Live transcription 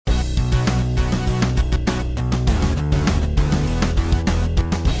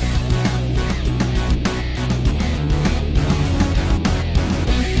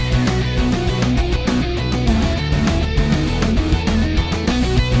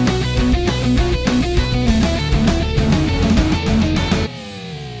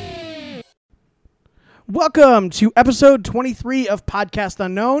Welcome to episode 23 of Podcast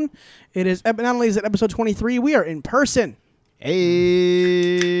Unknown. It is not only is it episode 23, we are in person.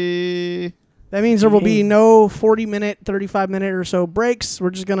 Hey. That means there will be no 40-minute, 35-minute or so breaks.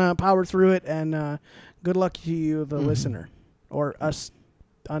 We're just going to power through it, and good luck to you, the listener, or us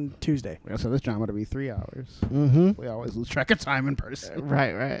on Tuesday. Yeah, so this drama to be 3 hours. Mm-hmm. We always lose track of time in person.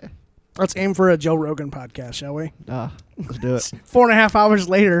 Right. Let's aim for a Joe Rogan podcast, shall we? Let's do it. 4.5 hours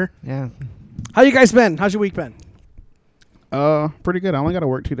later. Yeah. How you guys been? How's your week been? Pretty good. I only got to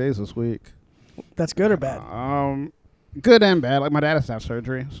work 2 days this week. That's good or bad? Good and bad. Like my dad has to have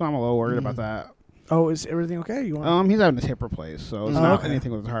surgery, so I'm a little worried about that. Oh, is everything okay? You want? He's having his hip replaced, so it's not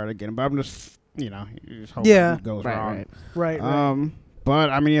anything with his heart again. But I'm just, you just hope it goes wrong. Right. But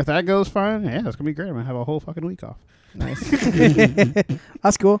I mean, if that goes fine, yeah, it's gonna be great. I'm gonna have a whole fucking week off. Nice.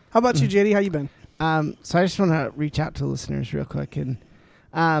 That's cool. How about you, JD? How you been? So I just want to reach out to listeners real quick, and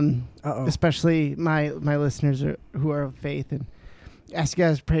especially my listeners who are of faith, and ask you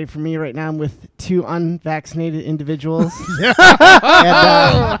guys to pray for me right now. I'm with 2 unvaccinated individuals. And,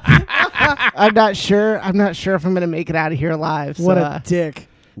 I'm not sure if I'm going to make it out of here alive. What so, a dick.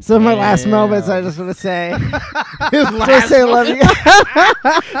 So in my last moments, I just want to say, I love you.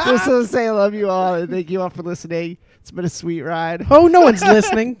 Just want to say I love you all, and thank you all for listening. It's been a sweet ride. Oh, no one's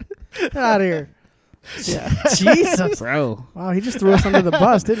listening. Get out of here. Yeah. Jesus. Bro. Wow, he just threw us under the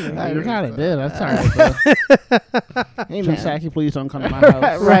bus, didn't he? You kind of did. That's all right, bro. Hey, Jim man. Saki, please don't come to my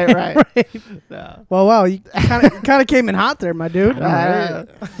house. Right. No. Well, wow, you kind of came in hot there, my dude. I'm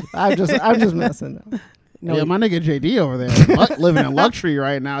just messing. No, Yeah, my nigga JD over there living in luxury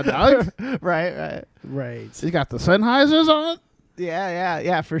right now, dog. Right. right. He's got the Sennheisers on.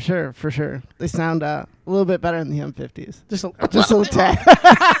 Yeah, for sure. They sound a little bit better than the M50s. Just a Just a tad.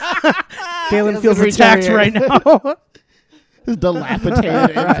 Galen feels attacked right now. His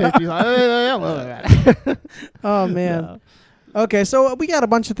dilapidated M50s. Oh, man. No. Okay, so we got a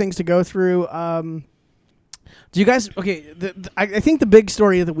bunch of things to go through. Do you guys... Okay, I think the big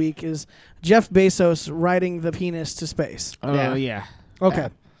story of the week is Jeff Bezos riding the penis to space. Oh, yeah. Okay.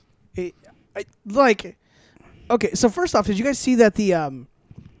 Okay, so first off, did you guys see that they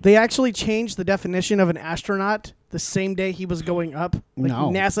actually changed the definition of an astronaut the same day he was going up? Like No.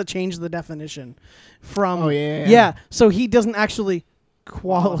 NASA changed the definition from... Oh, yeah. Yeah, so he doesn't actually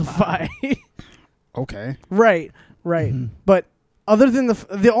qualify. Okay. Right. Mm-hmm. But other than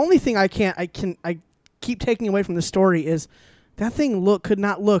the only thing I keep taking away from the story is that thing could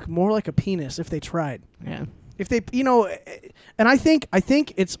not look more like a penis if they tried. Yeah. If they, and I think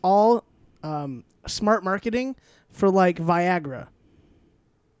it's all smart marketing for like Viagra.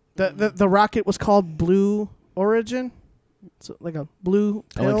 The rocket was called Blue Origin. It's like a blue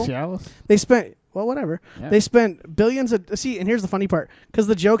pill. Alexialis? They spent whatever. Yeah. They spent billions of and here's the funny part, because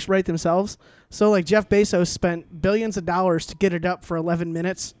the jokes write themselves. So like Jeff Bezos spent billions of dollars to get it up for 11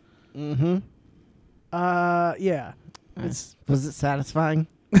 minutes. Mm-hmm. Yeah. Was it satisfying?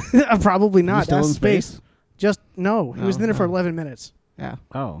 Probably not. Still That's in space. Just no. He was in there for 11 minutes. Yeah.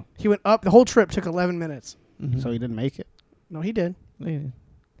 Oh. He went up. The whole trip took 11 minutes. Mm-hmm. So he didn't make it? No, he did.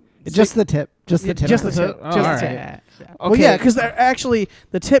 Just the tip. Just the tip. Just the tip. Oh, Just the all tip. right. Yeah. Well, yeah, because actually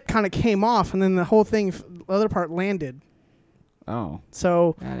the tip kind of came off, and then the whole thing, the other part landed. Oh.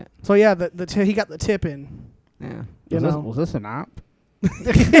 So Got it. yeah, he got the tip in. Yeah. Was this an op?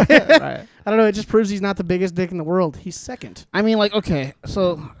 Right. I don't know. It just proves he's not the biggest dick in the world. He's second. I mean, like, okay,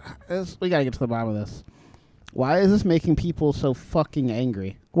 so we got to get to the bottom of this. Why is this making people so fucking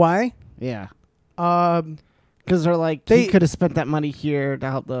angry? Why? Yeah. Because they're like, They- he could have spent that money here to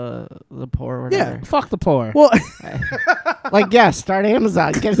help the poor or whatever. Yeah. Fuck the poor. Well, Like, yeah, start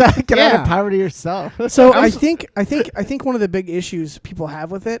Amazon. Get out of poverty yourself. so I think one of the big issues people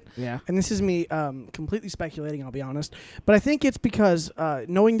have with it, Yeah. and this is me completely speculating, I'll be honest, but I think it's because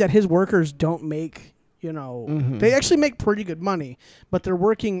knowing that his workers don't make, they actually make pretty good money, but their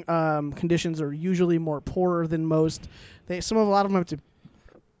working conditions are usually more poorer than most. A lot of them have to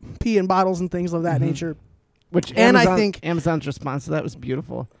pee in bottles and things of that nature. Which And I Amazon, think- Amazon's response to that was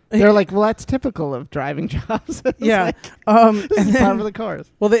beautiful. They're like, well, that's typical of driving jobs. It's Yeah. like, And this is then- part of the course.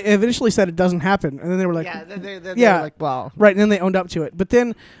 well, they eventually said it doesn't happen, and then they were like, they're Yeah. like, well, right, and then they owned up to it. But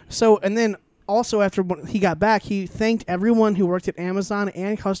then, also after he got back, he thanked everyone who worked at Amazon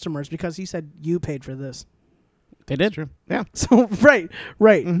and customers because he said, "You paid for this." They did. true. Yeah. So right.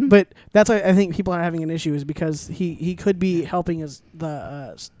 Mhm. But that's why I think people are having an issue, is because he could be helping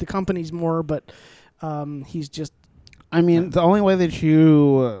the companies more, but he's just I mean, the only way that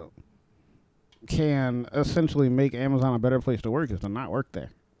you can essentially make Amazon a better place to work is to not work there.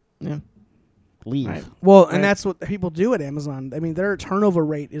 Yeah. Leave. Right. well, Right. and that's what people do at Amazon. I mean, their turnover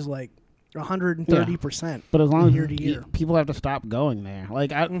rate is like 130%. But as long as year to year. people have to stop going there.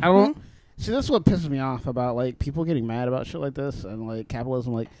 Like I Mhm. don't see. This is what pisses me off about like people getting mad about shit like this and like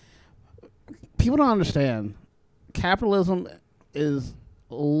capitalism. Like people don't understand. Capitalism is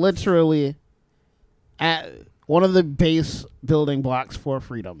literally at one of the base building blocks for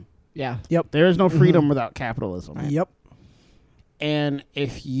freedom. Yeah. There is no freedom without capitalism. Yep. And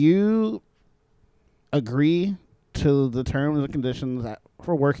if you agree to the terms and conditions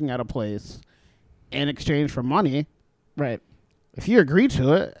for working at a place in exchange for money, Right. if you agree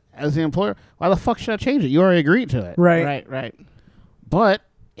to it as the employer, why the fuck should I change it? You already agreed to it. Right. Right. Right. But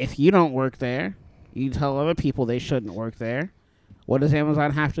if you don't work there, you tell other people they shouldn't work there. What does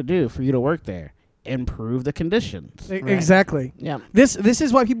Amazon have to do for you to work there? Improve the conditions. Exactly. Yeah. This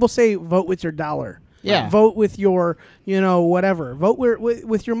is why people say vote with your dollar. Yeah. Vote with your, whatever. Vote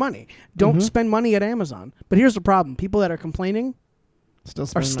with your money. Don't spend money at Amazon. But here's the problem. People that are complaining Still are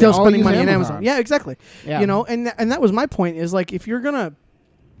spending still All spending use money on Amazon. Amazon. Yeah, exactly. Yeah. And that was my point is like if you're going to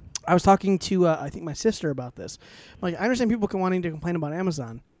I was talking to I think my sister about this. Like I understand people wanting to complain about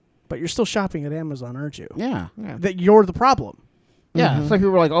Amazon, but you're still shopping at Amazon, aren't you? Yeah. Yeah. That you're the problem. Yeah. It's like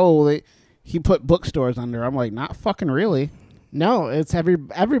people were like, oh, he put bookstores under. I'm like, not fucking really. No, it's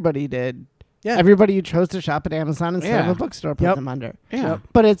everybody did. Yeah. Everybody who chose to shop at Amazon instead of Yeah. a bookstore put Yep. them under. Yeah. Yep.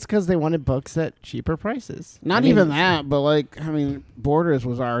 But it's because they wanted books at cheaper prices. Not I mean, even that, but like, I mean, Borders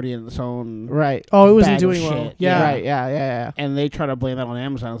was already in its own. Right. Oh, it wasn't bag of doing well. shit. Yeah. Right. Yeah. And they try to blame that on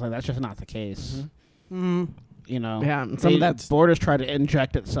Amazon. I was like, that's just not the case. Mm-hmm. You know? Yeah. And some of that's Borders tried to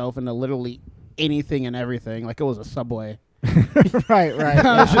inject itself into literally anything and everything. Like it was a Subway. right. Right.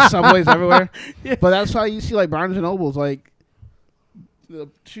 There's just Subways everywhere. Yeah. But that's how you see like Barnes and Nobles. Like the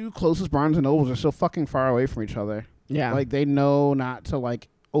two closest Barnes and Nobles are so fucking far away from each other. Yeah. Like they know not to like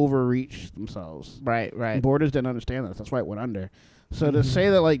overreach themselves. right. And Right. Borders didn't understand this. That's why it went under. So to say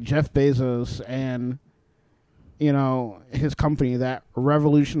that like Jeff Bezos and his company that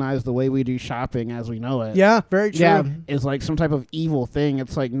revolutionized the way we do shopping as we know it Yeah, very true. Yeah. is like some type of evil thing.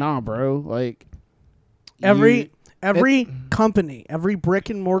 It's like, nah, bro. Like Every company, every brick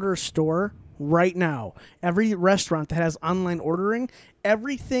and mortar store right now, every restaurant that has online ordering,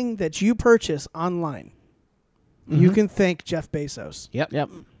 everything that you purchase online, you can thank Jeff Bezos. Yep.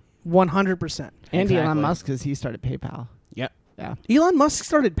 100%. And Exactly. Elon Musk because he started PayPal. Yep. Yeah. Elon Musk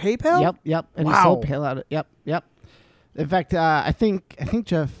started PayPal? Yep. And Wow. he sold PayPal. Yep. In fact, I think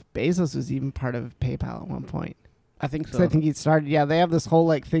Jeff Bezos was even part of PayPal at one point. I think so. Because I think he started. Yeah, they have this whole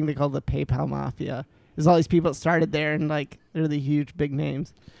like thing they call the PayPal Mafia. There's all these people that started there, and like they're the huge big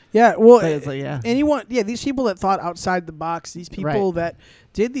names. Yeah, well, But it's like, yeah. these people that thought outside the box, these people that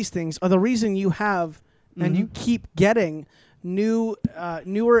did these things are the reason you have and you keep getting newer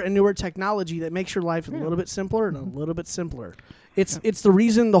and newer technology that makes your life a little bit simpler and a little bit simpler. It's the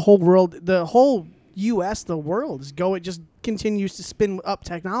reason the whole world, the whole U.S., the world is it just continues to spin up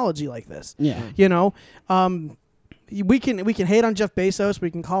technology like this. Yeah. We can hate on Jeff Bezos. We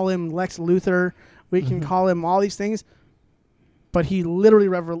can call him Lex Luthor. We can call him all these things. But he literally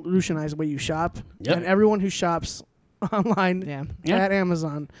revolutionized the way you shop. Yep. And everyone who shops online Yeah. at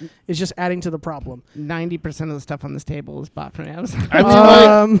Amazon is just adding to the problem. 90% of the stuff on this table is bought from Amazon.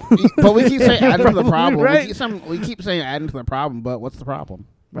 I mean, but we keep saying adding to the problem. Right. We keep saying adding to the problem, but what's the problem?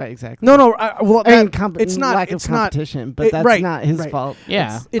 Right, exactly. No. It's not. lack It's of not. competition, but it- that's right, not his right. fault.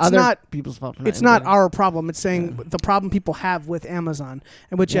 Yeah. It's other not people's fault. For It's not doing it. our problem. It's saying the problem people have with Amazon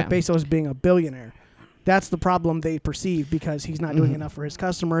and with Jeff Yeah. Bezos being a billionaire. That's the problem they perceive because he's not doing enough for his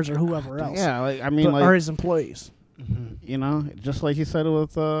customers or whoever else. Yeah, like I mean, or his employees. just like he said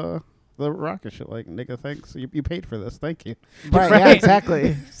with the rocket shit. Like, nigga, thanks. You paid for this. Thank you. Right, Right. yeah, exactly.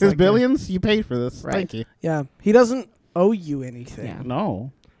 It's His like, billions, you paid for this. Right. Thank you. Yeah, he doesn't owe you anything. Yeah.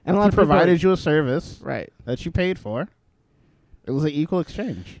 No. And a lot He of people provided you a service Right. that you paid for. It was an equal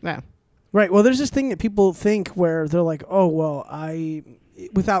exchange. Yeah. Right. Well, there's this thing that people think where they're like, "Oh, well,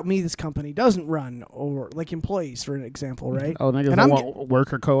 without me, this company doesn't run," or like employees, for an example, right? Oh, niggas And that I'm want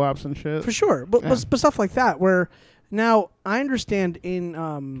worker co-ops and shit. For sure, but stuff like that. Where now I understand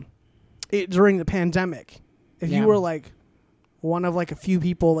during the pandemic, if Yeah. you were like one of like a few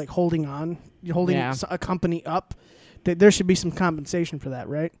people like holding Yeah. a company up, that there should be some compensation for that,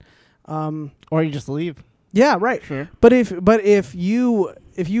 right? Or you just leave. Yeah, right. Sure. But if you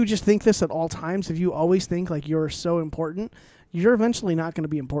just think this at all times, if you always think like you're so important, you're eventually not going to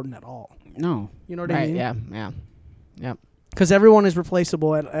be important at all. No. You know what I Right, mean? yeah. Yep. Because everyone is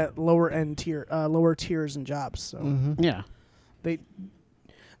replaceable at lower tiers and jobs. So Mm-hmm. Yeah.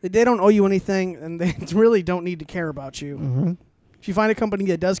 they don't owe you anything, and they really don't need to care about you. Mm-hmm. If you find a company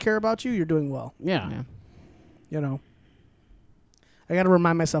that does care about you, you're doing well. Yeah. Yeah. You know. I got to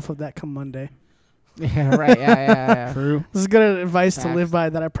remind myself of that come Monday. Yeah, right. Yeah. True. This is good advice to live by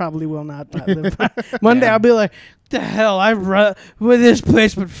that I probably will not live by. Monday I'll be like, the hell, this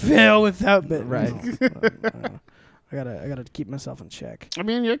place would fail without me. Right. I gotta keep myself in check. I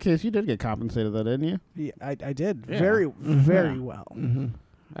mean, in your case, you did get compensated, though, didn't you? Yeah, I did Yeah. very well.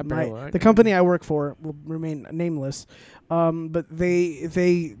 Mm-hmm. The company I work for will remain nameless, but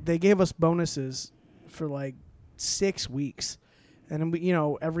they gave us bonuses for like 6 weeks, and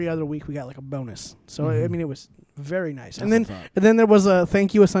then every other week we got like a bonus. So I mean, it was very nice. And then there was a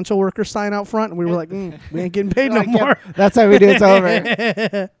thank you essential worker sign out front, and we were like, we ain't getting paid no more. That's how we do. It's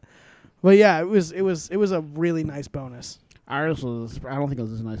over. But yeah, it was a really nice bonus. Ours was, I don't think it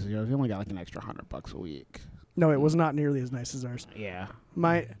was as nice as yours. We only got like an extra $100 a week. No, it was not nearly as nice as ours. Yeah.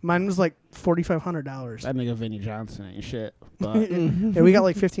 Mine was like $4,500. That nigga Vinny Johnson ain't shit. But Yeah, we got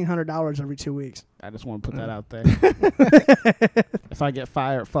like $1,500 every 2 weeks. I just want to put that out there. If I get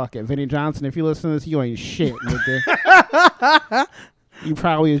fired, fuck it. Vinny Johnson, if you listen to this, you ain't shit, nigga. You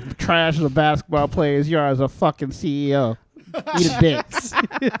probably as trash as a basketball player as you are as a fucking CEO. Eat a dick.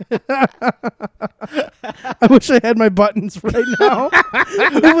 I wish I had my buttons right now.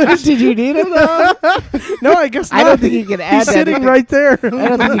 Did you need him though? No, I guess not. I don't think you can add He's that. sitting right there. I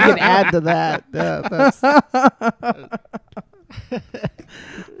don't think you can add to that. Yeah, that's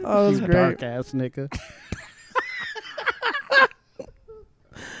Oh, that was great. Dark ass nigga.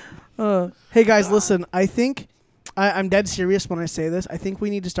 Hey guys, listen. I think I'm dead serious when I say this. I think we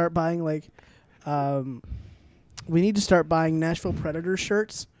need to start buying Nashville Predators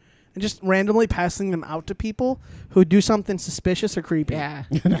shirts and just randomly passing them out to people who do something suspicious or creepy. yeah.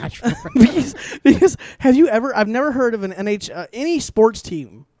 because have you ever? I've never heard of an any sports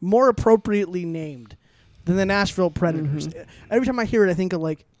team more appropriately named than the Nashville Predators. Every time I hear it, I think of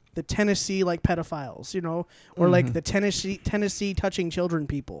like the Tennessee pedophiles, or like the Tennessee touching children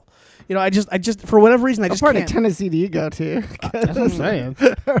people. I just for whatever reason I What just part can't. of Tennessee do you go to? That's what I'm saying.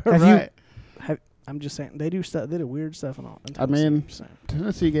 Right. I'm just saying they do stuff. They do weird stuff and all. I mean,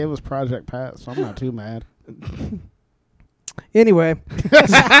 Tennessee gave us Project Pat, so I'm not too mad. Anyway,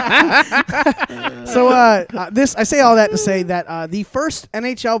 so this I say all that to say that the first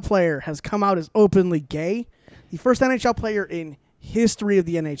NHL player has come out as openly gay. The first NHL player in history of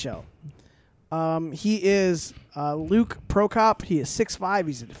the NHL. He is Luke Prokop. He is 6'5".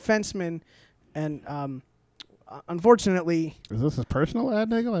 He's a defenseman, and unfortunately, Is this his personal ad,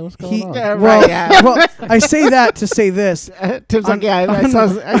 nigga? Like, what's going he on? Yeah, well, right, yeah. well, I say that to say this. Tim's like, yeah, I saw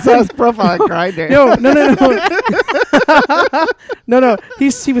his profile on Grindr. No.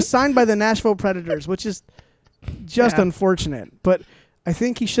 He was signed by the Nashville Predators, which is just unfortunate. But I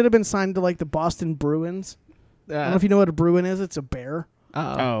think he should have been signed to like the Boston Bruins. I don't know if you know what a Bruin is. It's a bear.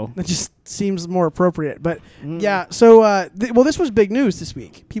 Oh. It just seems more appropriate. But yeah, so this was big news this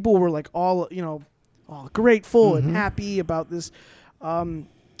week. People were like all grateful and happy about this. I'm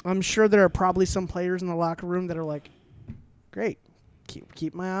sure there are probably some players in the locker room that are like, great,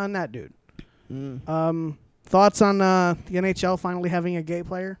 keep my eye on that dude. Thoughts on the NHL finally having a gay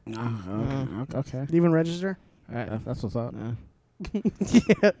player? Okay. Even register? That's what's up.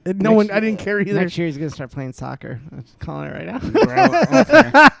 Yeah, no one. I didn't care either. Next year he's gonna start playing soccer. I'm just calling it right now.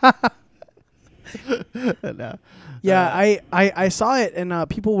 No. Yeah, I saw it, and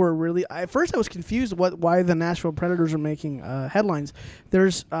people were really. At first, I was confused why the Nashville Predators are making headlines.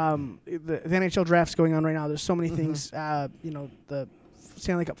 There's the NHL draft's going on right now. There's so many things. The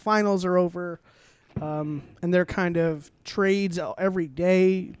Stanley Cup Finals are over, and they're kind of trades every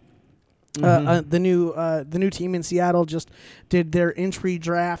day. The new team in Seattle just did their entry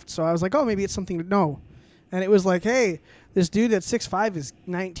draft, so I was like, oh, maybe it's something to know. And it was like, hey, this dude that's 6'5" is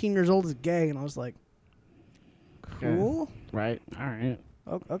 19 years old, is gay, and I was like, cool, Right. All right.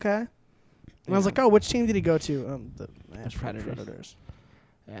 okay. And I was like, oh, which team did he go to? The Nashville Predators.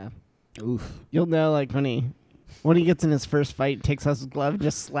 Yeah. Oof. You'll know like when he gets in his first fight, takes off his glove and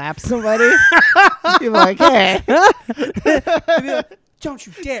just slaps somebody. You're like, hey. Don't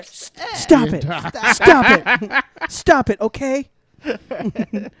you dare! Stop it! Stop it! Stop it! Okay.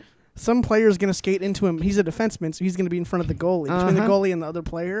 Some player's gonna skate into him. He's a defenseman, so he's gonna be in front of the goalie, between the goalie and the other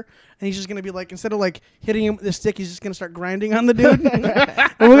player, and he's just gonna be like, instead of like hitting him with the stick, he's just gonna start grinding on the dude, and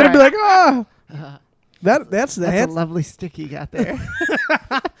we're gonna be like, oh, that's a lovely stick you got there.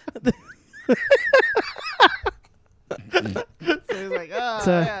 So he's like, oh,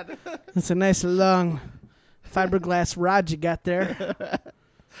 man. It's a nice long fiberglass rod you got there.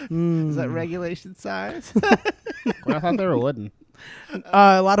 Is that regulation size? Well, I thought they were wooden.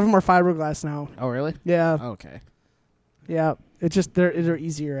 A lot of them are fiberglass now. Oh, really? Yeah, Okay. yeah. It's just they're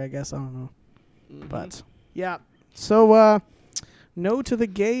easier, I guess. I don't know, but yeah. So no to the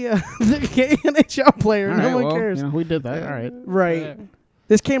gay the gay NHL player. All No right, one well, cares. You know, we did that. All right. Right.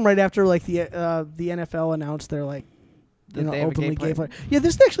 This came right after like the NFL announced their like That they have a openly gay gay player. player. Yeah,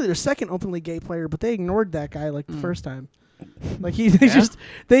 this is actually their second openly gay player, but they ignored that guy like the first time. Like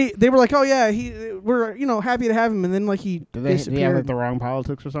they were like, oh yeah, we're happy to have him, and then like he Did he have disappeared. like, the wrong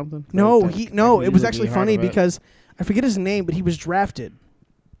politics or something? No, Like, it was usually actually be funny part of it. because I forget his name, but he was drafted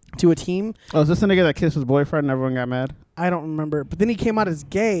to a team. Oh, is this the nigga that kissed his boyfriend and everyone got mad? I don't remember, but then he came out as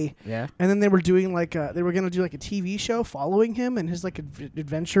gay, Yeah. and then they were doing like they were gonna do like a TV show following him and his like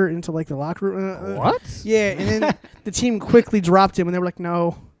adventure into like the locker room. What? Yeah, and then the team quickly dropped him, and they were like,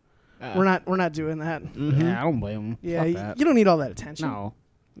 "No, we're not doing that." Yeah, I don't blame him. Yeah, Fuck that. you don't need all that attention. No.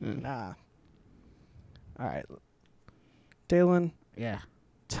 Nah. All right, Dalen, Yeah.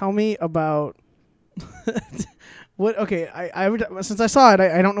 tell me about what? Okay, since I saw it,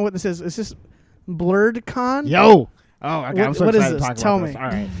 I don't know what this is. Is this Blurred Con? Yo. Oh, okay. I'm so what is excited this? to talk Tell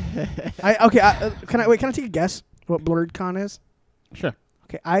about me. this. All right. Can I take a guess what Blurred Con is? Sure.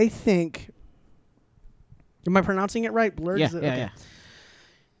 Okay, I think. Am I pronouncing it right? Blurred. Yeah. Is it? Yeah. Okay. Yeah.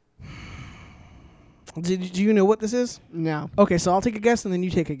 Do you know what this is? No. Okay, so I'll take a guess and then you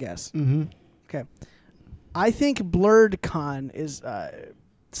take a guess. Mm-hmm. Okay. I think Blurred Con is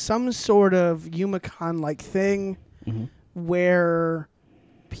some sort of Yumacon-like thing Mm-hmm. where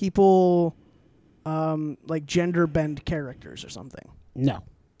people like gender bend characters or something. No.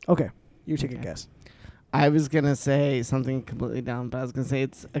 Okay, you take a guess. I was gonna say something completely dumb, but I was gonna say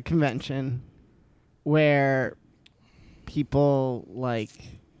it's a convention where people like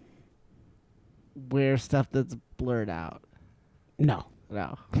wear stuff that's blurred out. No.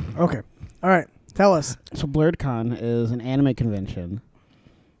 No. Okay. All right. Tell us. So BlurredCon is an anime convention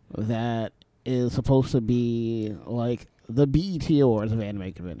that is supposed to be like the BET Awards of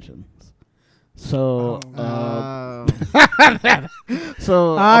anime conventions. So,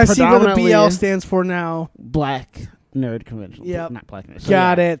 so I see what the predominantly BL stands for now. Black nerd convention. Yep. Not black nerd. So,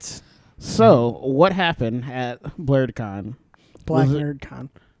 Got yeah. it. So what happened at BlurredCon? Black Was it- Nerd Con.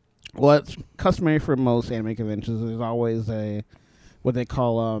 What's customary for most anime conventions is always what they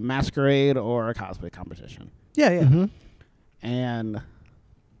call a masquerade or a cosplay competition. Yeah, yeah. Mm-hmm. And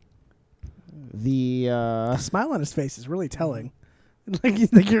the The smile on his face is really telling.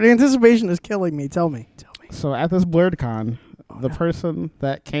 Like your anticipation is killing me. Tell me. so at this BlurredCon, the no. person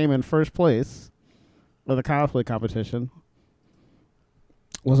that came in first place of the cosplay competition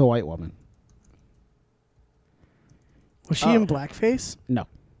was a white woman. Was she in blackface? No.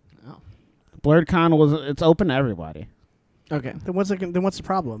 Oh. BlurredCon it's open to everybody. Okay. Then what's the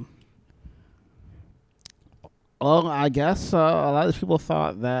problem? Well, I guess a lot of these people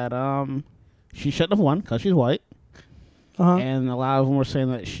thought that she shouldn't have won because she's white. Uh-huh. And a lot of them were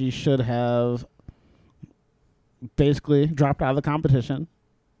saying that she should have basically dropped out of the competition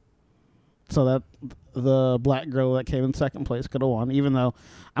so that the black girl that came in second place could have won. Even though,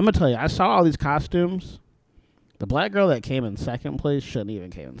 I'm going to tell you, I saw all these costumes. The black girl that came in second place shouldn't even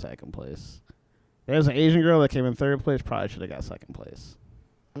came in second place. There's an Asian girl that came in third place, probably should have got second place.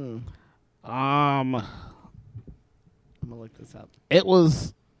 Mm. Um, I'm gonna look this up. It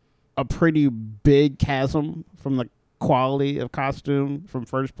was a pretty big chasm from the quality of costume from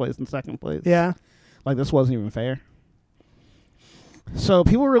first place and second place. Yeah. Like, this wasn't even fair. So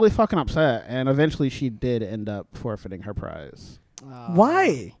people were really fucking upset, and eventually she did end up forfeiting her prize.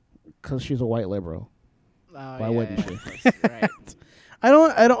 Why? Because she's a white liberal. Why wouldn't she? Right. I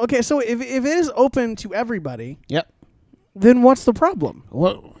don't. Okay, so if it is open to everybody, Yep. then what's the problem?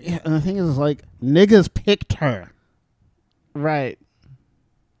 Well, yeah, and the thing is, like, niggas picked her. Right.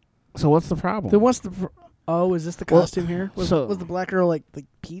 So what's the problem? Then what's the? Oh, is this the Well, costume here? Was so- the black girl like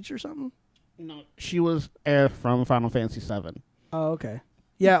Peach or something? No, she was Air from Final Fantasy VII. Oh, okay.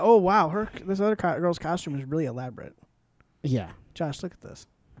 Yeah. Oh, wow. This other girl's costume is really elaborate. Yeah. Josh, look at this.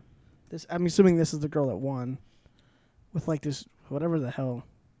 This. I'm assuming this is the girl that won, with like this whatever the hell.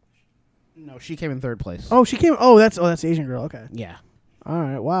 No, she came in third place. Oh, she came. Oh, that's the Asian girl. Okay. Yeah. All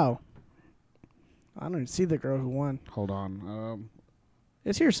right. Wow. I don't even see the girl who won. Hold on.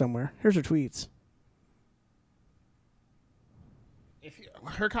 It's here somewhere. Here's her tweets.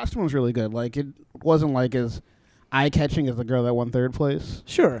 Her costume was really good. Like, it wasn't like as eye-catching as the girl that won third place.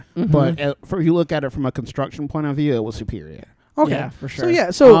 Sure. But if you look at it from a construction point of view, it was superior. Okay. Yeah, for sure. So yeah.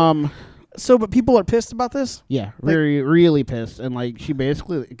 So So but people are pissed about this. yeah, Like- really pissed, and like she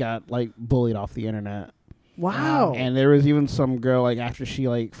basically got like bullied off the internet. Wow. And there was even some girl, like, after she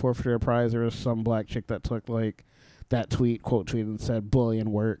like forfeited her prize, there was some black chick that took like that quote tweet, and said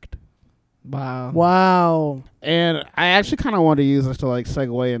bullying worked. Wow. Wow. And I actually kind of want to use this to like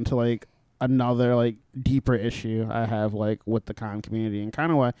segue into like another like deeper issue I have like with the con community, and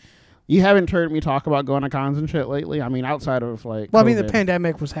kind of why you haven't heard me talk about going to cons and shit lately. I mean, outside of like Well, I mean, the COVID,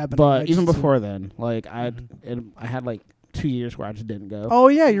 pandemic was happening. but I even just- before then, like I had like 2 years where I just didn't go. Oh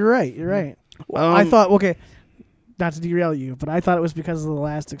yeah, you're right. You're right. I Um, thought okay, not to derail you, but I thought it was because of the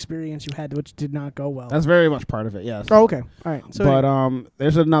last experience you had, which did not go well. that's very much part of it. Yes. Oh, okay. All right. So But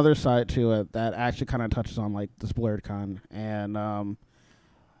there's another side to it that actually kind of touches on like this Blurred Con and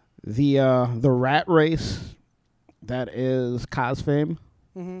the rat race that is Cosfame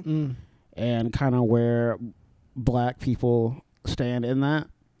mhm. and kind of where black people stand in that.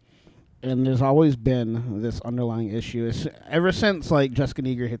 And there's always been this underlying issue. Ever since like Jessica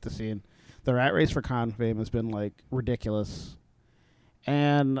Neger hit the scene, the rat race for Cosfame has been like ridiculous.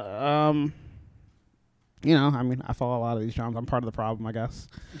 And you know, I mean, I follow a lot of these jobs. I'm part of the problem, I guess.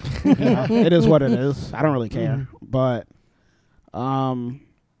 You know, it is what it is. I don't really care. But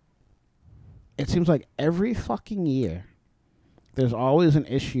it seems like every fucking year there's always an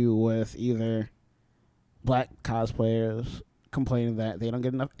issue with either black cosplayers complaining that they don't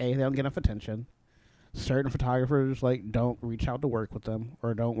get enough attention. Certain photographers like don't reach out to work with them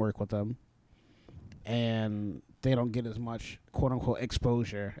or don't work with them. And they don't get as much quote unquote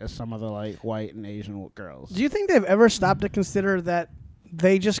exposure as some of the like white and Asian girls. Do you think they've ever stopped to consider that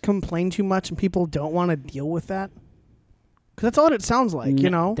they just complain too much and people don't want to deal with that? Because that's all it sounds like, you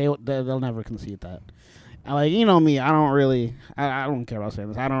know? They'll never concede that. And like, you know me, I don't care about saying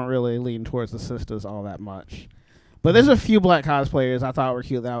this. I don't really lean towards the sisters all that much. But there's a few black cosplayers I thought were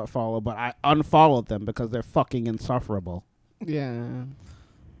cute that I would follow, but I unfollowed them because they're fucking insufferable. Yeah.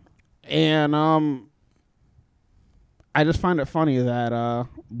 And I just find it funny that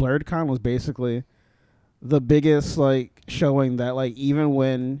BlurredCon was basically the biggest like showing that like even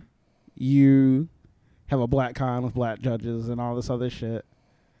when you have a black con with black judges and all this other shit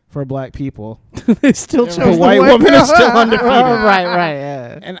for black people, They still The chose the white white woman is still undefeated. right,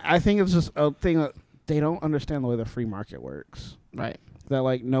 yeah. And I think it's just a thing that they don't understand the way the free market works. Right. That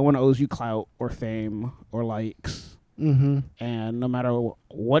like no one owes you clout or fame or likes, Mm-hmm. and no matter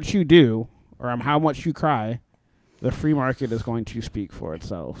what you do or how much you cry, the free market is going to speak for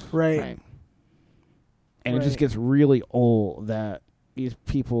itself. Right. And it just Right. gets really old that these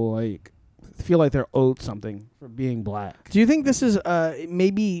people like feel like they're owed something for being black. Do you think this is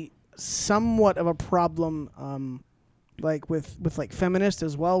maybe somewhat of a problem like with like feminists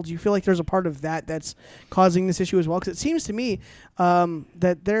as well? Do you feel like there's a part of that that's causing this issue as well? Because it seems to me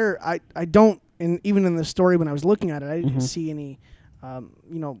that I don't, and even in the story when I was looking at it, I didn't see any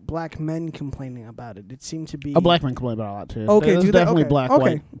black men complaining about it. It seemed to be A black man complain about it a lot too. Okay, There's do they? definitely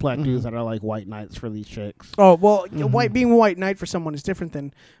Okay. black dudes that are like white knights for these chicks. Oh well, being a white knight for someone is different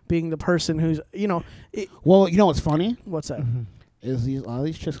than being the person who's Well, you know what's funny what's that? is a lot of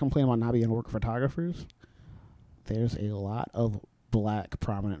these chicks complain about not being able to work photographers. There's a lot of black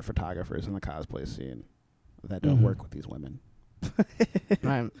prominent photographers in the cosplay scene that don't work with these women.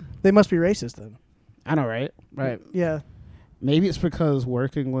 Right. They must be racist then. I know, right? Right. Yeah. Maybe it's because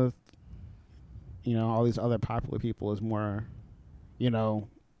working with, all these other popular people is more,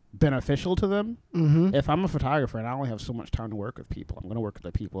 beneficial to them. Mm-hmm. If I'm a photographer and I only have so much time to work with people, I'm going to work with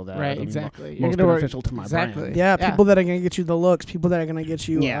the people that are Right. gonna be Exactly. most gonna work- beneficial to my exactly. brand. Yeah, Yeah. people that are going to get you the looks, people that are going to get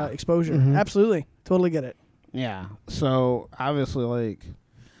you Yeah. exposure. Mhm. Absolutely. Totally get it. Yeah. So obviously, like,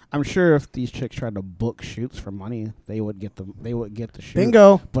 I'm sure if these chicks tried to book shoots for money, they would get the shoot.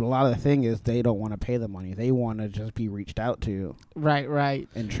 Bingo. But a lot of the thing is they don't want to pay the money. They want to just be reached out to Right. Right.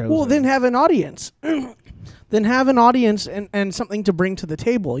 and chosen. Well, then have an audience. Then have an audience and something to bring to the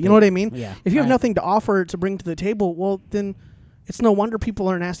table. You know what I mean? Yeah. If you have Right. nothing to offer to bring to the table, well, then it's no wonder people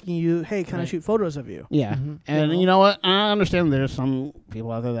aren't asking you, hey, can I Right. shoot photos of you? Yeah. Mhm. And You know? you know what? I understand there's some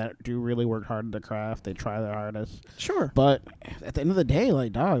people out there that do really work hard at the craft. They try their hardest. Sure. But at the end of the day,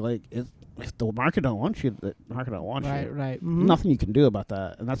 like, dog, like, if the market don't want you, the market don't want Right. you. Right. Mhm. Nothing you can do about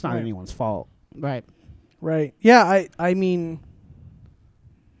that. And that's not Right. anyone's fault. Right. Right. Yeah, I mean,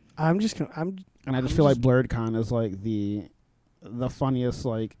 I'm just going to, And I just I'm feel just- like BlurredCon is like the funniest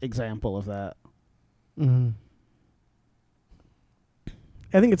like example of that. Mm-hmm.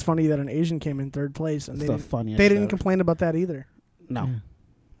 I think it's funny that an Asian came in third place and It's they the didn't, funniest. they didn't shit. complain about that either. No,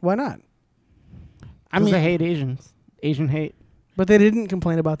 Why not? I mean they hate Asians. Asian hate. But they didn't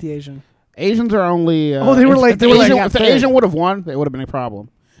complain about the Asian. Asians are only. Oh, they were like- if they the were like Asian, half if the third. Asian would have won, it would have been a problem.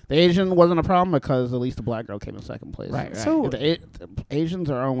 The Asian wasn't a problem because at least the black girl came in second place. Right. Right. So If the Asians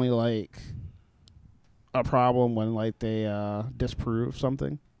are only like a problem when like they disprove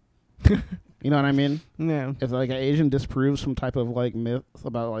something. You know what I mean? Yeah. If like an Asian disproves some type of like myth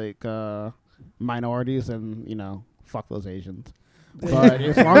about like minorities, then fuck those Asians. But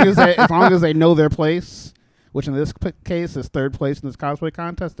as long as they know their place, which in this case is third place in this cosplay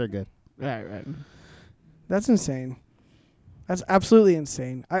contest, they're good. Right, right. That's insane. That's absolutely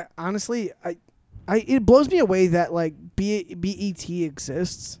insane. I honestly, it blows me away that like BET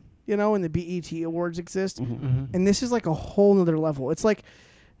exists, you know, and the BET awards exist, and this is like a whole nother level. It's like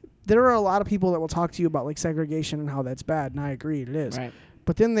there are a lot of people that will talk to you about like segregation and how that's bad, and I agree it is. Right.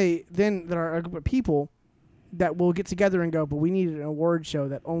 But then there are a group of people that will get together and go, but we need an award show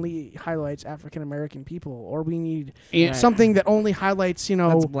that only highlights African American people, or we need something that only highlights, you know,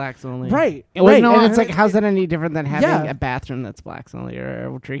 That's blacks only. right. Right. No, And it's like, how's that any different than having Yeah. a bathroom that's blacks only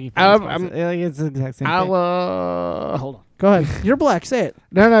or a drinking fountain? Like, it's the exact same thing. Hold on. Go ahead. You're black. Say it.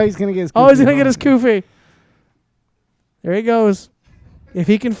 No, he's gonna get his. Oh, he's kufi gonna get on. his kufi. There he goes. If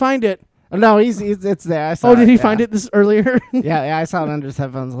he can find it. Oh, no, he's it's there. I saw Oh, did he yeah. find it this earlier? Yeah, I saw it under his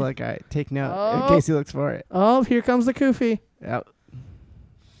headphones. Like, all right, take note in case he looks for it. Oh, here comes the kufi. Yep.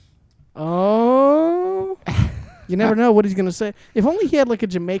 Oh. You never know what he's gonna say. If only he had like a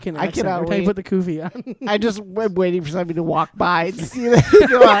Jamaican I accent cannot every time he wait. put the kufi on. I just am waiting for somebody to walk by and see that.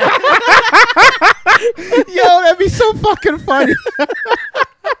 Yo, that'd be so fucking funny.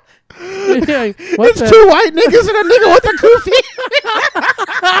 Yeah, what It's the- two white niggas and a nigga with a kufi.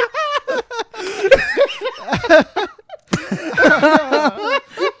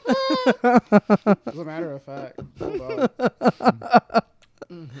 As a matter of fact, hold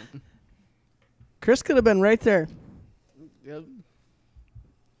on. Chris could have been right there.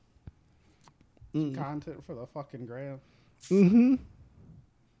 Content for the fucking gram.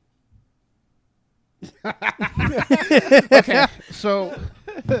 Okay, so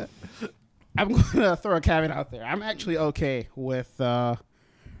I'm going to throw a caveat out there. I'm actually okay with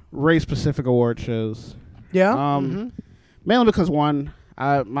race-specific award shows. Yeah. Mainly because one,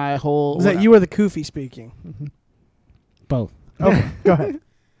 my whole Is that you or the kufi speaking? both. Okay, go ahead.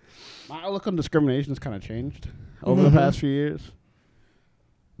 My outlook on discrimination has kind of changed over the past few years.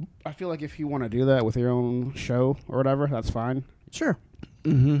 I feel like if you want to do that with your own show or whatever, that's fine. Sure.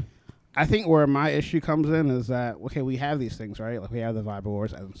 I think where my issue comes in is that, okay, we have these things, right? Like we have the Vibe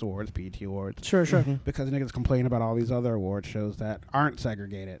Awards, Essence Awards, BET Awards. Sure. Because niggas complain about all these other award shows that aren't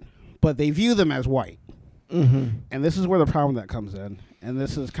segregated, but they view them as white. And this is where the problem that comes in. And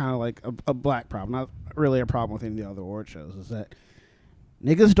this is kind of like a black problem, not really a problem with any of the other award shows, is that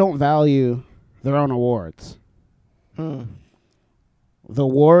niggas don't value their own awards. The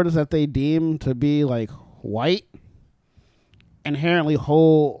awards that they deem to be like white inherently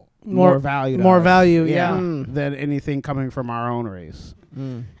hold more value to more us, value, yeah. than anything coming from our own race.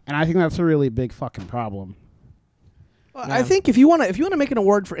 And I think that's a really big fucking problem. Well, I think if you want to make an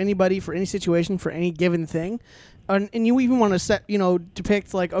award for anybody, for any situation, for any given thing, and you even want to set,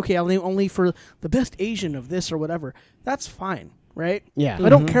 depict like, okay, I'll name only for the best Asian of this or whatever, that's fine, right? Yeah. I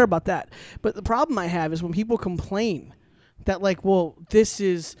don't care about that. But the problem I have is when people complain that like, well, this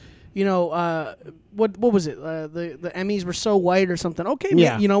is, what was it? The Emmys were so white or something. Okay,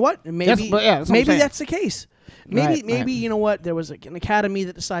 Yeah. you know what? Maybe that's what I'm maybe saying. that's the case. Maybe Right. you know what? There was like an academy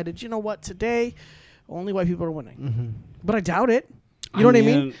that decided, you know what, today only white people are winning. But I doubt it. You know what I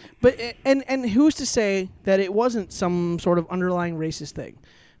mean? But and who's to say that it wasn't some sort of underlying racist thing?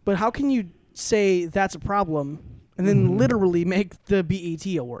 But how can you say that's a problem and then literally make the BET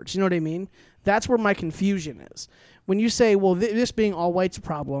awards? You know what I mean? That's where my confusion is. When you say, well, this being all white's a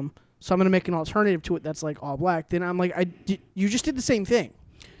problem, so I'm going to make an alternative to it that's like all black, then I'm like, you just did the same thing.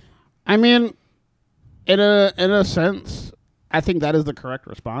 I mean, in a sense, I think that is the correct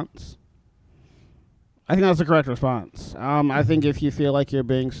response. I think that's the correct response. I think if you feel like you're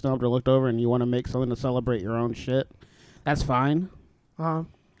being snubbed or looked over and you want to make something to celebrate your own shit, that's fine.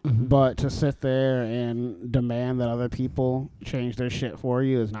 But to sit there and demand that other people change their shit for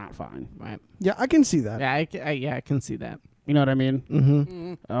you is not fine. Right. Yeah, I can see that. Yeah, I can see that. You know what I mean?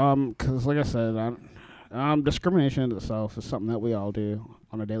 Mm-hmm. Because like I said, discrimination in itself is something that we all do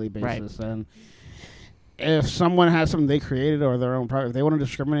on a daily basis. Right. And if someone has something they created or their own property, if they want to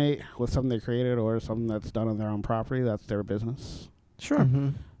discriminate with something they created or something that's done on their own property, that's their business. Sure.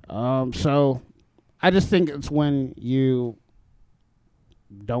 So I just think it's when you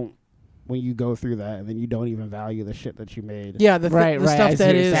go through that and then you don't even value the shit that you made. Yeah, the Right, stuff I see that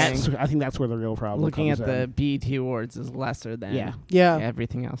what you're is. saying. I think that's where the real problem Looking at comes the in. BET awards is lesser than Yeah.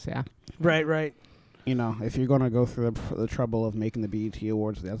 everything else. Yeah. Right. You know, if you're going to go through the trouble of making the BET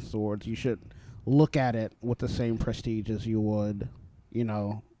Awards, the Essence Awards, you should look at it with the same prestige as you would,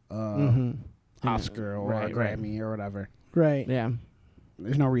 Oscar or a Grammy or whatever. Right. Yeah.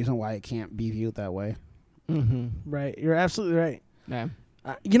 There's no reason why it can't be viewed that way. Right. You're absolutely right. Yeah.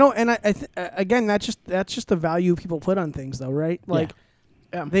 And again, that's just the value people put on things, though, right? Like,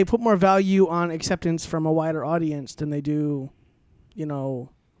 they put more value on acceptance from a wider audience than they do,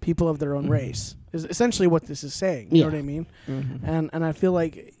 people of their own race. Is essentially what this is saying. You know what I mean? Mm-hmm. And I feel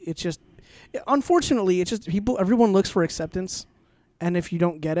like it's just, unfortunately, it's just everyone looks for acceptance, and if you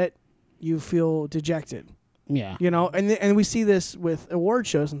don't get it, you feel dejected. Yeah. And we see this with award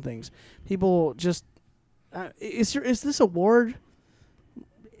shows and things. People just, is this award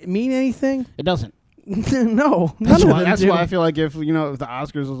mean anything? It doesn't. No. That's why I feel like if the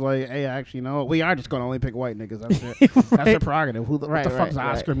Oscars was like, hey, actually, we are just going to only pick white niggas. That's it. Right. That's their prerogative. What the fuck does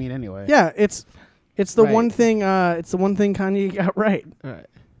Oscar mean anyway? Yeah, it's the one thing. It's the one thing Kanye got right. Right.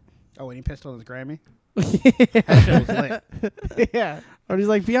 Oh, when he pissed on his Grammy. That shit was lit. Yeah. Or he's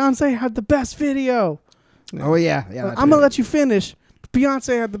like, Beyonce had the best video. Oh yeah. I'm gonna let you finish.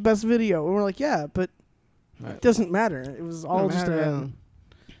 Beyonce had the best video, and we're like, yeah, but it doesn't matter. It was all just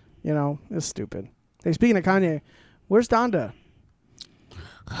it's stupid. Hey, speaking of Kanye, where's Donda?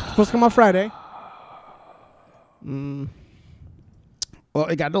 Supposed to come on Friday. Well,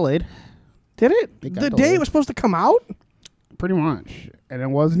 it got delayed. Did it? The day it was supposed to come out? Pretty much. And it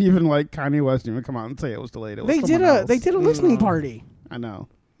wasn't even like Kanye West didn't even come out and say it was delayed. It was they did a listening party. I know.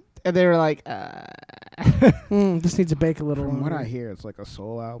 And they were like, this needs to bake a little. From what I hear, it's like a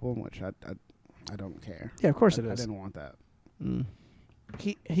soul album, which I don't care. Yeah, of course it is. I didn't want that.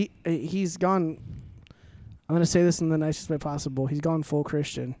 He's gone. I'm gonna say this in the nicest way possible. He's gone full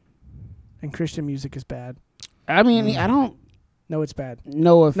Christian, and Christian music is bad. I mean, I don't. No, it's bad.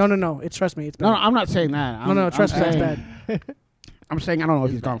 No, Trust me, it's bad. No, I'm not saying that. Trust me, it's bad. I'm saying I don't know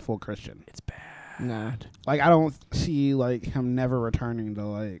if he's gone full Christian. It's bad. No. Like, I don't see him never returning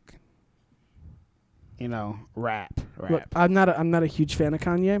to rap. Look, I'm not a huge fan of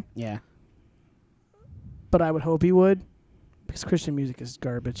Kanye. Yeah. But I would hope he would, because Christian music is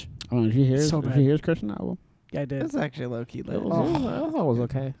garbage. Oh, did you hear? So did you hear his Christian album? Yeah, I did. It's actually low key. I thought it was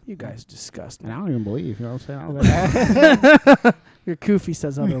okay. You guys disgust me. And I don't even believe. You know what I'm saying? Your Koofy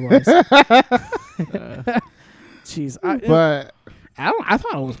says otherwise. Jeez. But I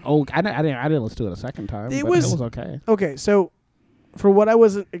thought it was okay. I didn't listen to it a second time. It was okay. Okay, so for what I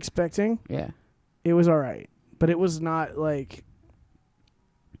wasn't expecting, it was all right. But it was not like.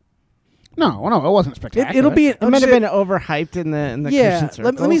 No, it wasn't spectacular. It'll be. It might have been overhyped in the Christian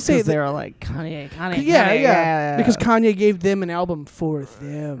circles. Let me say they were like Kanye. Yeah. Because Kanye gave them an album for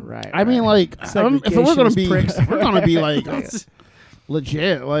them. Right. I mean, if we're gonna be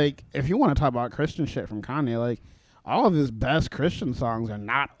legit, if you want to talk about Christian shit from Kanye, all of his best Christian songs are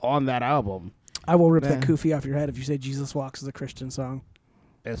not on that album. I will rip that Koofy off your head if you say Jesus Walks is a Christian song.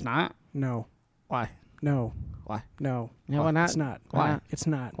 It's not? No. Why? No. Why? No. No, why not? It's not. Why? It's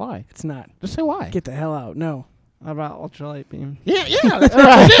not. Why? It's not. Just say why. Get the hell out. No. How about Ultralight Beam? Yeah, that's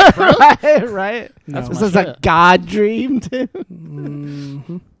right. Right, right. No. This is a God dream, too.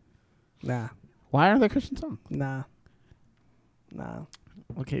 Mm-hmm. Nah. Why are there Christian songs? Nah.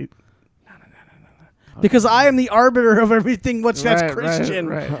 Okay. Because I am the arbiter of everything that's Christian.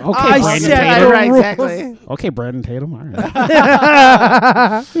 Right. Okay, I set the right, rules. exactly. Okay, Brandon Tatum. All right.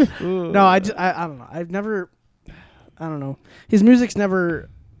 No, I don't know. I don't know. His music's never.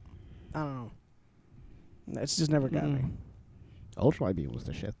 I don't know. It's just never got me. Ultralight Beam was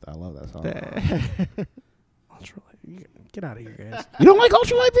the shit. I love that song. Ultralight. Get out of here, guys. You don't like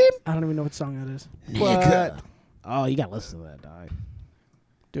Ultralight Beam? I don't even know what song that is. Nigga. Oh, you gotta listen to that, dog.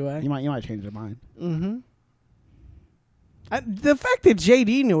 Do I? You might change your mind. Mm-hmm. The fact that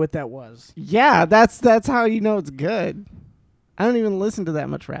JD knew what that was. Yeah, that's how you know it's good. I don't even listen to that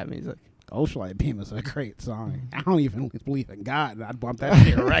much rap music. Ultralight Beam is a great song. I don't even believe in God, and I'd bump that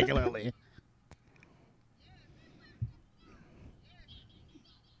shit regularly.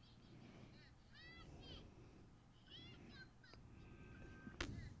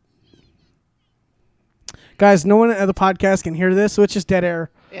 Guys, no one at the podcast can hear this, so it's just dead air.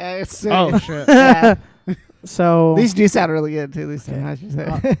 Yeah, it's Oh, shit. Yeah. So These do sound really good too. These times, I should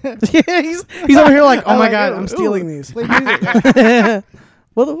say. he's over here like, oh I'm my like, god, ooh, I'm stealing ooh, these. play music.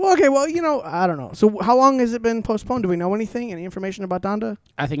 Well, okay, well, I don't know. So how long has it been postponed? Do we know anything? Any information about Donda?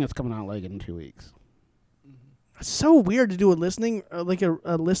 I think it's coming out in 2 weeks. It's so weird to do a listening, a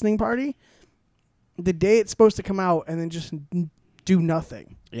listening party the day it's supposed to come out and then just do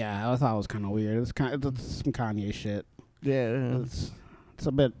nothing. Yeah, I thought it was kind of weird. It's some Kanye shit. Yeah. It's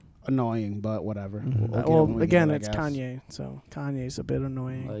a bit annoying, but whatever. Mm-hmm. We'll Again, get it, I it's guess. Kanye, so Kanye's a bit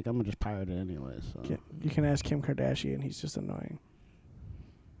annoying. I'm gonna just pirate it anyway. So. You can ask Kim Kardashian; he's just annoying.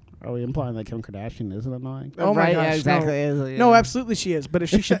 Are we implying that Kim Kardashian isn't annoying? Oh my right, gosh, yeah, exactly. no. Yeah. No, absolutely she is. But if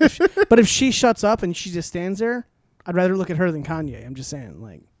she but if she shuts up and she just stands there, I'd rather look at her than Kanye. I'm just saying,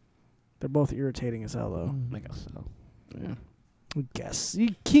 like, they're both irritating as hell, though. I guess so. Yeah. I guess.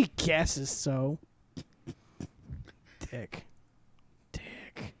 He guesses so. Dick.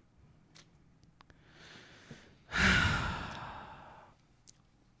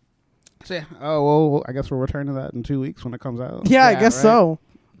 So, yeah. Oh, well, I guess we'll return to that in 2 weeks when it comes out. Yeah, I Yeah, guess right. so.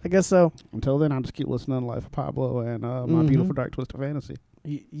 I guess so. Until then, I'll just keep listening to Life of Pablo and My Beautiful Dark Twisted Fantasy.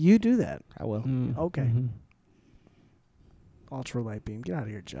 You do that. I will. Okay. Mm-hmm. Ultra light beam. Get out of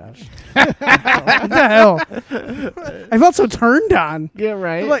here, Josh. What the hell? I felt so turned on. Yeah,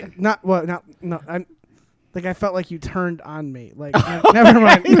 right. Like no. I felt like you turned on me. Like never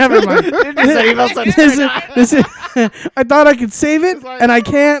mind. Never mind. This is I thought I could save it, and I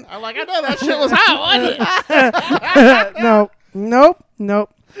can't. I'm like, I know that shit was hot, wasn't it?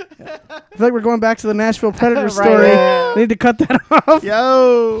 Nope. I feel like we're going back to the Nashville Predator Right. story. I need to cut that off.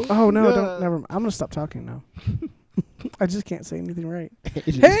 Yo. Oh no, Yeah. don't. Never. I'm gonna stop talking now. I just can't say anything right.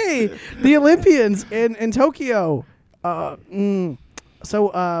 Hey, the Olympians in Tokyo. So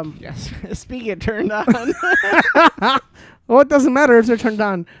Yes. Speaking of turned on. well, it doesn't matter if they're turned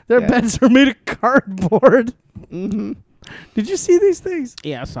on. Their Yeah. beds are made of cardboard. Mm-hmm. Did you see these things?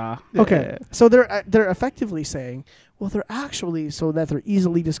 Yeah, I saw. Okay, so they're effectively saying, well, they're actually so that they're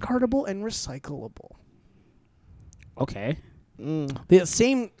easily discardable and recyclable. Okay. The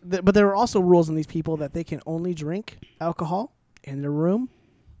same, but there are also rules on these people that they can only drink alcohol in their room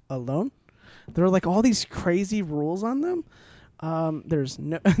alone. There are like all these crazy rules on them. There's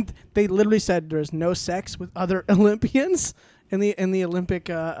no. They literally said there's no sex with other Olympians in the Olympic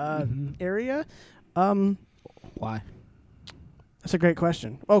area. Why? That's a great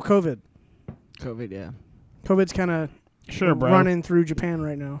question. Oh, COVID. COVID, yeah. COVID's kind of Sure, bro. running through Japan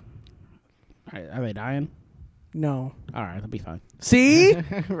right now. Are they dying? No. All right, that'll be fine. See?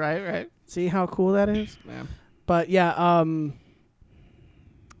 right. See how cool that is? Yeah. But yeah,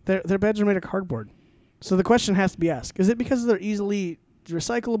 their beds are made of cardboard. So the question has to be asked: is it because they're easily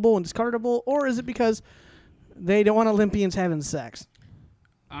recyclable and discardable, or is it because they don't want Olympians having sex?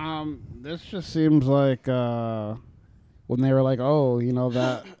 This just seems like when they were like, oh,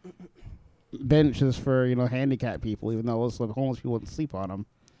 that bench is for handicapped people, even though most homeless people wouldn't sleep on them.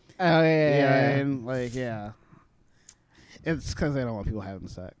 Oh yeah. And it's because they don't want people having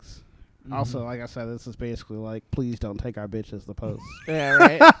sex. Mm-hmm. Also, like I said, this is basically like, please don't take our bitches to post. Yeah,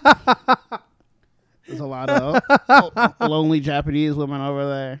 right. There's a lot of lonely Japanese women over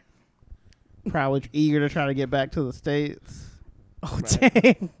there, probably eager to try to get back to the States. Oh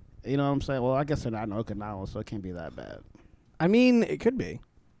dang! You know what I'm saying? Well, I guess they're not in Okinawa, so it can't be that bad. I mean, it could be.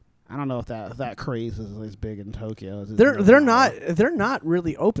 I don't know if that craze is as big in Tokyo as it is in They're Okinawa. they're not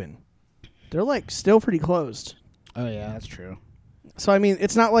really open. They're like still pretty closed. Oh yeah, that's true. So I mean,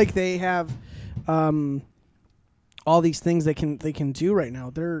 it's not like they have all these things they can do right now.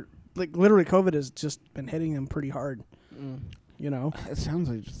 They're like literally COVID has just been hitting them pretty hard. You know. It sounds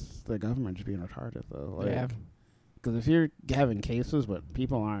like just the government just being retarded though. Like, Yeah. because if you're having cases but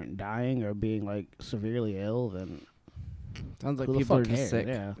people aren't dying or being like severely ill, then Sounds like who the people are fuck just cares? sick.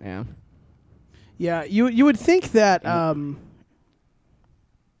 Yeah. Yeah. Yeah, you would think that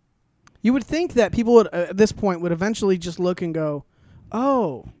people would at this point would eventually just look and go,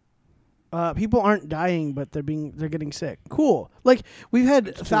 "Oh, people aren't dying, but they're getting sick." Cool. Like we've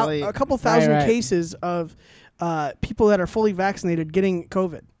had late. a couple thousand Right. cases of people that are fully vaccinated getting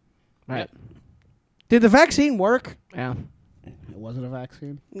COVID. Right. Did the vaccine work? Yeah. It wasn't a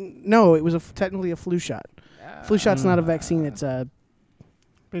vaccine. No, it was technically a flu shot. Flu shot's not a vaccine. It's a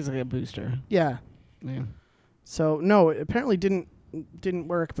Basically a booster. yeah. Yeah. So no, it apparently didn't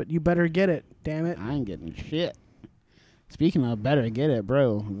work. But you better get it. Damn it. I ain't getting shit. Speaking of better get it,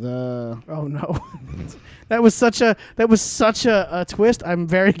 bro. Oh no, that was such a twist. I'm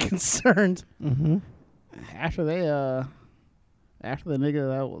very concerned. Mm-hmm. After the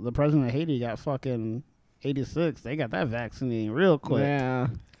nigga the president of Haiti got fucking 86, they got that vaccine real quick. Yeah.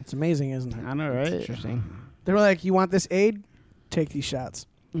 It's amazing, isn't it? I know, right? Interesting. They were like, "You want this aid? Take these shots."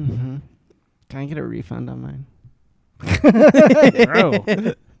 Mm-hmm. Can I get a refund on mine? Bro.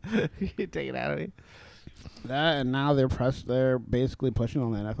 You take it out of me. That and now they're basically pushing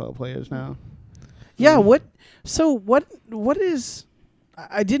on the NFL players now. Yeah. What? So what is?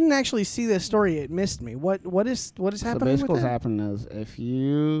 I didn't actually see this story. It missed me. What is So happening basically with what's that? happening is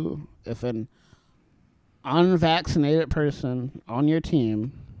if an unvaccinated person on your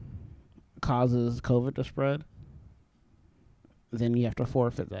team causes COVID to spread, then you have to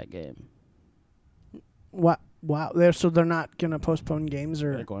forfeit that game. What? Wow. They're not gonna postpone games,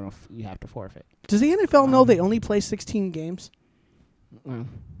 or You have to forfeit. does the NFL know they only play 16 games? Yeah.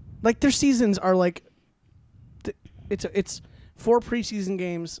 Like their seasons are like it's 4 preseason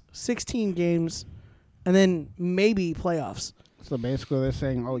games, 16 games, and then maybe playoffs. So basically, they're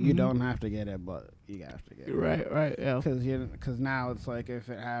saying, "Oh, you don't have to get it, but you have to get it." Right, yeah. Because now it's like if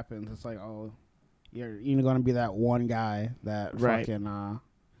it happens, it's like, oh, you're going to be that one guy that fucking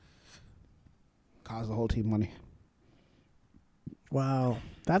cost the whole team money. Wow,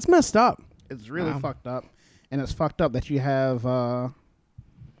 that's messed up. It's really fucked up, and it's fucked up that you have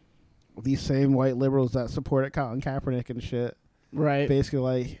these same white liberals that supported Colin Kaepernick and shit. Right. Basically,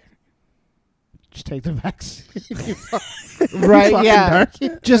 like, just take the vaccine. Right, yeah. Darky.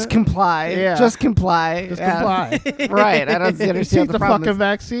 Just comply. Yeah. Just comply. Just yeah. comply. Right. I don't understand Take the the problem. fucking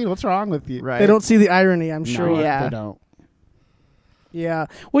vaccine. What's wrong with you? Right. They don't see the irony, I'm sure. No, Yeah. they don't. Yeah.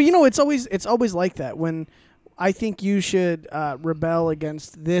 Well, it's always like that when I think you should rebel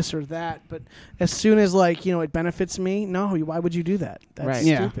against this or that, but as soon as it benefits me, no, why would you do that? That's Right.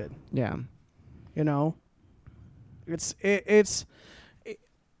 Yeah. stupid. Yeah.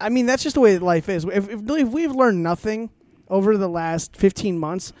 I mean, that's just the way life is. If we've learned nothing over the last 15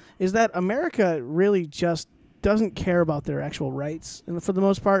 months, is that America really just doesn't care about their actual rights, and for the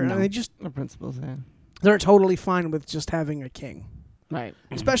most part, No. and they just The principles, yeah. they're totally fine with just having a king, Right.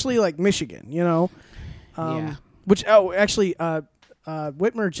 especially like Michigan, Yeah. Which actually,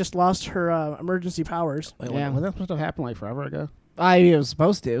 Whitmer just lost her emergency powers. Wait, Yeah. was that supposed to happen like forever ago? I was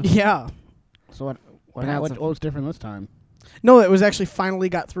supposed to. Yeah, So what That's was different this time? no, it was actually finally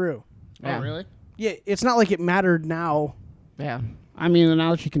got through. Yeah. Oh, really? Yeah, it's not like it mattered now. Yeah. I mean,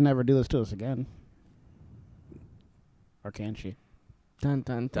 now that she can never do this to us again. Or can she? Dun,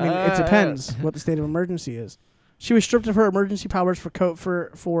 dun, I dun. mean, it depends what the state of emergency is. She was stripped of her emergency powers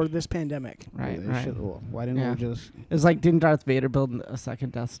for this pandemic. Right, They right. why didn't Yeah. we just... It's like, didn't Darth Vader build a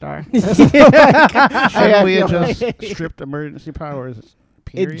second Death Star? Shouldn't we have feel just like- stripped emergency powers, In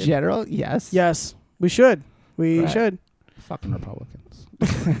period? general, yes. Yes, we should. We Right. should. Fucking Republicans.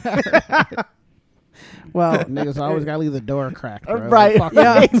 Well, Niggas always gotta leave the door cracked, bro. Right. Fuck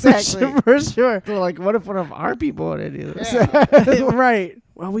yeah, Exactly. for sure. So, like, what if one of our people want to do this? Right.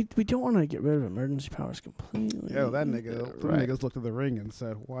 Well, we don't want to get rid of emergency powers completely. Yo, that nigga, Right. niggas looked at the ring and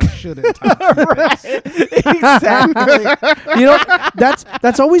said, "Why shouldn't?" Tom Exactly.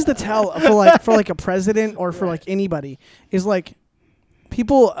 That's always the tell for like a president or for like anybody is like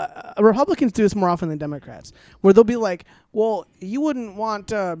people Republicans do this more often than Democrats, where they'll be like, well, you wouldn't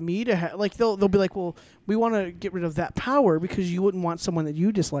want me to have, like, they'll be like, well, we want to get rid of that power because you wouldn't want someone that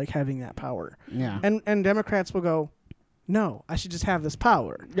you dislike having that power. Yeah. And Democrats will go, no, I should just have this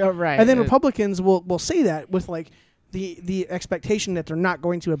power. Yeah, right. And then Republicans will say that with like the expectation that they're not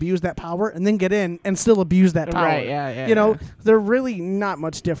going to abuse that power and then get in and still abuse that power. Right, yeah. They're really not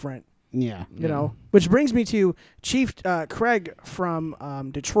much different. Yeah. Which brings me to Chief Craig from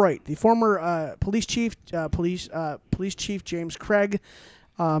Detroit, the former police chief James Craig,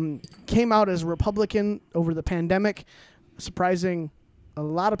 came out as a Republican over the pandemic, surprising a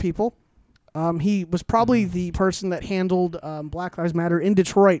lot of people. He was probably the person that handled Black Lives Matter in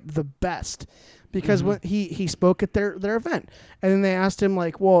Detroit the best, because when he spoke at their event, and then they asked him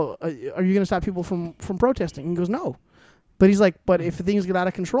like, "Well, are you going to stop people from protesting?" And he goes, "No." But he's like, but if things get out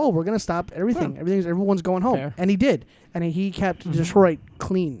of control, we're going to stop everything. Everyone's going home. Fair. And he did. And he kept Detroit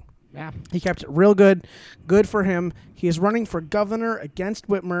clean. Yeah. He kept it real good. Good for him. He is running for governor against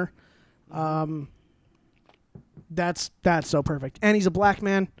Whitmer. That's so perfect. And he's a black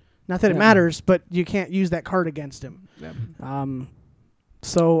man. Not that it matters, but you can't use that card against him. Yeah.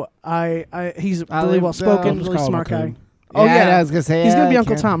 So he's really well spoken, just really call him smart a guy. king. Oh yeah, I was gonna say he's gonna be I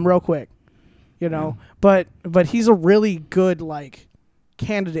Uncle can't- Tom real quick, But he's a really good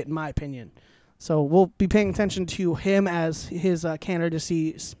candidate in my opinion. So we'll be paying attention to him as his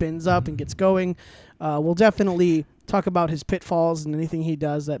candidacy spins up and gets going. We'll definitely talk about his pitfalls and anything he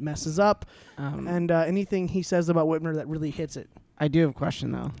does that messes up, and anything he says about Whitmer that really hits it. I do have a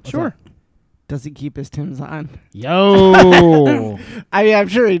question though. Sure. Does he keep his Timbs on? Yo. I mean, I'm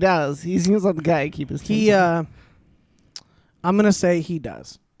sure he does. He seems like the guy to keep his Timbs on. I'm gonna say he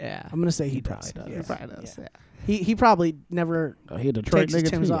does. Yeah. I'm gonna say he probably does. does. Yeah. He probably does. Yeah. He probably never He a Detroit takes his nigga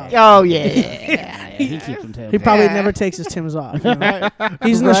Timbs too. off. Oh yeah. He keeps them He probably Yeah. never takes his Timbs off. You know?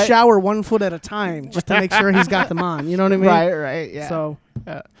 He's in the Right. shower 1 foot at a time just to make sure he's got them on. You know what I mean? Right. Yeah. So,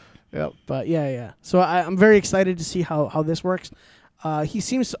 Yep. but yeah. So I'm very excited to see how this works. He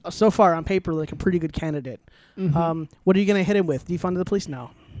seems so far on paper like a pretty good candidate. Mm-hmm. What are you gonna hit him with? Defund the police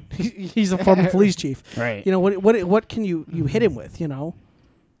now. He's a former police chief. Right. You know what can you hit him with? You know,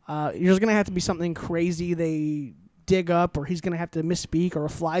 you're just gonna have to be something crazy they dig up, or he's gonna have to misspeak, or a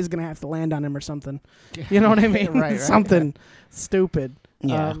fly's gonna have to land on him or something. You know what I mean? Right. Something stupid.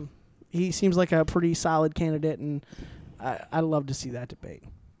 Yeah. he seems like a pretty solid candidate, and I'd love to see that debate.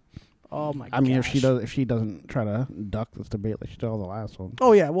 Oh my! I mean, gosh. if she doesn't try to duck this debate like she did on the last one.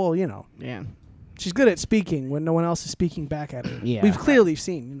 Oh yeah, well Yeah. she's good at speaking when no one else is speaking back at her. Yeah. We've clearly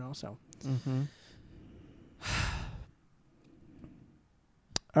seen, so. Mm-hmm.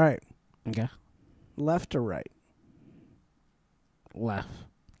 All right, Okay. left or right? Left.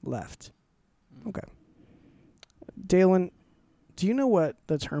 Left. Okay. Dalen, do you know what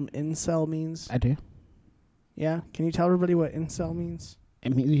the term incel means? I do. Yeah? Can you tell everybody what incel means?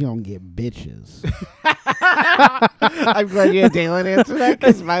 It means you don't get bitches. I'm glad you had Dalen answer that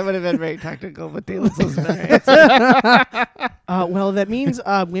because mine would have been very technical, but Dalen's was better answer. Well, that means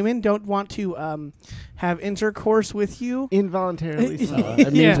women don't want to have intercourse with you. Involuntarily so.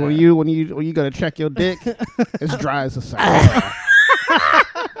 It means when you go to check your dick, it's dry as a sock.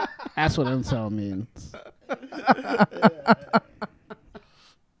 That's what incel means.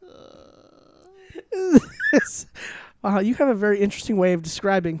 Wow, you have a very interesting way of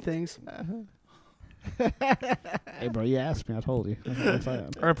describing things. Hey, bro, you asked me. I told you. That's what I'm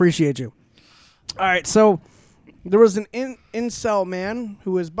saying. I appreciate you. All right, so there was an incel man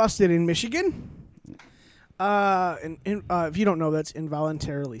who was busted in Michigan. If you don't know, that's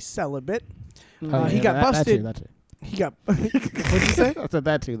involuntarily celibate. Oh, He yeah, got that busted. too, that too. He got. What'd you say? I said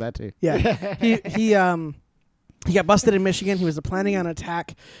that too. That too. Yeah. He got busted in Michigan. He was planning on an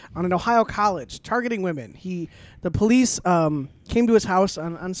attack on an Ohio college targeting women. The police came to his house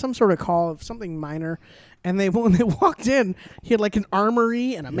on some sort of call of something minor, and when they walked in, he had like an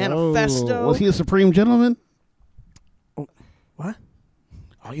armory and a manifesto. Was he a supreme gentleman? What?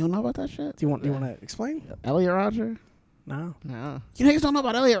 Oh, you don't know about that shit? Do you want to explain? Elliot Rodger? No. No. You niggas don't know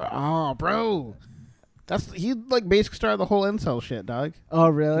about Elliot? Oh, bro. He like basically started the whole incel shit, dog. Oh,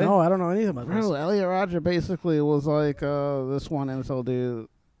 really? No, I don't know anything about this. Bro, Elliot Rodger basically was like this one incel dude,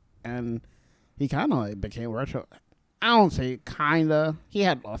 and he kind of like became retro. I don't say kinda. He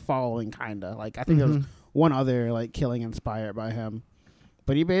had a following, kinda. Like I think there was one other like killing inspired by him,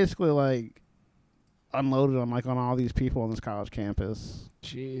 but he basically like unloaded on all these people on this college campus.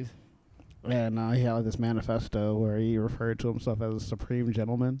 Jeez. And he had like this manifesto where he referred to himself as a supreme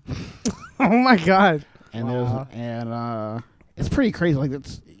gentleman. Oh my god. And Wow. it's pretty crazy. Like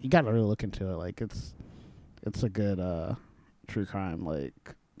you got to really look into it. Like it's a good true crime like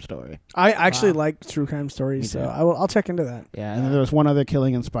story. I actually like true crime stories, Me so too. I'll check into that. Yeah, and then there was one other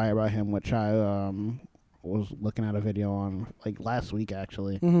killing inspired by him, which I was looking at a video on like last week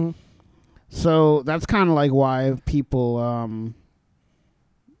actually. Mm-hmm. So that's kind of like why people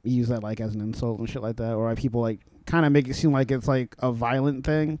use that like as an insult and shit like that, or why people like kind of make it seem like it's like a violent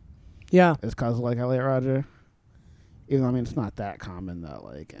thing. Yeah. It's cause of like Elliot Rodger. Even though, I mean, it's not that common that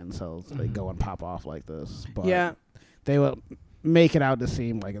like incels like go and pop off like this. But Yeah. they will make it out to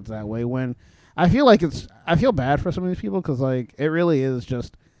seem like it's that way. When I feel bad for some of these people because like it really is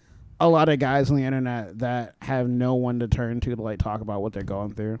just a lot of guys on the internet that have no one to turn to like talk about what they're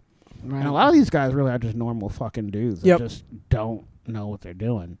going through. Right. And a lot of these guys really are just normal fucking dudes that Yep. just don't know what they're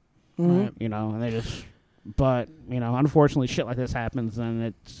doing. Mhm. Right. You know, and they just. But, unfortunately, shit like this happens, and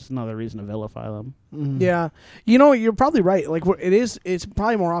it's another reason to vilify them. Mhm. Yeah, you're probably right. Like it's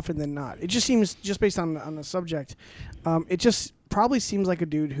probably more often than not. It just seems, just based on the subject, it just probably seems like a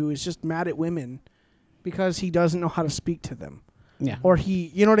dude who is just mad at women because he doesn't know how to speak to them, Yeah. or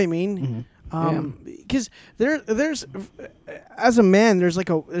you know what I mean? Mhm. Because there's as a man, there's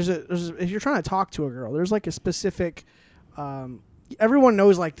if you're trying to talk to a girl, there's like a specific. Everyone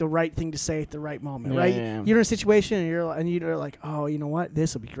knows like the right thing to say at the right moment, Yeah, right? yeah. You're in a situation and you're like, oh, you know what,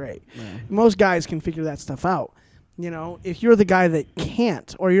 this will be great. Yeah. Most guys can figure that stuff out. If you're the guy that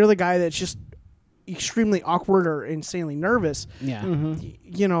can't, or you're the guy that's just extremely awkward or insanely nervous, Yeah.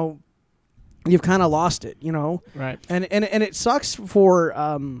 Mhm. You've kind of lost it, Right. and it sucks for.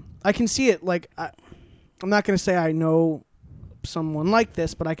 I can see it. Like I'm not going to say I know someone like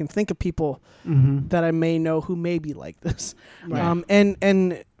this, but I can think of people Mm-hmm. that I may know who may be like this. Right.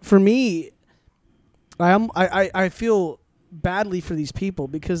 And for me, I feel badly for these people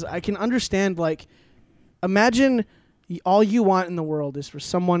because I can understand, like, imagine all you want in the world is for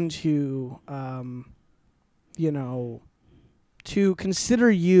someone to, to consider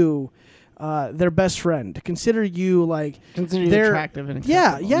you their best friend, to consider you like Consider you they're- attractive and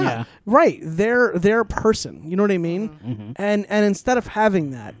yeah, acceptable. yeah, right. They're person. You know what I mean? Mhm. And instead of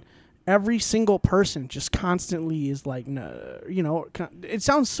having that, every single person just constantly is like, no, it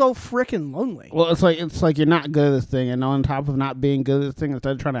sounds so freaking lonely. Well, it's like you're not good at this thing, and on top of not being good at this thing,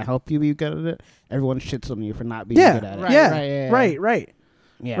 instead of trying to help you be good at it, everyone shits on you for not being Yeah, good at it. Right, yeah, right, yeah, right.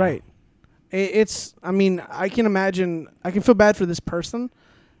 Yeah. Right. It's. I mean, I can imagine. I can feel bad for this person,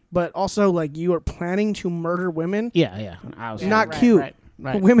 but also like you are planning to murder women. Yeah. Not cute.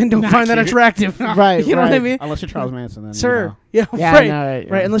 Right. Women don't Not find that cute. attractive. Right, You know what I right. mean? Unless you're Charles Manson, then Sir. you know. Yeah, Yeah, right. no, right,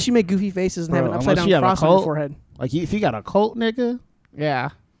 Right, yeah. unless you make goofy faces and have an Bro, upside unless down you have a cross on your cult. forehead. Like if you got a cult, nigga. Yeah.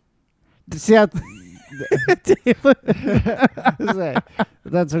 See how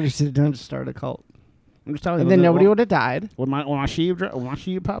that's what you should have done to start a cult. I'm just telling you. And then nobody would have died. When my sheep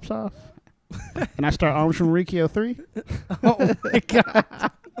pops off, and I start Arms from Rikio 3, Oh my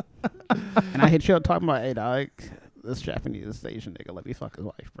god. and I hit you up talking about, hey dog, this Japanese Asian nigga let me fuck his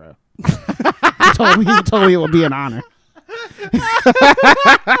wife, bro. he told me it would be an honor.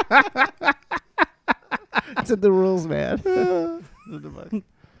 It's in the rules, man.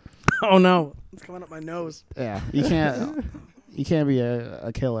 Oh no. It's coming up my nose. Yeah, you can't be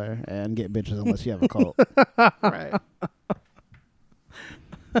a killer and get bitches unless you have a cult. Right.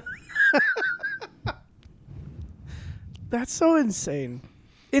 That's so insane.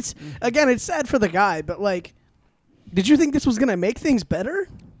 It's again, it's sad for the guy, but like, did you think this was gonna make things better?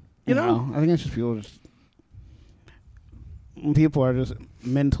 You know? No, I think it's just people just. People are just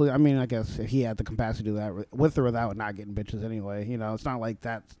mentally. I mean, I guess if he had the capacity to do that with or without not getting bitches anyway, you know, it's not like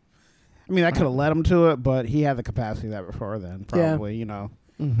that. I mean, that could have led him to it, but he had the capacity of that before then, probably. You know,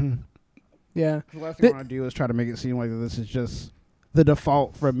 Mm-hmm. Yeah. the last thing I want to do is try to make it seem like this is just the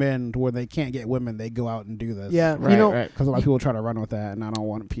default for men, to where they can't get women, they go out and do this. Yeah. Right, you know, right. Because a lot of people try to run with that, and I don't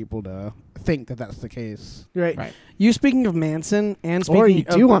want people to think that that's the case. right. Right. You speaking of Manson and speaking Or you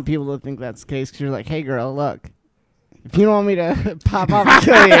of do want people to think that's the case because you're like, hey, girl, look. If you don't want me to pop off and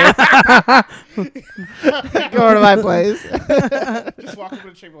kill you, go over to my place. Just walk up to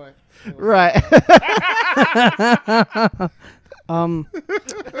the Chick-fil-A. Right.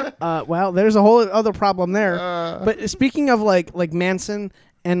 well, there's a whole other problem there. But speaking of like Manson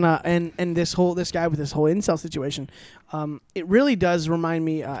and this guy with this whole incel situation, it really does remind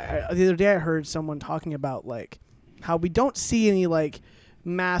me. The other day I heard someone talking about like how we don't see any like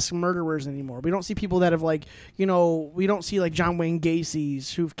mass murderers anymore. We don't see people that have like, you know, we don't see like John Wayne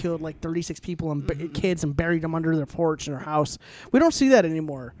Gacy's who've killed like 36 people and kids and buried them under their porch in their house. We don't see that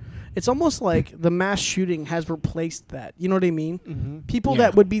anymore. It's almost like the mass shooting has replaced that. You know what I mean? Mm-hmm. People Yeah.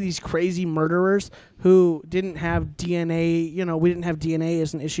 that would be these crazy murderers who didn't have DNA, you know, we didn't have DNA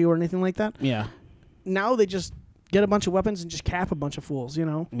as an issue or anything like that. Yeah. Now they just get a bunch of weapons and just cap a bunch of fools, you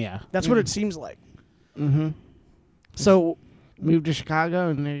know? Yeah. That's what it seems like. Mm-hmm. So, Move to Chicago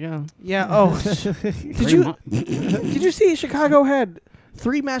and there you go. yeah, oh. Did you see Chicago had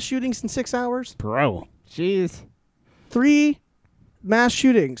 3 mass shootings in 6 hours? Bro. Jeez. 3 mass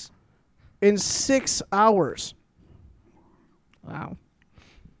shootings in 6 hours. Wow.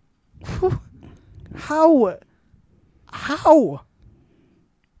 How?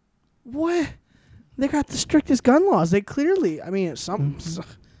 What? They got the strictest gun laws. They clearly, I mean,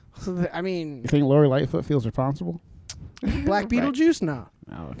 I mean, You think Lori Lightfoot feels responsible? Black Beetlejuice? No.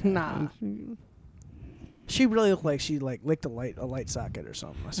 Oh, okay. Nah. She really looked like she like licked a light socket or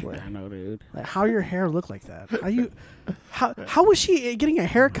something, I swear. I know, dude. Like, how your hair look like that? How was she getting a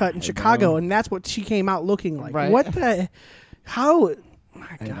haircut in Chicago and that's what she came out looking like? Right. What the? How? My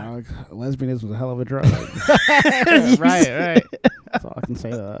Hey, God. dog, lesbianism was a hell of a drug. Right. That's all I can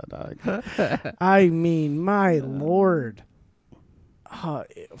say to that, dog. I mean, my lord.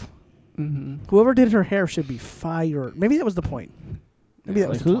 Mm-hmm. Whoever did her hair should be fired. Maybe that was the point. Maybe that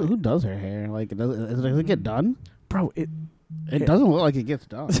was Like, the who point. who does her hair? Like, does it get done? Bro, it It doesn't look like it gets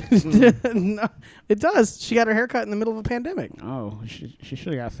done. no, it does. She got her hair cut in the middle of a pandemic. Oh, she should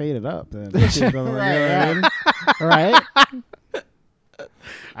have got faded up then. Right.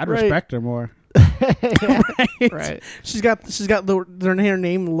 I'd Right. respect her more. Right. She's got her hair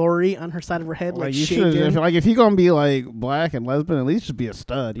named Lori on her side of her head, like you shaved should, in. if you're gonna be like black and lesbian, at least just be a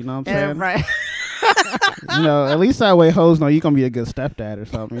stud. You know what I'm saying? Right. You know, at least that way hoes know you're gonna be a good stepdad or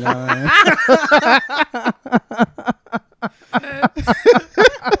something. You know what I mean?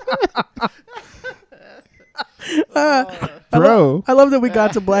 Bro. I love that we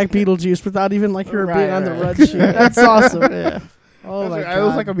got to Black Beetlejuice without even like her being on the Right. run sheet. That's awesome. Yeah. Oh my It God.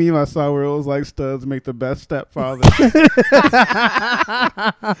 was like a meme I saw where it was like studs make the best stepfather.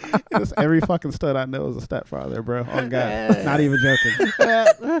 Just every fucking stud I know is a stepfather, bro. Oh God, not even joking.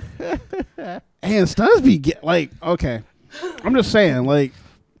 And studs be like, okay, I'm just saying, like,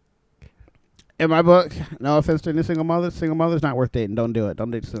 in my book, no offense to any single mother's not worth dating. Don't do it.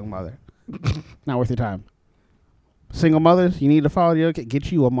 Don't date a single mother. Not worth your time. Single mothers, you need to follow your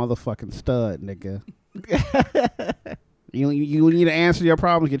get you a motherfucking stud, nigga. You need to answer your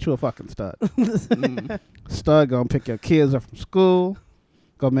problems. Get you a fucking stud. Stud gonna pick your kids up from school.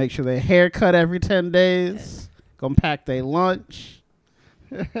 Gonna make sure they haircut every 10 days. Gonna pack their lunch.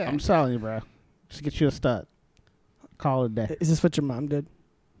 I'm telling you, bro. Just get you a stud. Call it a day. Is this what your mom did?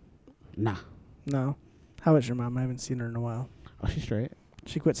 Nah. No. How is your mom? I haven't seen her in a while. Oh, she's straight.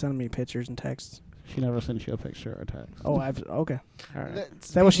 She quit sending me pictures and texts. She never sent you a picture or text. Oh, okay. All right. Is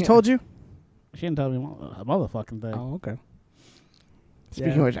that what she told you? She didn't tell me a motherfucking thing. Oh, okay.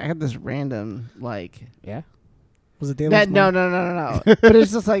 Speaking of which, I had this random Yeah. Was it Dalen's no. But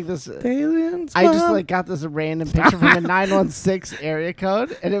it's just like this. Dalen's I just mom? got this random picture from the 916 area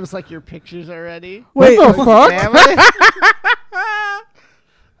code, and it was like your pictures already. Wait, What the fuck? Family.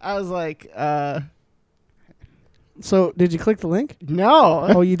 I was like, So, did you click the link? no.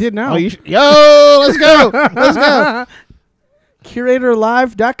 Oh, you did now. Oh, yo, let's go. Let's go.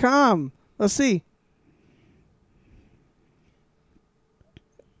 CuratorLive.com. Let's see.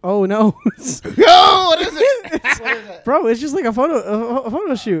 Oh, no. Yo, what is it? What is it? Bro, it's just like a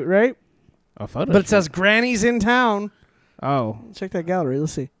photo shoot, right? A photo. But it says Granny's in town. Oh, Check that gallery.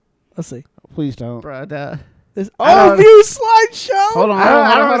 Let's see. please don't. Bro, Oh, don't- view slideshow. Hold on.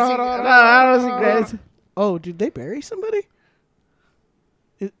 I don't see Grace. Oh, did they bury somebody?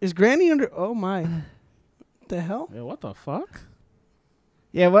 Is Granny under? Oh my! The hell? Yeah, what the fuck?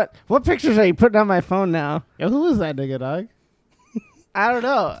 Yeah, what pictures are you putting on my phone now? Yo, who is that nigga, dog? I don't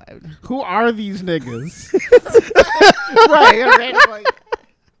know. Who are these niggas? Right.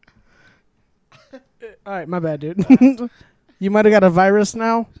 All right, my bad, dude. You might have got a virus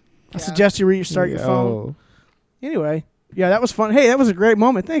now. I suggest you restart your phone. Anyway, yeah, that was fun. Hey, that was a great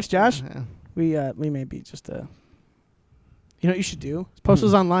moment. Thanks, Josh. We may be just you know what you should do? Post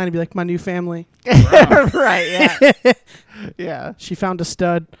those online and be like, my new family. Right, yeah. Yeah. She found a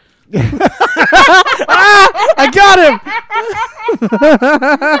stud. I got him.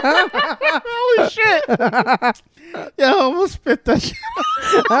 Holy shit! Yo, I almost spit that shit.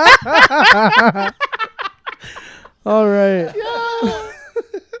 All right.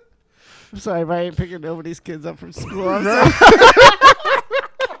 I'm sorry if I ain't picking nobody's kids up from school. I'm sorry.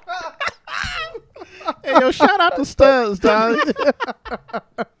 Hey, yo, shout out to Studs, dog.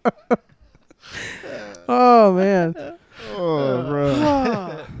 Oh man. Oh,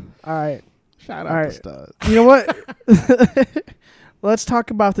 bro. All right. Shout All out right. to Studs. You know what? Let's talk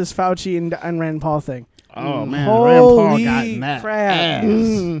about this Fauci and Rand Paul thing. Oh, man. Rand Paul Holy got in that crap.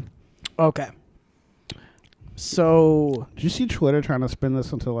 ass. Okay. So Did you see Twitter trying to spin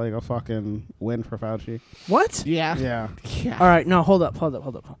this into like a fucking win for Fauci? what? Yeah. Yeah. All right. No, hold up.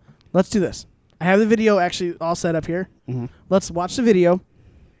 Let's do this. I have the video actually all set up here. Mm-hmm. Let's watch the video.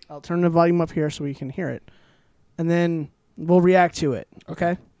 I'll turn the volume up here so we can hear it. And then we'll react to it.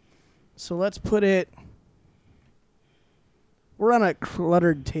 Okay? So let's put it. We're on a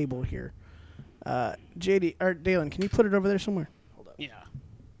cluttered table here. JD or Dalen, can you put it over there somewhere? Hold up. Yeah.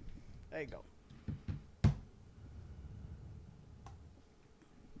 There you go.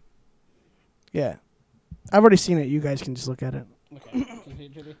 Yeah. I've already seen it. You guys can just look at it.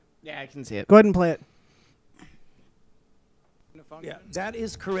 Okay. Yeah, I can see it. Go ahead and play it. Yeah, that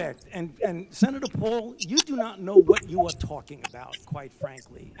is correct. And Senator Paul, you do not know what you are talking about, quite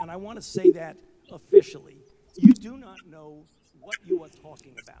frankly. And I want to say that officially. You do not know what you are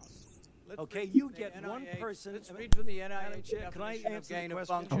talking about. Okay, you get one person. Let's read from the NIH Can I definition of answer gain the of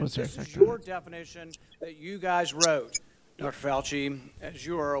question? function. Oh, sorry, This is sorry. your definition that you guys wrote. Dr. Fauci, as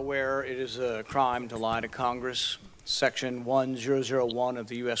you are aware, it is a crime to lie to Congress. Section 1001 of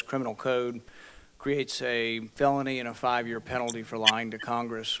the U.S. Criminal Code creates a felony and a 5-year penalty for lying to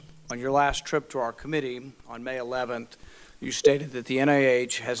Congress. On your last trip to our committee on May 11th, you stated that the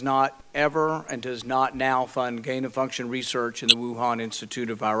NIH has not ever and does not now fund gain-of-function research in the Wuhan Institute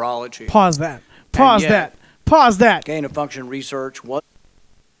of Virology. Pause that. Pause yet- that. Pause that. Gain-of-function research was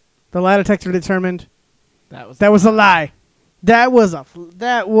The lie detector determined That was that was a lie. That was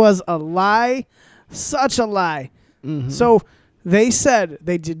a lie. Such a lie. So they said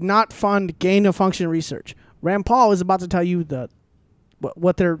they did not fund gain of function research. Rand Paul is about to tell you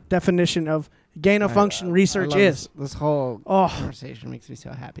what their definition of gain of function research is. This whole Oh, conversation makes me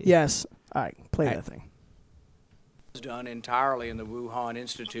so happy. yes. All right, play that thing. done entirely in the Wuhan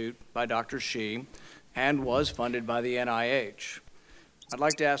Institute by Dr. Shi and was funded by the NIH. I'd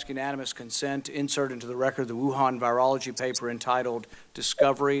like to ask unanimous consent to insert into the record the Wuhan virology paper entitled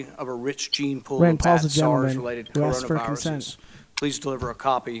Discovery of a Rich Gene Pool Rand of Paul's a Bat gentleman SARS-related who asked for coronaviruses. consent. Please deliver a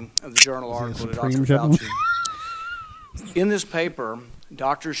copy of the journal article to supreme Dr. gentleman? Fauci. In this paper,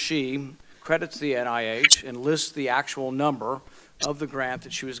 Dr. Shi credits the NIH and lists the actual number of the grant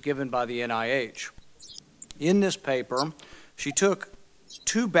that she was given by the NIH. In this paper, she took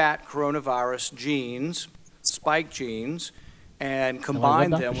 2 bat coronavirus genes, spike genes, and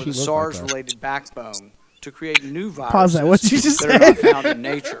combined what them Dr. with a Shi look like that? SARS-related backbone. to create new viruses Pause that. What'd you just that are not found in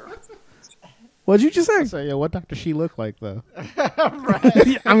nature. What'd you just say? So yeah, what Dr. She look like though?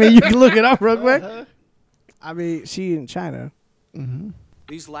 I mean, you can look it up real quick. I mean, she in China.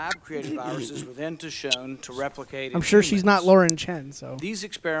 These lab-created viruses were then shown to replicate in I'm sure she's not humans. Lauren Chen. So These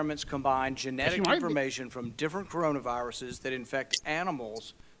experiments combine She genetic might be. information from different coronaviruses that infect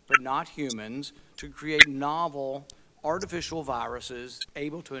animals but not humans to create novel artificial viruses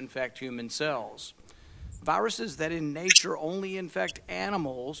able to infect human cells. Viruses that in nature only infect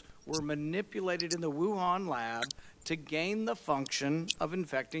animals were manipulated in the Wuhan lab to gain the function of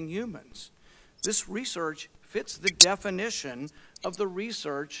infecting humans. This research fits the definition of the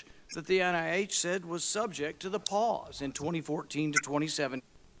research that the NIH said was subject to the pause in 2014 to 2017.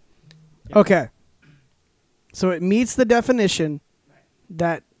 okay, so it meets the definition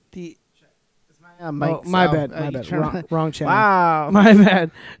that the. Oh, my bad. Wrong channel. Wow. My bad.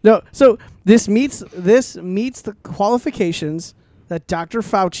 No, so this meets the qualifications that Dr.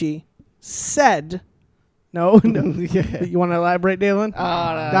 Fauci said. No. You want to elaborate, Dalen?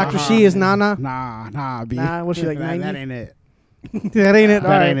 Dr. She is Nana. Nah, B. Nah, what's she like, that 90? ain't it. That ain't it. All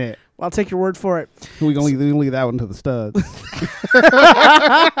That right. ain't it. Well, I'll take your word for it. We can leave that one to the studs.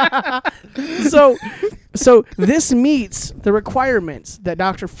 So this meets the requirements that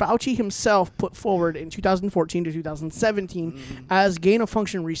Dr. Fauci himself put forward in 2014 to 2017 as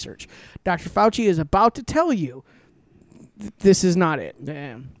gain-of-function research. Dr. Fauci is about to tell you this is not it.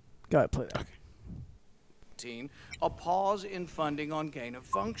 Damn. Go ahead, play that. A pause in funding on gain of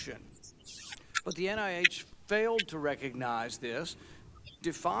function. But the NIH failed to recognize this,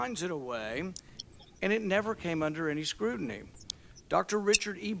 defines it away, and it never came under any scrutiny. Dr.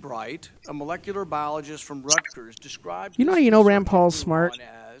 Richard E. Bright, a molecular biologist from Rutgers, described You know this how you know research Rand Paul's in smart?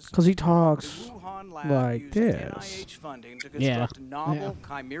 Wuhan as Because he the talks Wuhan lab like used this. NIH funding to Yeah. construct novel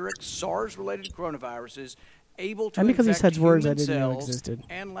chimeric SARS-related coronaviruses able to And because he infect said words I human didn't know cells existed.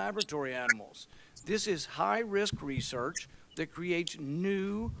 and laboratory animals. This is high-risk research that creates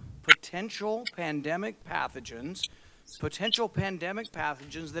new potential pandemic pathogens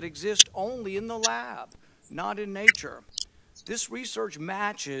that exist only in the lab, not in nature. This research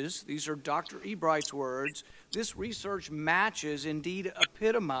matches, these are Dr. E. Bright's words, this research matches, indeed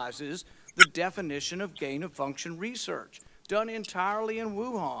epitomizes, the definition of gain-of-function research, done entirely in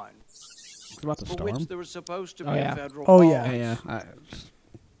Wuhan, It's about to for storm. which there was supposed to be Oh, yeah. a federal Oh, pause. yeah.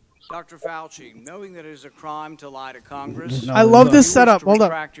 Dr. Fauci, knowing that it is a crime to lie to Congress, No, I love no. this you setup. wish to Hold up.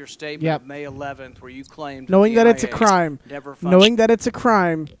 retract your statement Yep. of May 11th, where you claimed Knowing the that it's a NIH crime, never funded. knowing that it's a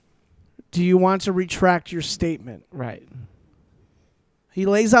crime, do you want to retract your statement? Right. He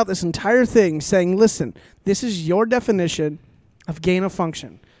lays out this entire thing saying, listen, this is your definition of gain of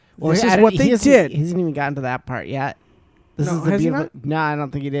function. This is what they did. He hasn't even gotten to that part yet. This No, is the has he beautiful. No, I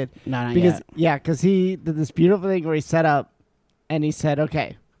don't think he did. No, not Because yet. yeah, because he did this beautiful thing where he set up, and he said,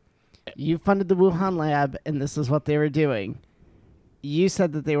 "Okay, you funded the Wuhan lab, and this is what they were doing. You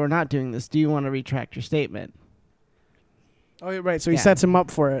said that they were not doing this. Do you want to retract your statement?" Oh, yeah, right. So he Yeah. sets him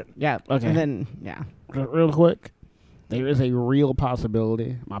up for it. Yeah. Okay. And then yeah. Real quick, there is a real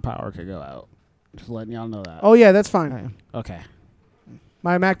possibility my power could go out. Just letting y'all know that. Oh, yeah, that's fine. Okay. Okay.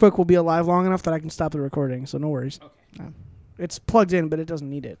 My MacBook will be alive long enough that I can stop the recording, so no worries. Okay. It's plugged in, but it doesn't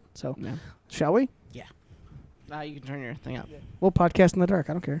need it. So, Yeah. shall we? You can turn your thing up. We'll podcast in the dark.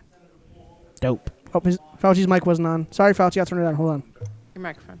 I don't care. Dope. Oh, Fauci's mic wasn't on. Sorry, Fauci. I'll turn it on. Hold on. Your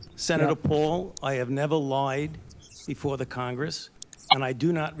microphone. Senator Paul, I have never lied before the Congress, and I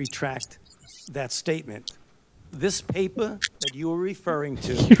do not retract that statement. This paper that you were referring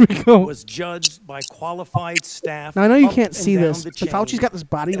to Here we go. was judged by qualified staff. Now, I know you up can't and see down this, the but chain Fauci's got this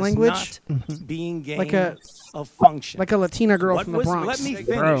body as language. not being gain Like a- of function. Like a Latina girl What from the was- Bronx. let me Take,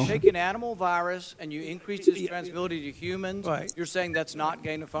 finish. take an animal virus and you increase its transmissibility to humans. Right. You're saying that's not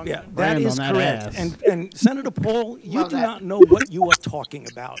gain of function? Yeah, that Brand is on that correct. ass. And Senator Paul, you do not know what you are talking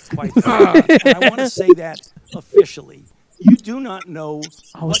about, quite frankly. And I want to say that officially. You do not know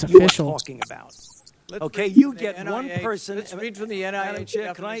Oh, what it's you official. are talking about. Let's Okay, read you from the get one NIH person- Let's read from the Madam NIH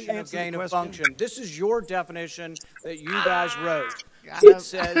Chair, can I definition of answer the gain of question? function. This is your definition that you guys wrote. It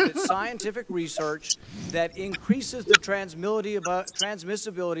says that scientific research that increases the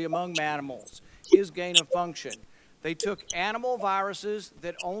transmissibility among mammals is gain of function. They took animal viruses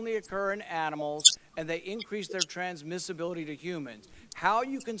that only occur in animals and they increased their transmissibility to humans. How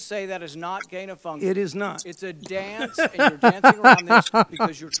you can say that is not gain of function? It is not. It's a dance, and you're dancing around this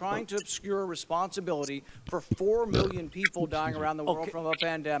because you're trying to obscure responsibility for 4 million people dying around the world Okay. from a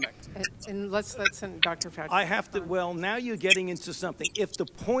pandemic. And let's send Dr. Fauci. I have to, well, now you're getting into something. If the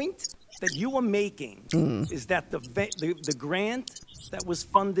point that you are making is that the grant that was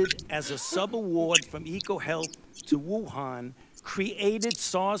funded as a sub-award from EcoHealth to Wuhan created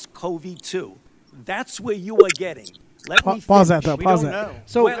SARS-CoV-2. That's where you are getting. Let me Pause that, finish. though. We Pause don't that. know.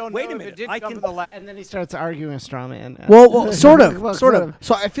 So- we don't Wait know a if minute. it did I come can- to the lab. And then he starts arguing with straw man. Well, sort of, Well, sort sort of. of.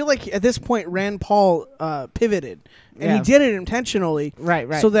 So I feel like at this point Rand Paul pivoted, and Yeah. he did it intentionally, Right,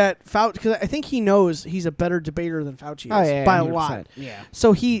 right. so that Fauci, because I think he knows he's a better debater than Fauci is Oh, yeah, by a 100%. lot. Yeah.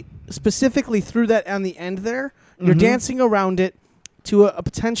 So he specifically threw that on the end there. Mm-hmm. You're dancing around it to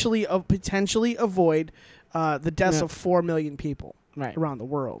potentially avoid the deaths Yeah. of 4 million people Right. around the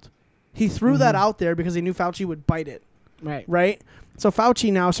world. He threw that out there because he knew Fauci would bite it. Right. Right? So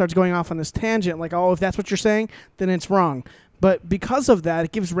Fauci now starts going off on this tangent, like, oh, if that's what you're saying, then it's wrong. But because of that,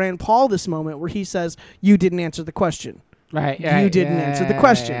 it gives Rand Paul this moment where he says, you didn't answer the question. Right. You right, didn't yeah, answer the yeah,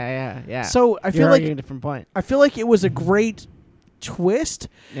 question. Yeah. So I You're feel arguing like a different point. it was a great twist,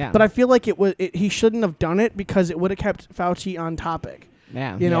 Yeah. but I feel like he shouldn't have done it because it would have kept Fauci on topic.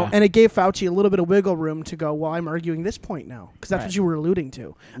 Yeah. You know, yeah. and it gave Fauci a little bit of wiggle room to go, well, I'm arguing this point now because that's Right. what you were alluding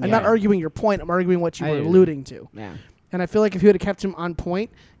to. I'm not Yeah. arguing your point. I'm arguing what you I were agree. alluding to. Yeah. And I feel like if you would have kept him on point,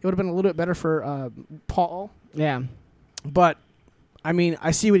 it would have been a little bit better for Paul. Yeah. But, I mean,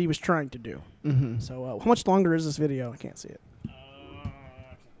 I see what he was trying to do. Mm-hmm. So how much longer is this video? I can't see it.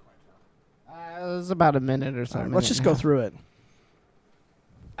 It was about a minute or so. All right, let's just go through it.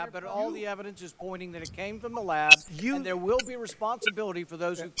 But all the evidence is pointing that it came from the lab, and there will be responsibility for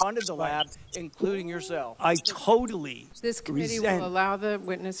those who funded the lab, including yourself. I totally This committee resent, will allow the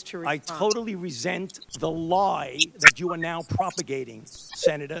witness to I respond. totally resent the lie that you are now propagating,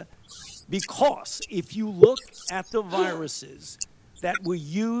 Senator, because if you look at the viruses that were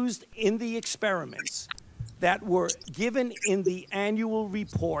used in the experiments, that were given in the annual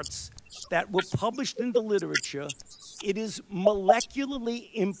reports, that were published in the literature, it is molecularly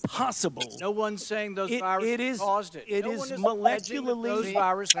impossible. No one's saying those It viruses caused it. it no is one is alleging that molecularly- those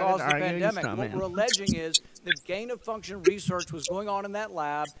viruses caused the arguing pandemic. straw What man. we're alleging is that gain-of-function research was going on in that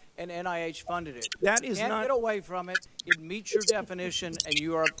lab, and NIH funded it. That is you can't not- get away from it. It meets your definition, and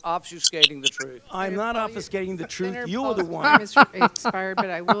you are obfuscating the truth. I'm not Paul, you- obfuscating the truth. Senator You are the Paul's one. time is expired, but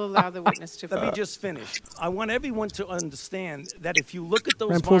I will allow the witness to Let me just finish. I want everyone to understand that if you look at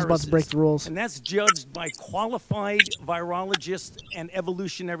those Rand Paul's viruses, about to break the rules. and that's judged by qualified virologists and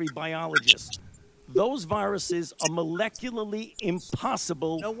evolutionary biologists, those viruses are molecularly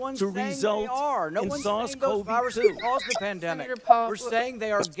impossible No one's to saying result they are. No in one's saying those viruses SARS-CoV-2. caused the pandemic. Senator Paul, We're saying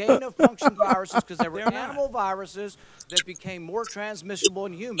they are gain-of-function viruses because they were They're not. animal viruses that became more transmissible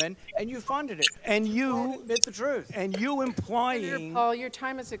in human, and you funded it. And Don't you admit the truth. and you Senator implying Paul, your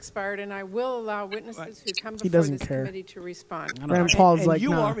time has expired, and I will allow witnesses who come He before doesn't this care. committee to respond. Rand Paul's and like, you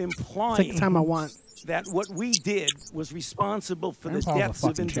no, are implying take the time I want. that what we did was responsible for the Rand Paul's a deaths of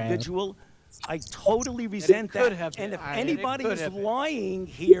fucking Chad. individual. I totally resent could that. have And been. if And it anybody could is have been. lying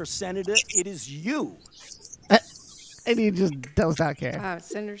here, Senator, it is you. And he just does not care.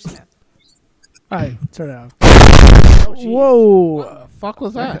 Senator Smith. All right, turn it off. Whoa. Fuck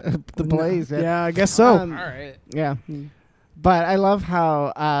was that? The blaze. Yeah, I guess so. All right. Yeah. But I love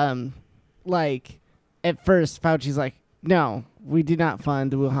how, like, at first Fauci's like, no, we did not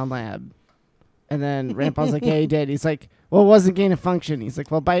fund the Wuhan lab. And then Rand Paul's like, yeah, he did. He's like, well, it wasn't gain of function. He's like,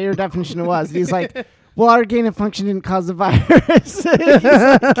 well, by your definition, it was. And he's like, well, our gain of function didn't cause the virus. He's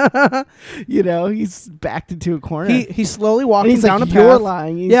like, you know, he's backed into a corner. He's slowly and walking he's down like, a you're path.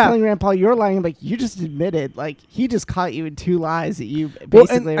 lying. He's Yeah. telling Rand Paul, you're lying. I'm like, you just admitted. Like, he just caught you in two lies that you Well,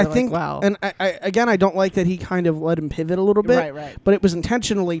 basically and were I think, like, wow. and I again, I don't like that he kind of let him pivot a little bit. Right, right. But it was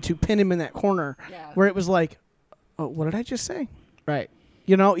intentionally to pin him in that corner Yeah. where it was like, oh, what did I just say? right.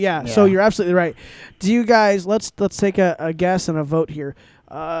 You know, yeah. So Yeah. you're absolutely right. Do you guys? Let's take a guess and a vote here.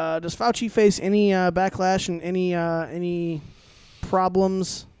 Does Fauci face any backlash and any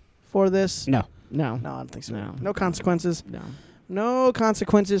problems for this? No. No. No, I don't think so. No. No consequences. No. No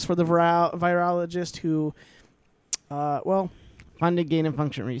consequences for the virologist who, Funded gain of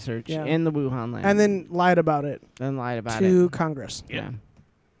function research Yeah. in the Wuhan lab. and then lied about it then lied about to it. Congress. Yeah.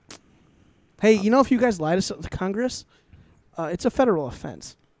 Hey, you know, if you guys lie to Congress, it's a federal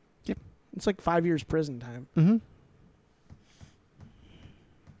offense. Yep. It's like 5 years prison time. Mm-hmm.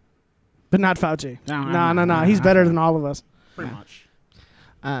 But not Fauci. No, No. He's better than all of us. Pretty much.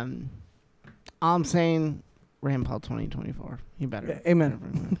 All I'm saying, Rand Paul 2024. He better. Amen. better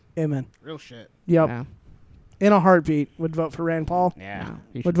win. Amen. Real shit. Yep. Yeah. In a heartbeat, would vote for Rand Paul. Yeah.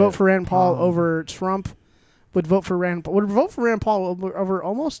 Would vote for Rand Paul Paul. over Trump. Would vote for Rand Paul. Would vote for Rand Paul over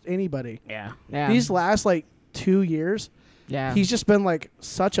almost anybody. Yeah. Yeah. These last 2 years, yeah. he's just been like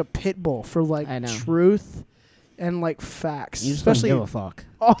such a pit bull for I know. truth and like facts, You just especially don't give a fuck.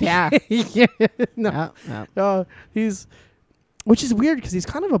 Oh, Yeah. yeah. No, Yeah, yeah. he's, which is weird because he's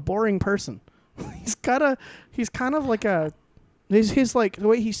kind of a boring person. he's kind of like a, his like the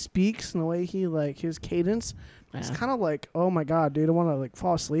way he speaks and the way he like his cadence. It's Yeah. kind of like, oh my god, dude, I want to like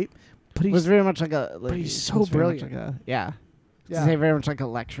fall asleep. But It was he's very much like a. Like, he's he so was very much brilliant. Like a, yeah. Yeah. Say very much like a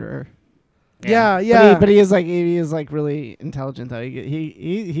lecturer. yeah. But he is like really intelligent though.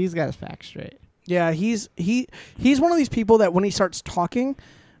 He's got his facts straight. Yeah, he's one of these people that when he starts talking,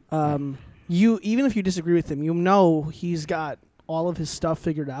 you even if you disagree with him, you know he's got all of his stuff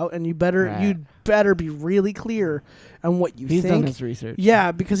figured out, and you'd better be really clear on what you He's think. done his research.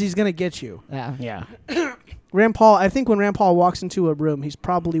 Yeah, because he's gonna get you. Yeah. Yeah. Rand Paul, I think when Rand Paul walks into a room, he's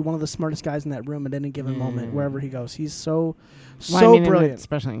probably one of the smartest guys in that room at any given moment, wherever he goes. He's so brilliant.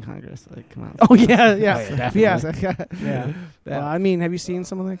 Especially in Congress. Like, come on. Oh yeah, yeah, Oh, yeah, yeah. definitely. Yeah. Well, I mean, have you seen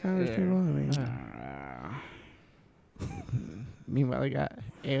some of that kind of people? I mean, Meanwhile, I got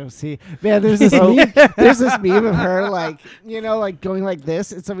AOC. Man, there's this meme. There's this meme of her like going like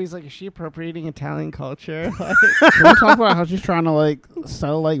this, and somebody's like, "Is she appropriating Italian culture?" Like, Can we talk about how she's trying to like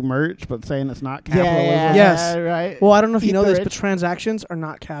sell like merch, but saying it's not capitalism? yeah, Yes. right. well, I don't know if you Eat know the this, rich. but transactions are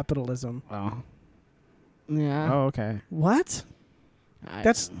not capitalism. Oh. Yeah. Oh, okay. What? I-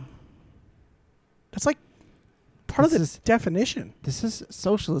 That's like part of the This is- definition. this is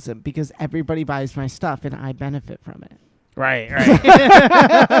socialism because everybody buys my stuff and I benefit from it. Right.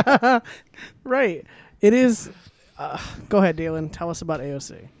 Right. Right. It is. Go ahead, Dalen. Tell us about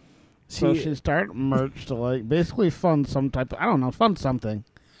AOC. So she started merch to like basically fund some type of fund something,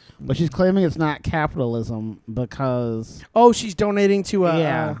 but she's claiming it's not capitalism because she's donating to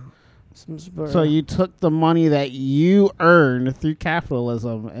yeah. So you took the money that you earned through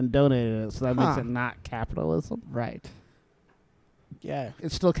capitalism and donated it, so that makes Huh. it not capitalism. Right. yeah,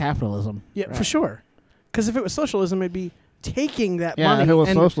 It's still capitalism. yeah, for Right. sure. Because if it was socialism, it'd be taking that Yeah, money if it was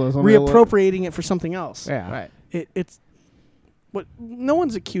and socialism, it would- reappropriating it for something else. Yeah. Right. It's what no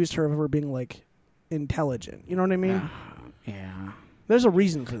one's accused her of her being like intelligent. You know what I mean? Yeah. There's a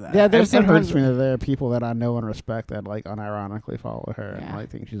reason for that. Yeah, It there's hurts sometimes me that there are people that I know and respect that like unironically follow her and Yeah. like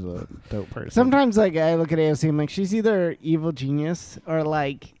think she's a dope person. Sometimes like I look at AOC, I'm like, she's either evil genius or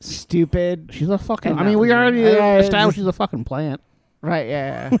like stupid. she's a fucking. And I mean, we already Yeah, established she's a fucking plant. Right.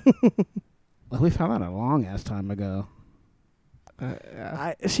 Yeah. Like, we found that a long ass time ago.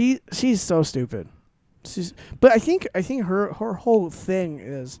 Yeah. She's so stupid. But I think her whole thing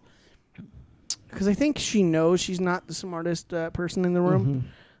is because I think she knows she's not the smartest person in the room.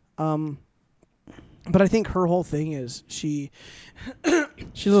 But I think her whole thing is she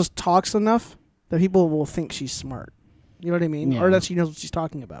just talks enough that people will think she's smart. You know what I mean? Yeah. Or that she knows what she's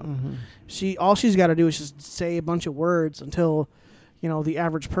talking about. All she's got to do is just say a bunch of words until the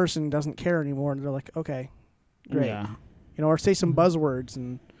average person doesn't care anymore, and they're like, okay, great. Yeah. Or say some buzzwords,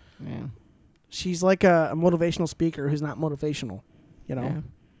 and Yeah. she's like a motivational speaker who's not motivational.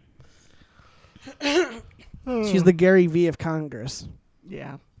 She's the Gary V of Congress.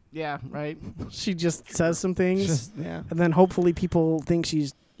 Yeah. Yeah. Right. She just says some things, Just, yeah. and then hopefully people think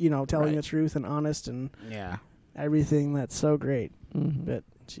she's telling Right. the truth and honest and Yeah. everything. That's so great, Mhm. but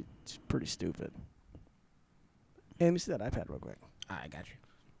she's pretty stupid. Hey, let me see that iPad real quick. I got you.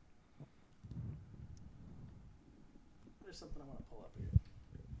 There's something I want to pull up here.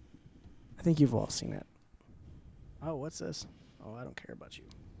 I think you've all seen it. Oh, what's this? Oh, I don't care about you.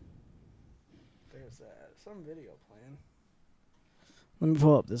 There's some video playing. Let me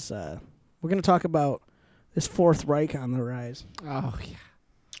pull up this. We're going to talk about this Fourth Reich on the rise. Oh yeah.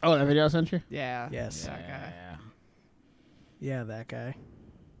 Oh, that video I sent you? Yeah. Yes. That guy. Yeah, that guy.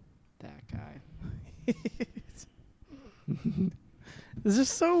 That guy. This is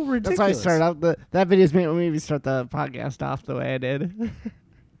so ridiculous. That's why I started out that video's made me start the podcast off the way I did.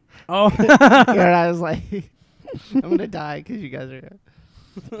 Oh. And I was like, I'm gonna die because you guys are here.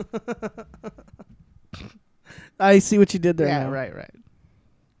 I see what you did there. Yeah, now. right.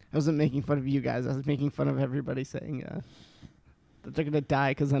 I wasn't making fun of you guys. I was making fun of everybody saying that they're gonna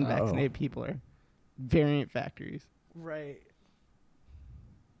die because unvaccinated people are variant factories. Right.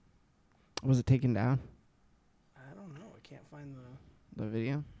 Was it taken down? I don't know. I can't find the. The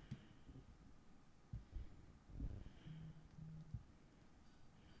video?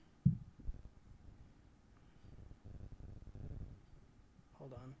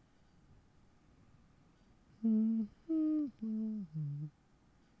 Hold on.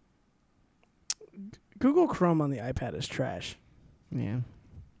 Google Chrome on the iPad is trash. Yeah.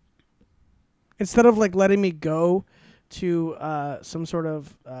 Instead of like letting me go to some sort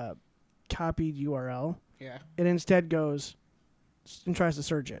of copied URL, Yeah. it instead goes and tries to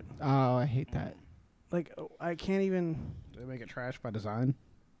search it. Oh, I hate that. Like, I can't even. They make it trash by design.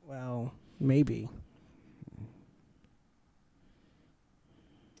 Well, maybe.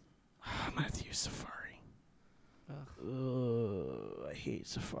 I'm gonna have to use Safari. I hate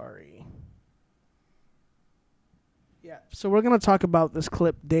Safari. Yeah. So we're gonna talk about this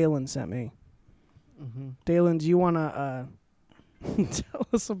clip Dalen sent me. Dalen, do you wanna tell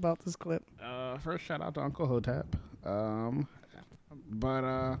us about this clip? First, shout out to Uncle Hotep.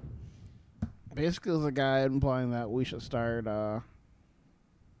 But basically, there's a guy implying that we should start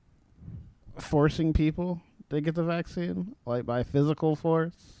forcing people to get the vaccine, like by physical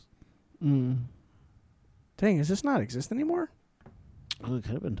force. Dang, does this not exist anymore? Oh, it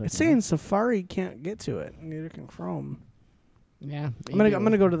could have been. It's saying Safari can't get to it. Neither can Chrome. Yeah. I'm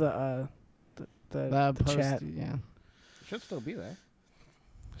gonna go to the post, chat. Yeah. Should still be there.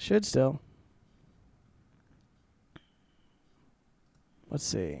 Should still. Let's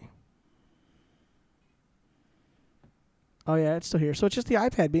see. Oh yeah, it's still here. So it's just the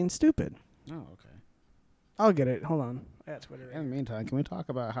iPad being stupid. Oh, okay. I'll get it. Hold on. I got Twitter. In the meantime, can we talk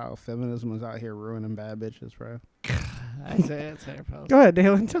about how feminism is out here ruining bad bitches, bro? I say it's there, pal. Go ahead,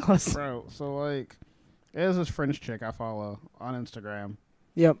 Dalen. Tell us. Bro, so like, there's this French chick I follow on Instagram,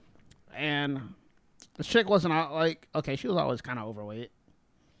 Yep. and the chick wasn't like, okay, she was always kind of overweight,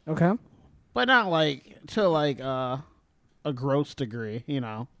 Okay. but not like to like a gross degree, you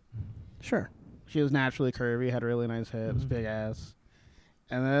know. Sure. She was naturally curvy, had really nice hips, big ass,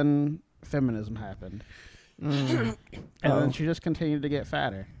 and then feminism happened, and then she just continued to get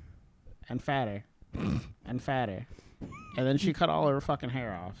fatter, and fatter, and fatter, and then she cut all her fucking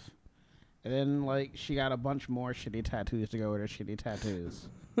hair off. And then, like, she got a bunch more shitty tattoos to go with her shitty tattoos.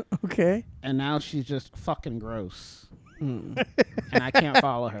 Okay. And now she's just fucking gross. And I can't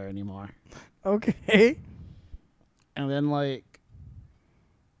follow her anymore. Okay. And then, like,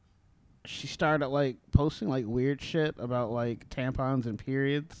 she started, like, posting, like, weird shit about, like, tampons and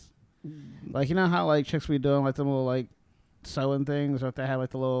periods. Like, you know how, like, chicks be doing, like, the little, like, sewing things, or if they have,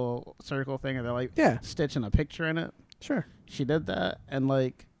 like, the little circle thing, and they're, like, stitching a picture in it? Sure. She did that, and,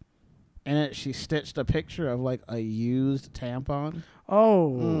 like, in it, she stitched a picture of, like, a used tampon.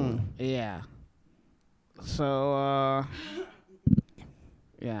 Oh. Yeah. So,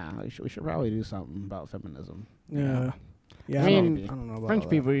 yeah, we should probably do something about feminism. Yeah. Yeah. I mean, I don't know about French all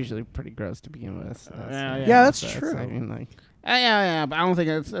people are usually pretty gross to begin with. So Yeah, that's so true. I mean, like, yeah, but I don't think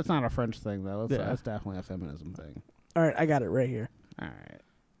it's not a French thing, though. It's definitely a feminism thing. that. All right, I got it right here. All right.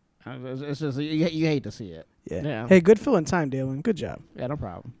 It's just, you hate to see it. Yeah. Hey, good filling time, Dalen. Good job. Yeah, no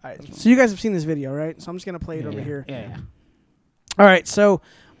problem. All right. So you guys have seen this video, right? So I'm just gonna play it over here. Yeah. All right. So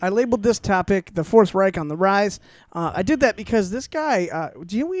I labeled this topic "The Fourth Reich on the Rise." I did that because this guy.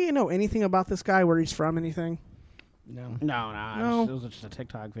 Do we know anything about this guy? Where he's from? Anything? no. No. It was just a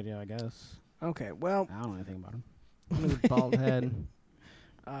TikTok video, I guess. Okay. Well, I don't know anything about him. With his bald head.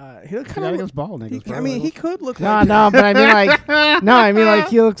 he look He kind got of. bald niggas, bro. I mean, he could look No, like but I mean like I mean like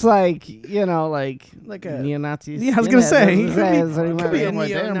he looks like like a neo-Nazi. Yeah, I was gonna say, he could be- That's what he could be meant. a I'm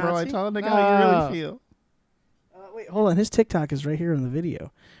like, damn, bro, I neo-Nazi. told the guy how you really feel. Wait, hold on. His TikTok is right here in the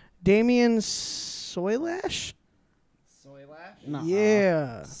video. Damien Soylash. Nuh-uh.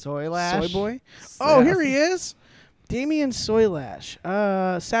 Yeah. Soy lash. Soy boy. Oh, here he is. Damien Soylash.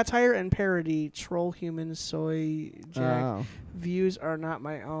 Satire and parody. Troll human soy jack. Oh. Views are not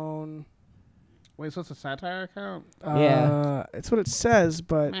my own. Wait, so it's a satire account? Yeah. It's what it says,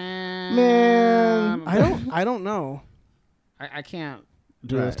 but Man. I don't know. I can't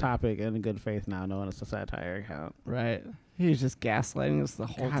do this topic in good faith now, knowing it's a satire account. Right. He was just gaslighting us the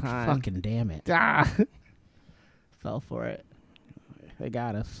whole God time. fucking damn it. Fell for it. They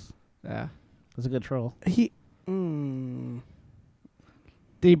got us. Yeah. It's a good troll. He. Did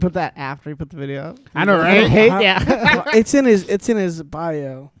he put that after he put the video up? I know, right? Yeah. It's in his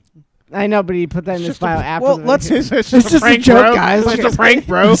bio. I know, but he put that in his bio after. Well, the let's. video. It's just a joke, guys. It's just a prank,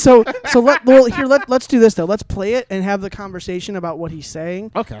 bro. So let's do this though. Let's play it and have the conversation about what he's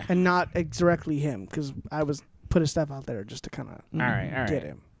saying, Okay. and not directly him, because I was put his stuff out there just to kind of All right. get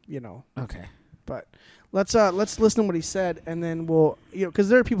him, you know. Okay. But let's listen to what he said, and then we'll, because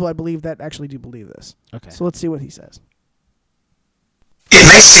there are people I believe that actually do believe this. Okay. So let's see what he says. It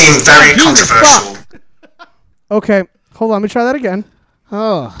may seem very controversial. Okay, hold on. Let me try that again.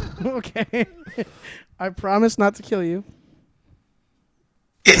 Oh. Okay. I promise not to kill you.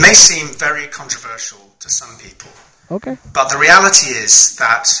 It may seem very controversial to some people, Okay. but the reality is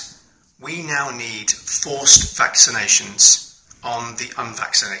that we now need forced vaccinations on the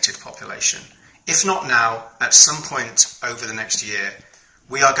unvaccinated population. If not now, at some point over the next year,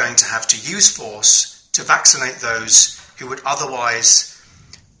 we are going to have to use force to vaccinate those who would otherwise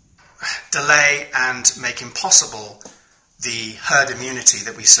delay and make impossible the herd immunity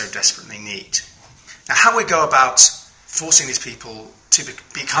that we so desperately need. Now, how we go about forcing these people to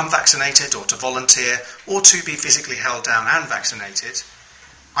become vaccinated or to volunteer or to be physically held down and vaccinated,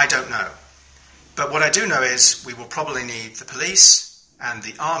 I don't know. But what I do know is we will probably need the police and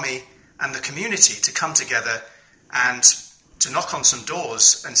the army and the community to come together and to knock on some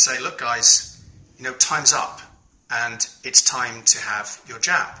doors and say, look, guys, time's up and it's time to have your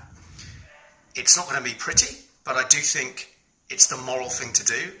jab. It's not going to be pretty, but I do think it's the moral thing to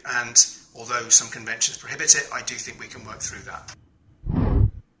do. And although some conventions prohibit it, I do think we can work through that.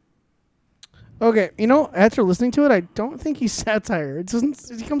 Okay, after listening to it, I don't think he's satire.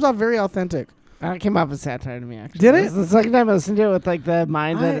 It comes off very authentic. It came off as satire to me, actually. Did it? This is the second time I listened to it with like the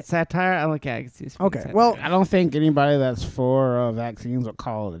mind that it's satire. I'm like, yeah, I can see it's Okay, satire. well, I don't think anybody that's for vaccines will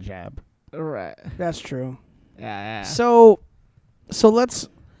call it a jab. right. that's true. Yeah. So let's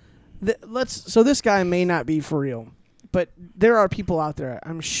so this guy may not be for real, but there are people out there,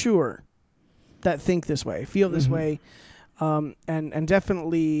 I'm sure, that think this way, feel this way, and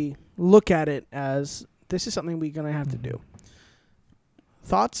definitely look at it as this is something we're gonna have to do.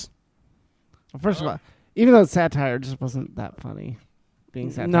 Thoughts? Well, first of all, even though it's satire, it just wasn't that funny. Being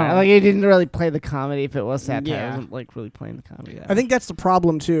satire, No. like it didn't really play the comedy. If it was satire, Yeah. it wasn't like really playing the comedy. That I think that's the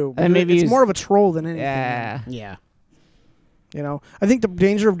problem too. And maybe it's he's- more of a troll than anything. yeah. Yeah. I think the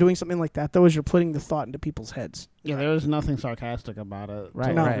danger of doing something like that though is you're putting the thought into people's heads. Yeah, there was nothing sarcastic about it. Right,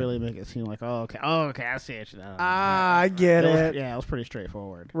 to No. right. really make it seem like, okay, I see it. I get it. Yeah, it was pretty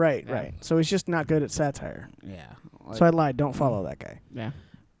straightforward. Right, Yeah. right. So he's just not good at satire. Yeah. So I lied. Don't follow that guy. Yeah.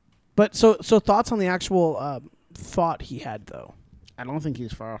 But so thoughts on the actual thought he had though. I don't think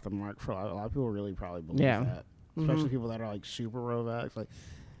he's far off the mark for a lot of people. Really, probably believe Yeah. that, especially people that are like super pro-vax. Like,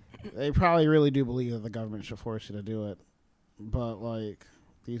 they probably really do believe that the government should force you to do it. But like,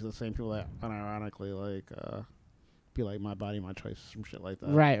 these are the same people that unironically like be like, my body, my choice, some shit like that.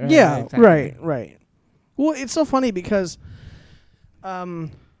 Right. Yeah, exactly. right. Well, it's so funny because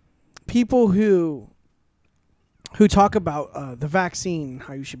people who talk about the vaccine,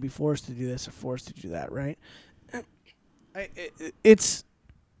 how you should be forced to do this or forced to do that, right? It's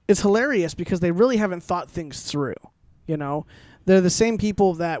hilarious because they really haven't thought things through. They're the same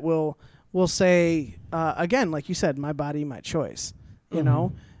people that will say again, like you said, my body, my choice.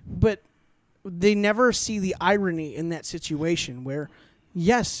 But they never see the irony in that situation where,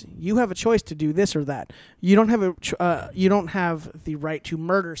 yes, you have a choice to do this or that. You don't have you don't have the right to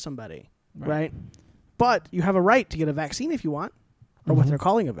murder somebody, right? But you have a right to get a vaccine if you want, or what they're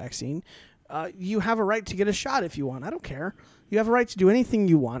calling a vaccine. You have a right to get a shot if you want. I don't care. You have a right to do anything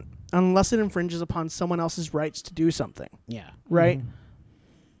you want unless it infringes upon someone else's rights to do something, Yeah. right?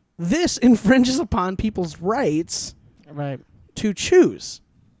 This infringes upon people's rights Right. to choose.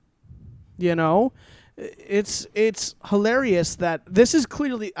 It's hilarious that this is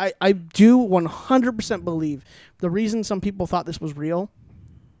clearly, I do 100% believe the reason some people thought this was real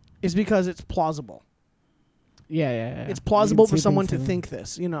is because it's plausible. Yeah. It's plausible You can for see someone to things think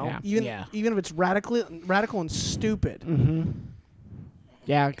this, Yeah. even if it's radical and stupid.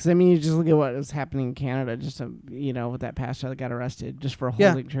 Yeah, because you just look at what was happening in Canada, just with that pastor that got arrested just for Yeah.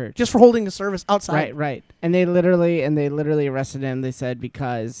 holding church. Just for holding a service outside. Right. And they literally arrested him. They said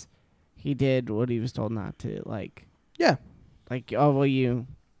because he did what he was told not to. Yeah. It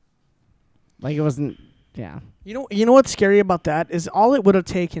wasn't. Yeah. You know what's scary about that is all it would have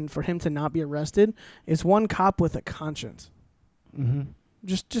taken for him to not be arrested is one cop with a conscience. Mm-hmm.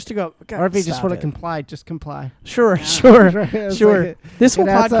 Just to go. God, Or if he just stop would have it." complied, just comply. Sure. It's Sure. like This whole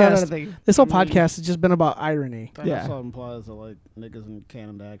that's another podcast. thing. This whole podcast has just been about irony. That Yeah. also implies that like niggas in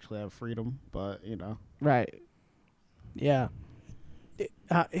Canada actually have freedom, but Right. Yeah.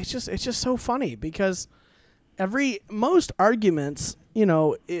 It's just so funny because most arguments,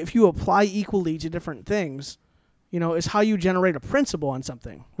 if you apply equally to different things, is how you generate a principle on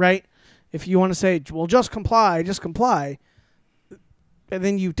something, right? If you want to say, well, just comply, and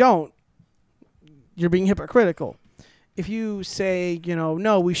then you don't, you're being hypocritical. If you say,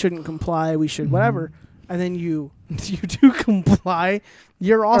 no, we shouldn't comply, we should whatever, and then you do comply,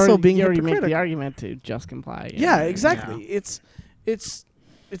 you're also being you already hypocritical. make the argument to just comply. Yeah, exactly. It's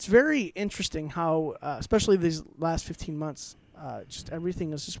very interesting how, especially these last 15 months, just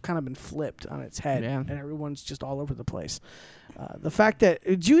everything has just kind of been flipped on its head, Yeah. and everyone's just all over the place. The fact that,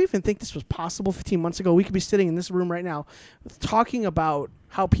 did you even think this was possible 15 months ago? We could be sitting in this room right now talking about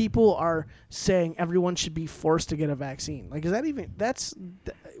how people are saying everyone should be forced to get a vaccine. Like, is that even,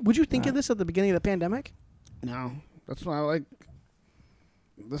 would you think of this at the beginning of the pandemic? No, that's why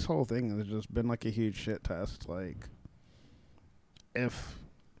this whole thing has just been like a huge shit test. Like, if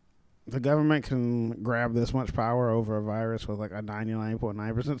the government can grab this much power over a virus with like a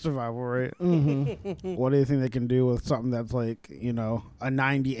 99.9% survival rate. Mm-hmm. What do you think they can do with something that's like, you know, a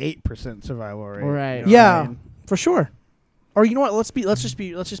 98% survival rate? Right. You know Yeah, what I mean? for sure. Or you know what? Let's just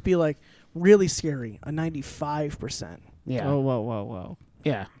be like really scary. A 95%. Yeah. Oh, whoa.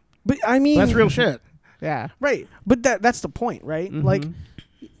 Yeah. But I mean, That's real shit. Yeah. right? But that's the point, right? Mhm. Like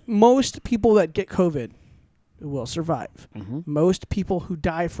most people that get COVID will survive. Mhm. Most people who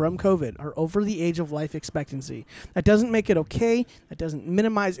die from COVID are over the age of life expectancy. That doesn't make it okay. That doesn't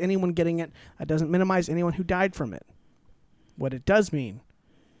minimize anyone getting it. That doesn't minimize anyone who died from it. What it does mean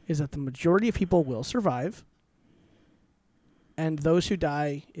is that the majority of people will survive, and those who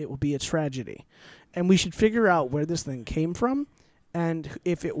die, it will be a tragedy. And we should figure out where this thing came from, and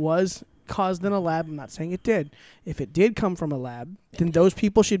if it was caused in a lab. I'm not saying it did. If it did come from a lab, then those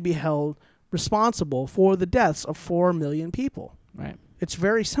people should be held responsible for the deaths of 4 million people. Right. It's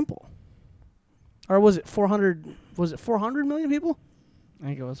very simple. Or was it 400? Was it 400 million people? I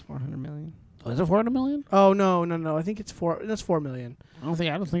think it was 400 million. Was it 400 million? Oh no. I think it's 4. That's 4 million. I don't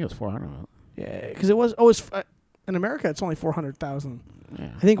think it's 400 million. Yeah, because it was always in America. It's only 400,000.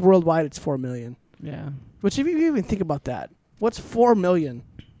 Yeah. I think worldwide it's 4 million. Yeah. Which, if you even think about that, what's 4 million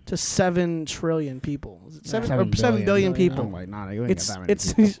to 7 trillion people? Is it 7 billion people? I'm like, nah, you ain't It's got that many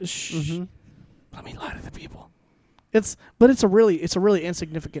it's people. shh. Mm-hmm. Let me lie to the people. It's a really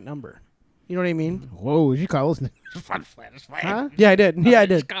insignificant number. You know what I mean? Whoa, you call those niggas Huh? Yeah, I did. Yeah, I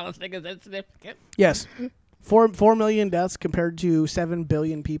did. call those niggas insignificant? Yes. 4 million deaths compared to 7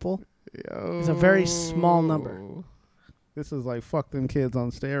 billion people. It's a very small number. This is like fuck them kids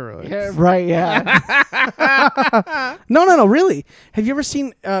on steroids. Yeah, right, yeah. No, really. Have you ever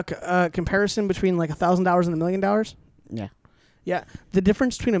seen a comparison between like $1,000 and $1 million? Yeah. Yeah. The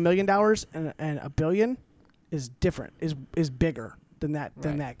difference between $1 million and a billion is different. Is bigger than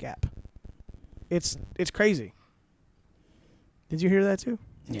that gap. It's crazy. Did you hear that too?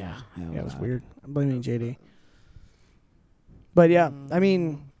 Yeah. Yeah, it was weird. I'm blaming JD. But yeah, I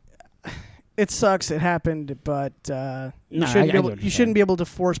mean, it sucks. It happened, but you shouldn't be able to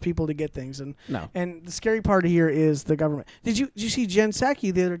force people to get things. And No. and the scary part here is the government. Did you see Jen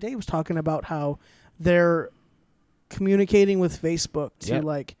Psaki the other day was talking about how they're communicating with Facebook to Yep.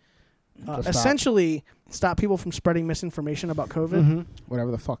 like To stop. essentially stop people from spreading misinformation about COVID. Mm-hmm.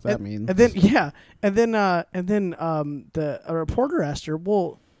 Whatever the fuck that means. And then a reporter asked her,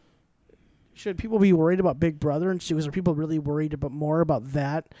 "Well, should people be worried about Big Brother?" And she was, "Are people really worried about more about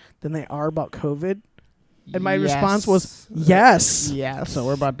that than they are about COVID?" And my response was, "Yes." Yes. So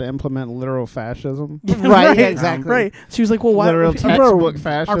we're about to implement literal fascism. Right, exactly. Right. She was like, "Well, why Literal textbook are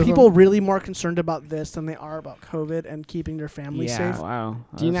fascism. people really more concerned about this than they are about COVID and keeping their family Yeah. safe?" Wow.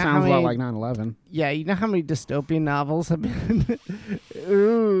 Do you know sounds how a lot many- like 9/11. Yeah, you know how many dystopian novels have been?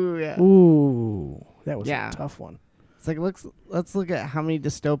 Ooh, yeah. Ooh, that was Yeah. a tough one. It's like let's look at how many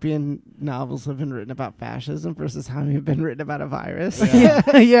dystopian novels have been written about fascism versus how many have been written about a virus.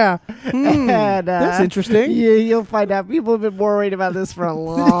 Yeah. And, That's interesting. Yeah, you'll find out people have been worried about this for a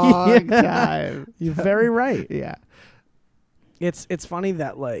long time. You're very right. Yeah. It's funny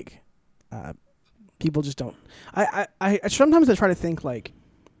that like people just don't. I sometimes I try to think like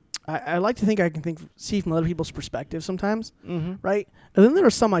I like to think I can see from other people's perspective sometimes, Mm-hmm. right? And then there are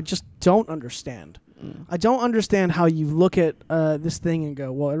some I just don't understand. I don't understand how you look at this thing and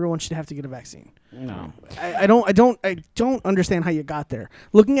go, well, everyone should have to get a vaccine. No. I don't understand how you got there.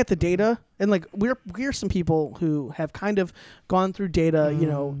 Looking at the data, and like we're some people who have kind of gone through data, you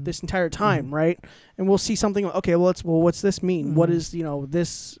know, this entire time, right? And we'll see something. Okay, what's this mean? What is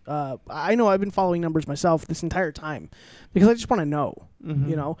this? I know I've been following numbers myself this entire time because I just want to know.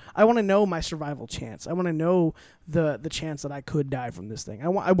 You know, I want to know my survival chance. I want to know the chance that I could die from this thing. I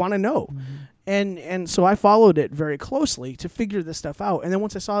want to know, and so I followed it very closely to figure this stuff out. And then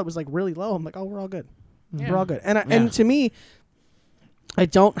once I saw it was like really low, I'm like, oh, we're all good. We're all good. And to me, I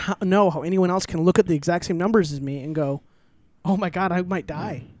don't know how anyone else can look at the exact same numbers as me and go, oh my God, I might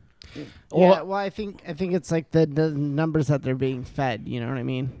die. Yeah, well, I think it's like the numbers that they're being fed. You know what I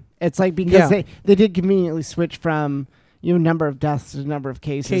mean? It's like because they did conveniently switch from number of deaths to number of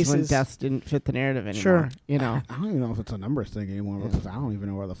cases when deaths didn't fit the narrative anymore. Sure. You know. I don't even know if it's a numbers thing anymore because I don't even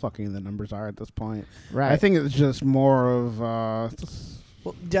know where the fucking the numbers are at this point. Right. I think it's just more of Well,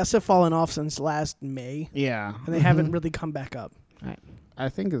 deaths have fallen off since last May, yeah. and they haven't really come back up. I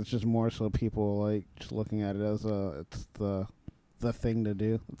think it's just more so people like just looking at it as it's the thing to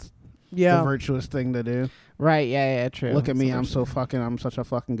do. It's the virtuous thing to do. Right. Yeah. True. Look at me, I'm so I'm such a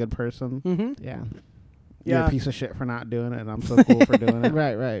fucking good person. Mm-hmm. Yeah. You're a piece of shit for not doing it, and I'm so cool for doing it.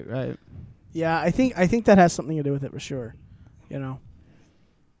 Right. Yeah, I think that has something to do with it for sure. You know.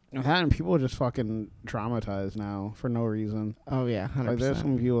 And people are just fucking traumatized now for no reason. Oh yeah, 100%. Like there's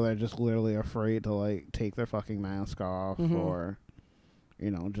some people that are just literally afraid to like take their fucking mask off or,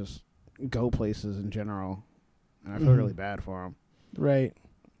 just go places in general. And I feel really bad for them. Right.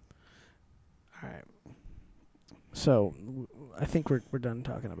 All right. So I think we're done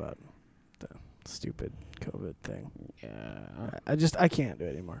talking about the stupid COVID thing. Yeah, I can't do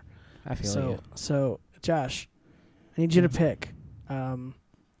it anymore. I feel So Josh, I need you to pick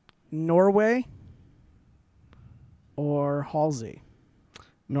Norway or Halsey.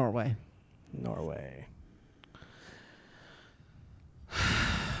 Norway. Norway.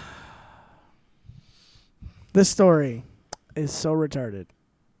 This story is so retarded.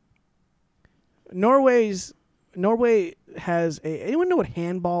 Norway has anyone know what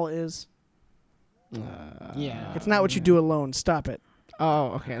handball is? Yeah. It's not what you do alone. Stop it. Oh,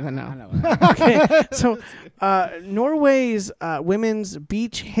 okay. Then no. Okay. So, Norway's women's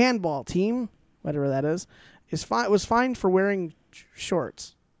beach handball team, whatever that is was fined for wearing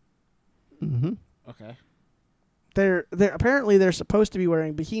shorts. Mm-hmm. Okay. They're apparently they're supposed to be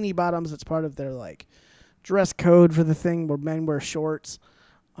wearing bikini bottoms. It's part of their like dress code for the thing where men wear shorts.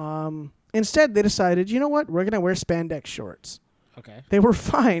 Instead, they decided, you know what? We're gonna wear spandex shorts. Okay. They were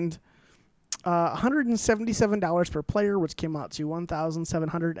fined $177 per player, which came out to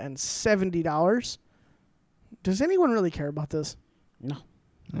 $1,770. Does anyone really care about this? No.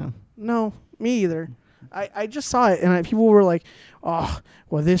 No, me either. I just saw it, and people were like, "Oh,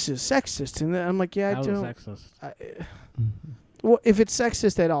 well, this is sexist," and I'm like, "Yeah, I How is don't." it sexist? Well, if it's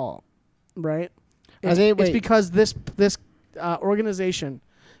sexist at all, right? Are It's, they- it's wait. because this organization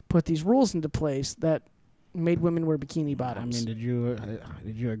put these rules into place that made women wear bikini I bottoms. mean, did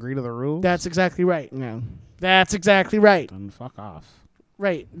you agree to the rules? That's exactly right. No. That's exactly right. Then fuck off.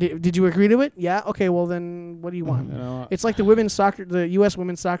 Right. Did you agree to it? Yeah. Okay. Well, then what do you want? You know, It's like the U.S.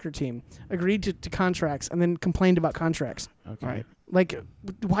 women's soccer team agreed to contracts and then complained about contracts. okay. Right. Like,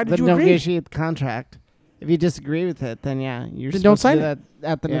 why did But you agree? negotiate the contract. If you disagree with it, then yeah, you're Then don't supposed to sign do that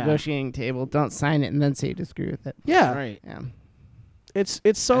at the Yeah. negotiating table. Don't sign it and then say you disagree with it. Yeah. Right. Yeah. It's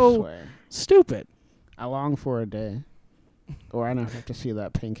I so swear. stupid. I long for a day, or I don't have to see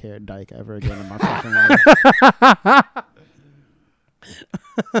that pink-haired dyke ever again in my fucking life.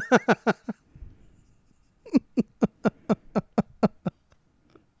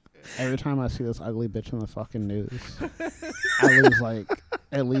 Every time I see this ugly bitch in the fucking news, I lose like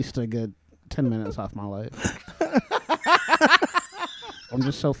at least a good 10 minutes off my life. I'm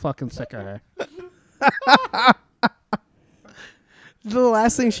just so fucking sick of her. The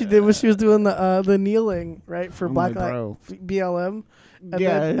last thing she did was she was doing the kneeling, right, for I'm Black like, bro. BLM. And,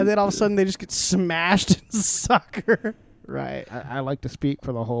 Yeah. and then all of a sudden they just get smashed in soccer. Right. I like to speak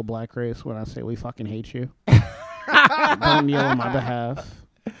for the whole black race when I say we fucking hate you. Don't kneel on my behalf.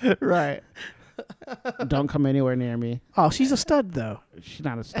 Right. Don't come anywhere near me. Oh, she's a stud, though. She's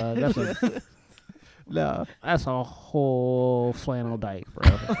not a stud. No. That's a whole flannel dyke, bro.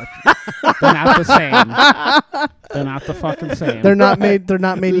 They're not the same. They're not the fucking same. They're not made. They're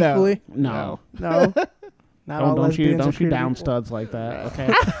not made No. equally. No. No. Not all Don't you lesbians are created down equal. studs like that,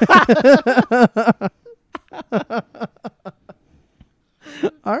 okay?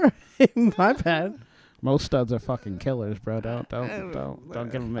 All right, my bad. Most studs are fucking killers, bro. Don't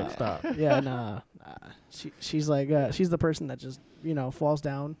get them mixed up. Yeah, nah. She's like she's the person that just falls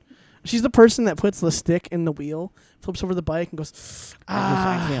down. She's the person that puts the stick in the wheel, flips over the bike, and goes.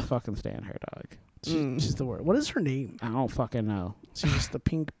 I can't fucking stand her, dog. She's the word. What is her name? I don't fucking know. She's just the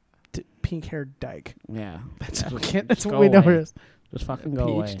pink-haired dyke. Yeah, That's just what go we know her away. as. Just fucking go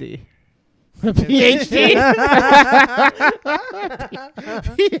away.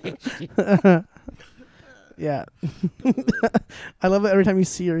 PhD. Yeah. I love it. Every time you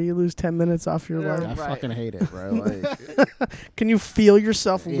see her, you lose 10 minutes off your I life. fucking hate it, bro. Like, Can you feel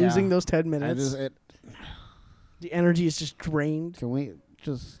yourself Yeah. losing those 10 I minutes? just The energy is just drained. can we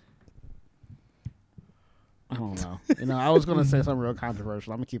just. I don't know. I was gonna say something real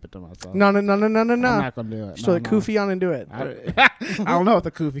controversial. I'm gonna keep it to myself. No. I'm not gonna do it. Just throw No, the no. kufi on and do it. I don't know if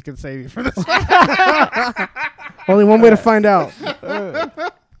the kufi can save you for this. Only one way to find out.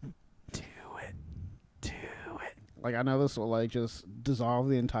 Like, I know this will like just dissolve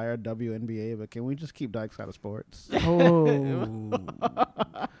the entire WNBA, but can we just keep dykes out of sports? Oh.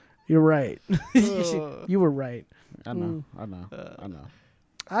 You're right. You were right. I know. I know. I know.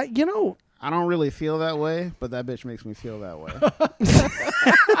 I I don't really feel that way, but that bitch makes me feel that way.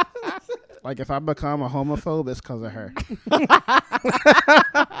 Like, if I become a homophobe, it's because of her.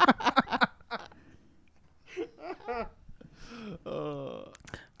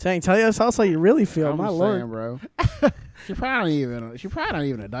 tell you that's also how you really feel. I'm My just lord. saying, bro. She probably not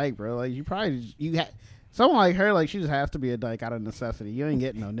even a dyke, bro. Like someone like her, like she just has to be a dyke out of necessity. You ain't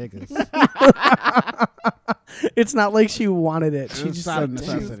getting no niggas. It's not like she wanted it. She It's just out of like,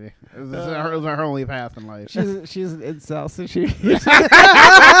 necessity. It was her only path in life. She's an incel, so she.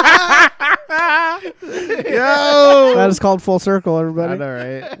 Yo, that is called full circle, everybody. I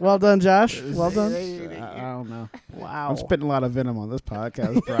know, right? Well done, Josh. Well done. I don't know. Wow. I'm spitting a lot of venom on this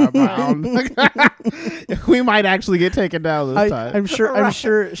podcast, bro. We might actually get taken down this time. I'm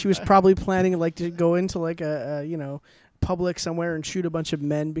sure she was probably planning like to go into like a public somewhere and shoot a bunch of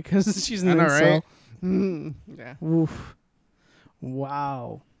men because she's an I know, incel. right? Yeah. Oof.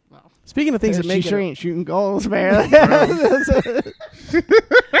 Wow. Speaking of things that make she sure it, ain't shooting goals, man. not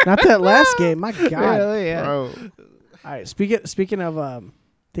that last game. My God. Really, yeah. Bro. All right. Speaking of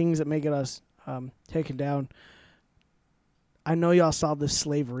things that make it us taken down. I know y'all saw this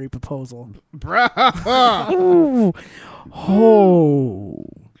slavery proposal. Bro. Ooh. Oh.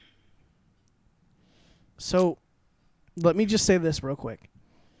 So, let me just say this real quick.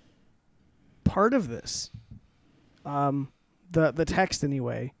 Part of this, the text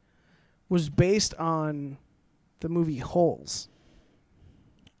anyway, was based on the movie Holes.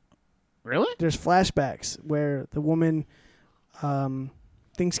 Really? There's flashbacks where the woman,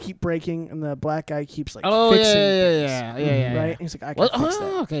 things keep breaking and the black guy keeps like fixing things. Yeah. Right? And he's like, I can fix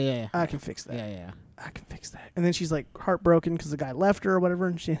that. Okay, yeah. I can fix that. Yeah. I can fix that. And then she's like heartbroken because the guy left her or whatever.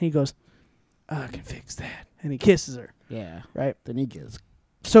 And he goes, I can fix that. And he kisses her. Yeah. Right? Then he gets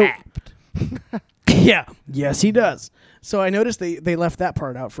So, capped. yeah. Yes, he does. So I noticed they left that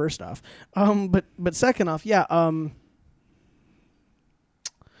part out first off. But second off, yeah.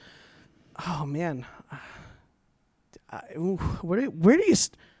 Oh, man. Where do you...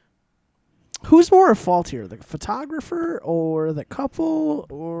 Who's more at fault here? The photographer or the couple?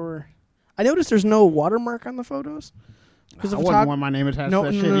 Or... I noticed there's no watermark on the photos. I wouldn't want my name attached No,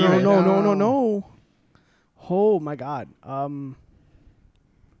 to that no, shit no, either. no. Oh, my God.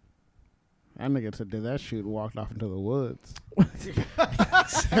 That nigga did that shoot and walked off into the woods.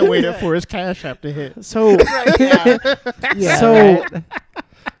 And waited for his cash app to hit. So... Yeah. So... Right.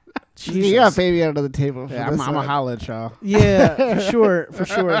 You Jesus. got baby under the table. For Yeah, this I'm a one. holler at y'all. Yeah, for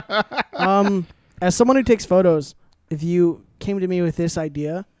sure. As someone who takes photos, if you came to me with this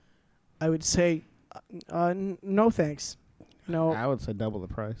idea, I would say, no thanks. No. I would say double the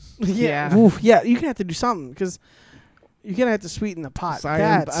price. Yeah. Oof, yeah, you're going to have to do something because you're going to have to sweeten the pot. Sorry,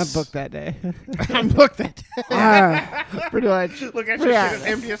 I'm That's- booked that day. I'm booked that day. Pretty much. Look at your Yeah. shit. It's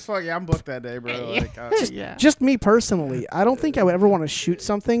empty as fuck. Yeah, I'm booked that day, bro. Like, Yeah. Just me personally, I don't think I would ever want to shoot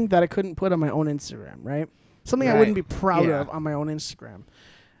something that I couldn't put on my own Instagram, right? Something I Right. wouldn't be proud Yeah. of on my own Instagram.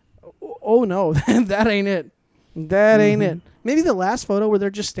 Oh no, that ain't it. That ain't it. Maybe the last photo where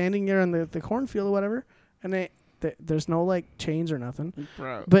they're just standing there in the cornfield or whatever, and there's no like chains or nothing.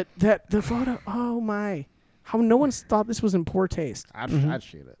 bro. But the photo, oh my, how no one's thought this was in poor taste. I'd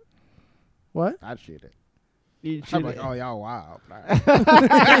shoot it. What? I'd shoot it. You'd I'm shoot like, it. oh, y'all wild.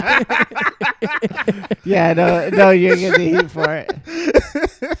 Yeah, no, you're getting the heat for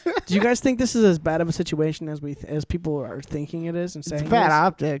it. Do you guys think this is as bad of a situation as people are thinking it is and saying It's bad it is?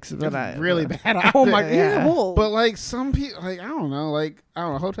 optics, but It's really bad. Oh my Yeah. god! But like some people, like I don't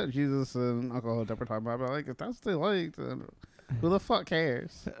know, Hotep Jesus and Uncle Hotep are talking about, but like if that's what they like, then who the fuck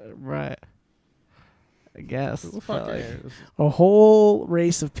cares? Right. I guess. Who the fuck but, like, cares? A whole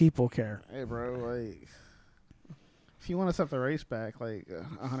race of people care. Hey, bro, like if you want to set the race back like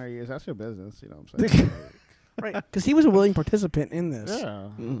 100 years, that's your business. You know what I'm saying? Right. Because he was a willing participant in this. Yeah.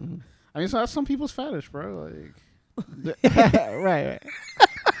 mm. I mean, so that's some people's fetish, bro. Like, right.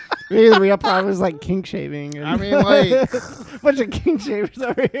 Maybe the real problem is like kink shaving. And I mean, like, bunch of kink shavers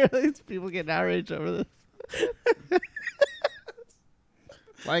over here. These people getting outraged over this.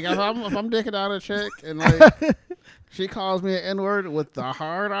 like if I'm dicking out a chick and like she calls me an N-word with the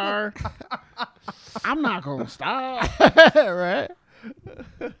hard R, I'm not gonna stop, Right.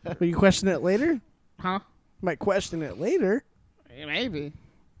 Will you question it later? huh? Might question it later. Maybe.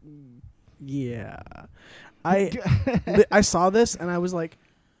 Yeah. I saw this and I was like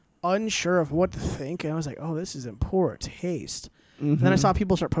unsure of what to think. And I was like, oh, this is in poor taste. And then I saw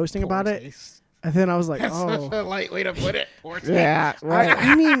people start posting about it. And then I was like, That's oh. such a light way to put it. Poor taste. Yeah. Right.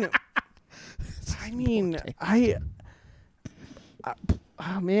 I mean,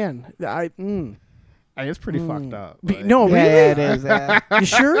 oh man, Hey, it's pretty fucked up. like- no, Yeah, really? yeah, it is. Yeah. You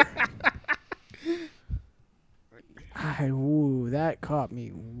sure? Ooh, that caught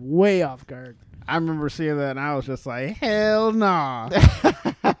me way off guard. I remember seeing that and I was just like, hell nah.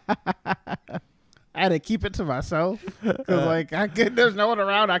 I had to keep it to myself because, like, there's no one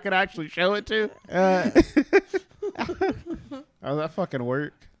around I could actually show it to. Oh, that fucking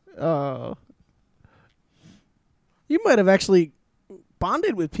work. Oh. You might have actually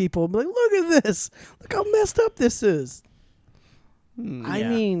bonded with people and be like, look at this. Look how messed up this is. I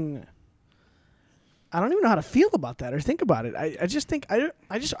mean, I don't even know how to feel about that or think about it. I just think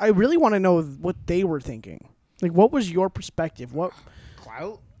I really want to know what they were thinking. Like, what was your perspective? What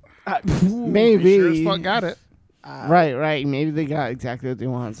Clout? Maybe. Sure as fuck got it. Right. Maybe they got exactly what they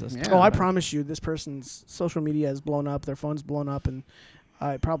wanted. Yeah. Oh, I promise you, this person's social media has blown up. Their phone's blown up, and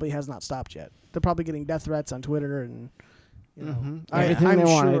it probably has not stopped yet. They're probably getting death threats on Twitter, and you know, Everything I'm they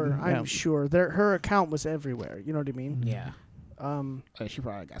sure. wanted. I'm sure. Her account was everywhere. You know what I mean? Yeah. She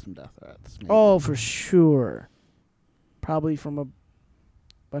probably got some death threats. Maybe. Oh, for sure. Probably from a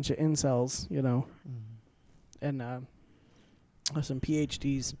bunch of incels, you know, and some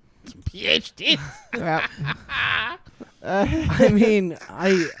PhDs. PhD. Yeah. I mean,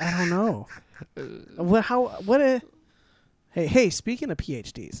 I don't know. Hey, speaking of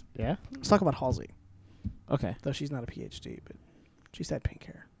PhDs, Yeah. let's talk about Halsey. Okay. Though she's not a PhD, but she's had pink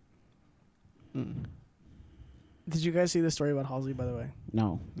hair. Did you guys see the story about Halsey, by the way?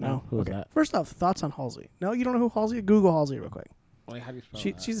 No. Who's Okay. that? First off, thoughts on Halsey. No, you don't know who Halsey is? Google Halsey real quick. Wait, how do you spell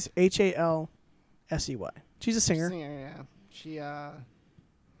that? She's Halsey. She's a singer. Yeah. She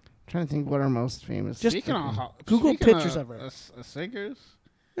trying to think what her most famous. Just Speaking of Google speaking pictures of her. Singers.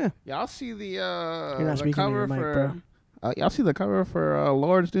 Yeah. Y'all see the You're not the speaking to cover your mic, for bro. y'all see the cover for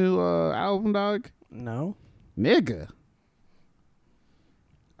Lord's new album, dog? No. Nigga.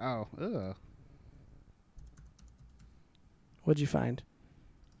 Oh, ugh. What'd you find?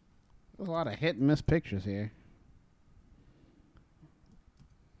 There's a lot of hit and miss pictures here.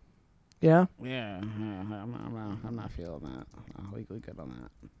 Yeah. Yeah, I'm not feeling that. We good on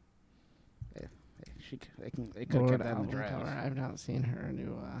that. They could Lord get that in the album draft. cover. I've not seen her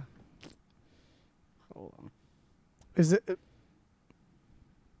new. Hold on. Is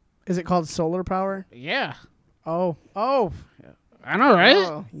it called Solar Power? Yeah, Oh. I know, right?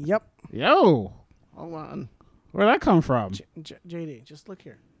 Oh, Yep. Yo, hold on. where'd that come from? JD, just look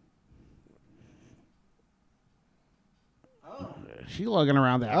here. She lugging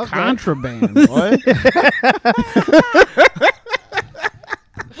around that Okay. contraband, boy.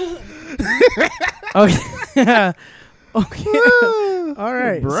 Okay. Okay. All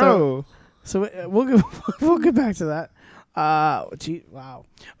right, bro. So we'll get back to that. Wow.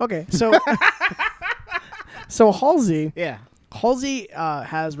 Okay. So so Halsey Yeah.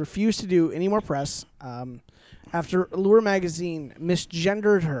 has refused to do any more press after Allure magazine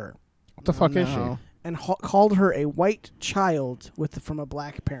misgendered her What the fuck is she? No. and called her a white child from a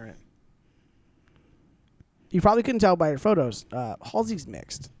black parent. You probably couldn't tell by her photos. Halsey's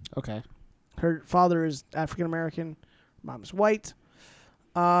mixed. Okay. Her father is African American, mom's white.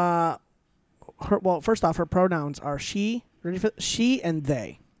 First off, her pronouns are she. Ready for she and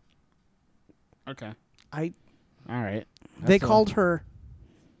they. Okay. All right. They called her.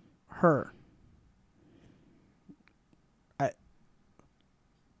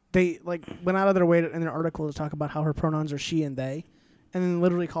 They went out of their way in their article to talk about how her pronouns are she and they, and then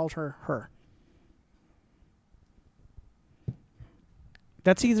literally called her.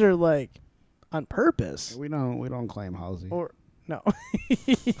 That's either on purpose We don't claim Halsey. or no.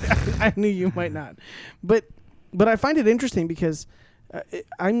 I knew you might not, but I find it interesting because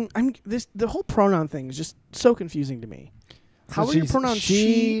the whole pronoun thing is just so confusing to me. How are your pronouns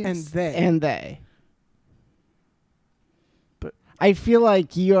she and they? And they. But I feel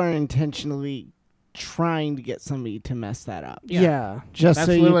like you are intentionally trying to get somebody to mess that up. yeah. Just That's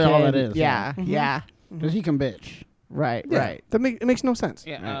so you literally can. all that is, Yeah. yeah. Yeah. Because he can bitch. Right. Yeah. Right. It makes no sense.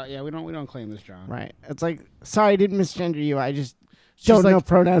 Yeah. We don't claim this, John. Right. It's like, sorry, I didn't misgender you. I just She's don't like- know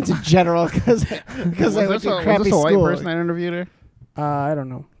pronouns in general because I went to crappy was this a white school. person that interviewed her? I don't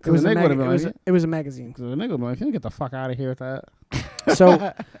know. It 'Cause was, the a nigga would've been like, it was a magazine. Because the nigga would be like, you get the fuck out of here with that.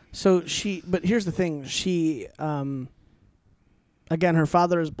 So she. But here's the thing. She. Again, her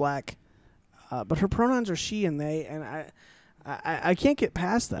father is black, but her pronouns are she and they, and I can't get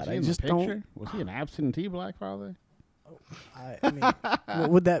past that. Was he I in the just picture? don't. Was he an absentee black father? I mean, what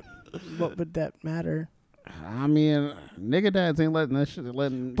would that matter? I mean, nigga dads ain't letting that shit.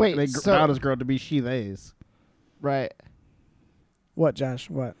 Wait, they so- daughter's girl to be she they's. Right. What, Josh?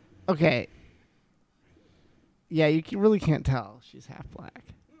 What? Okay. Yeah, you really can't tell. She's half black.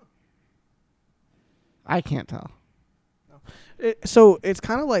 I can't tell. So it's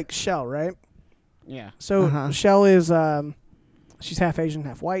kind of like Shell, right? Yeah. So Uh-huh. Shell is she's half Asian,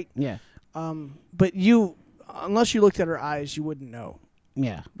 half white. Yeah. But you, unless you looked at her eyes, you wouldn't know,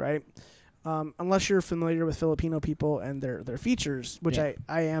 Yeah. right? unless you're familiar with Filipino people and their features, which Yeah.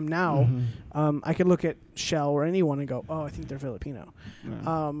 I am now, Mm-hmm. I could look at Shell or anyone and go, oh, I think they're Filipino.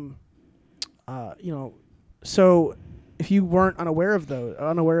 You know, so if you weren't unaware of those,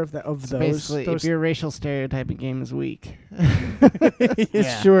 So basically, if your racial stereotyping game is weak,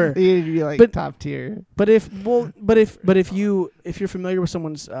 sure. you'd be like But- top tier. But if you're familiar with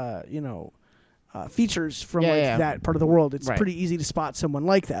someone's features from Yeah. that part of the world, it's Right. pretty easy to spot someone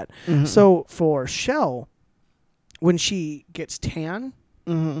like that. Mhm. So for Shell, when she gets tan,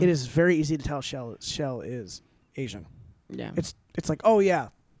 Mhm. it is very easy to tell Shell is Asian. yeah. It's like, oh yeah,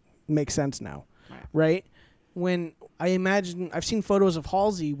 makes sense now, right? When I've seen photos of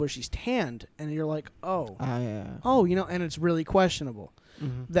Halsey where she's tanned, and you're like, oh, yeah. and it's really questionable.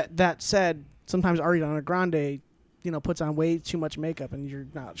 Mm-hmm. That said, sometimes Ariana Grande, puts on way too much makeup, and you're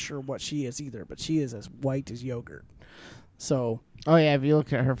not sure what she is either. But she is as white as yogurt. So Oh yeah, if you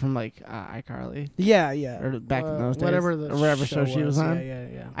look at her from like iCarly yeah, or back in those days, whatever or whatever show she was on,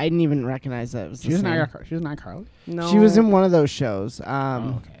 Yeah. I didn't even recognize that it was. She was the not same. She was not Carly. No, She was in one of those shows.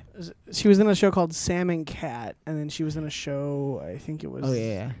 Okay. She was in a show called Sam and Cat, and then she was in a show. I think it was. Oh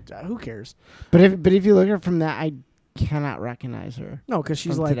yeah. Who cares? But if you look at her from that, I cannot recognize her. No, because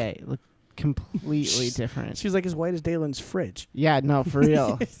she's from like today. Look completely different. she's like as white as Dalen's fridge. Yeah, no, for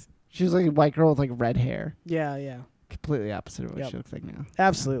real. She was like a white girl with like red hair. Yeah. Completely opposite of what Yep. she looks like now.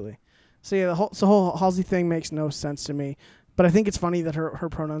 Absolutely. So yeah, the whole Halsey thing makes no sense to me. But I think it's funny that her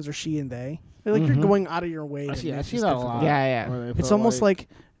pronouns are she and they. Like you're Mhm. going out of your way. I to see make that this a difficult. lot. Yeah. where they It's put, almost like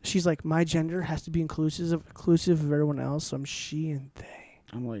she's like, my gender has to be inclusive of everyone else. So I'm she and they.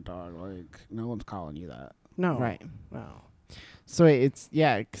 I'm like, dog, like no one's calling you that. No. Right. No. So it's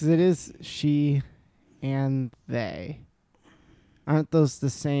because it is she and they. Aren't those the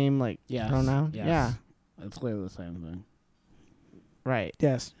same like Yes. pronoun? Yes. Yeah. It's clearly the same thing. Right.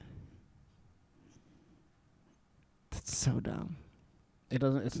 Yes. That's so dumb. It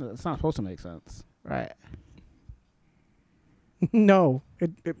doesn't. It's not supposed to make sense. Right. No.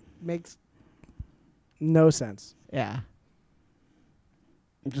 It makes no sense. Yeah.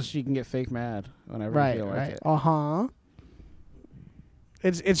 Just you can get fake mad whenever Right, you feel like right.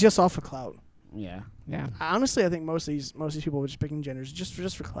 it. It's just off of clout. Yeah. Yeah. Honestly, I think most of these people were just picking genders just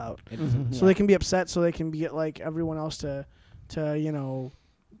for clout, Mhm. so they can be upset, so they can get like everyone else to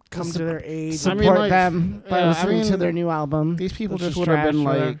come to their aid. Support like, them by yeah, I listening to mean, their new album. These people which just is would have been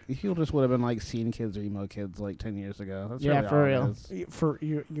trash, like these people just would have been like scene kids or emo kids like 10 years ago. That's Yeah, really for all it real. is. For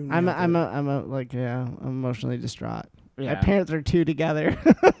you, I'm emotionally distraught. My parents are two together.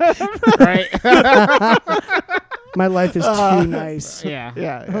 right. my life is too nice. yeah.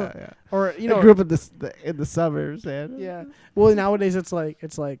 yeah. Or I grew up in the suburbs, man. yeah. Well, nowadays it's like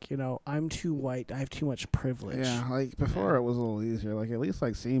I'm too white. I have too much privilege. Yeah, like before it was a little easier. Like at least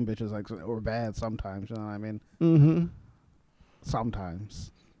like seeing bitches like were bad sometimes. You know what I mean? Mm-hmm.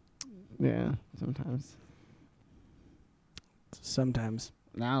 Sometimes. Yeah. Sometimes. Sometimes.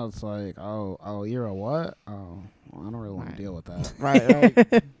 Now it's like, oh, you're a what? Oh, well, I don't really want Right. to deal with that.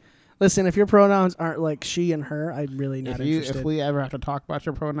 Right. Listen, if your pronouns aren't like she and her, I'm really not interested. If we ever have to talk about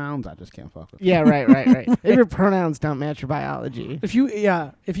your pronouns, I just can't fuck with. Yeah. Right. If your pronouns don't match your biology. If you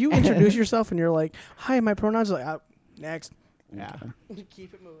introduce yourself and you're like, "Hi, my pronouns," are like, next. Yeah. Okay.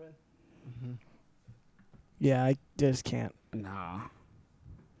 Keep it moving. Yeah, I just can't. Nah.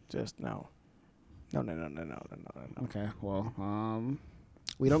 Just no. No. Okay. Well,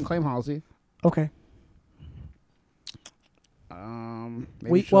 we don't claim Halsey. Okay.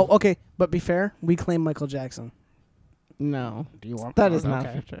 Maybe Okay, but be fair. We claim Michael Jackson. No. do you want? That is not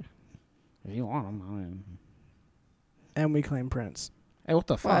okay. for sure. If you want them, I mean. And we claim Prince. Hey, what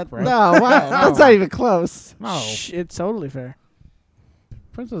the fuck, bro? No, what? That's not even close. No. Shh, it's totally fair.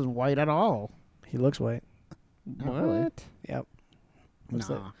 Prince isn't white at all. He looks white. Not really. Yep. What's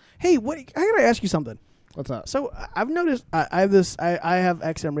Nah. that? Hey, what? I gotta ask you something. What's up? So I've noticed I have this. I have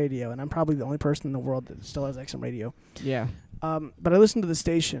XM radio, and I'm probably the only person in the world that still has XM radio. Yeah. But I listen to the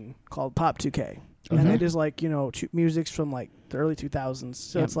station called Pop 2K, and Okay. it is like music's from like the early 2000s.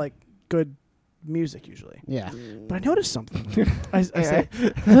 So Yep. it's like good music usually. Yeah. But I noticed something. I say,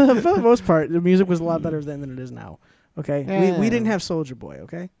 for the most part, the music was a lot better then than it is now. Okay, we didn't have Soulja Boy.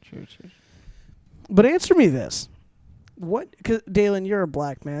 Okay, True. but answer me this: what? Because Dalen, you're a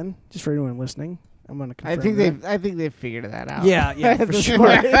black man. Just for anyone listening, I'm gonna. I Confirm think that. they've figured that out. Yeah, for This sure.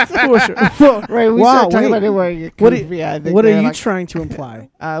 point. For sure. Well, Right, we wow, started talking wait. about it wearing a What are- kufi. I think what are they're you like, trying to imply?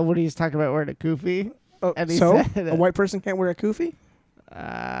 what are you talking about wearing a kufi? Oh, And he so said a white person can't wear a kufi?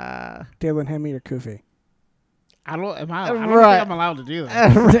 Uh, Dalen, hand me your kufi. I don't. I don't Right. think I'm allowed to do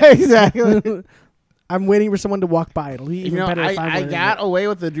that. right, exactly. I'm waiting for someone to walk by. It'll be even You know, better if I'm I wearing got it. away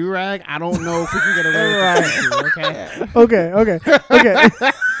with the do-rag. I don't know if we can get away with it. Okay. Okay.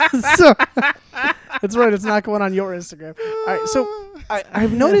 So that's right. It's not going on your Instagram. All right. So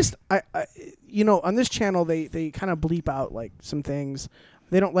I've noticed, you know, on this channel they kind of bleep out like some things.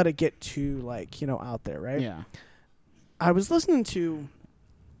 They don't let it get too like, you know, out there, right? Yeah. I was listening to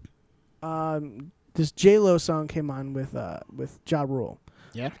this J-Lo song came on with Ja Rule.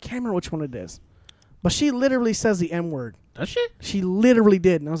 Yeah. I can't remember which one it is, but she literally says the N word. Does she? She literally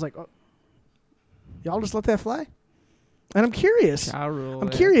did, and I was like, oh, y'all just let that fly? And I'm curious. Ja Rule, I'm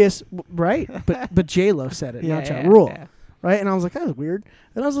yeah. curious, right? But J-Lo said it, not Ja yeah, Rule, yeah. right? And I was like, that was weird.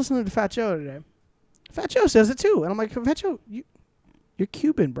 And I was listening to Fat Joe today. Fat Joe says it too, and I'm like, Fat Joe, you're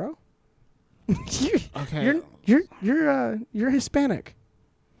Cuban, bro. Okay. You're Hispanic.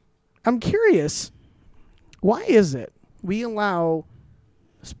 I'm curious. Why is it we allow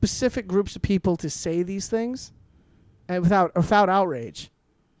specific groups of people to say these things and without outrage?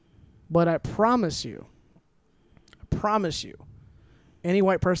 But I promise you, any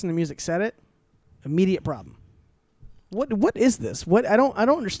white person in music said it, immediate problem. What is this? What I don't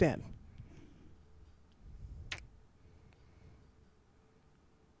understand.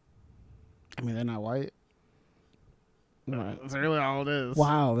 I mean, they're not white. Right. That's really all it is.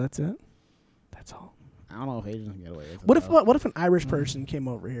 Wow, that's it. That's all. I don't know if Asians can get away with it. What if an Irish person came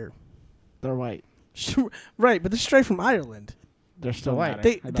over here? They're white. Right, but they're straight from Ireland. They're still Don't white. matter.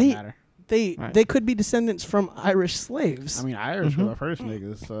 It don't matter. Right. They could be descendants from Irish slaves. I mean, Irish were the first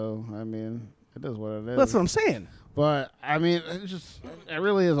niggas, so I mean, it is what it is. That's what I'm saying. But I mean, it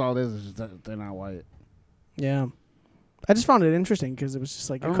really is all it is. It's just that they're not white. Yeah, I just found it interesting because it was just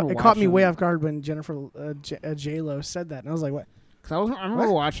like I it remember caught me way watching- off guard when Jennifer J Lo said that, and I was like, what? Cause I remember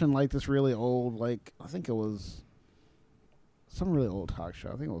What? watching like this really old, like I think it was some really old talk show.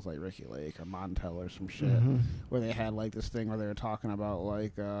 I think it was like Ricky Lake or Montel or some shit, where they had like this thing where they were talking about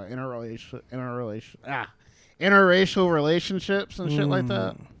like interracial relationships and shit like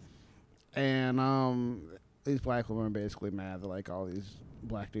that. And these black women were basically mad that like all these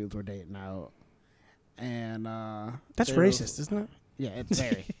black dudes were dating out, and That's there was- racist, isn't it? Yeah, it's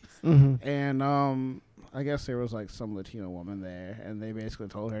very. Mm-hmm. And I guess there was like some Latino woman there, and they basically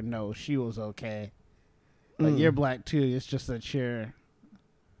told her no, she was okay. Like you're black too. It's just that you're,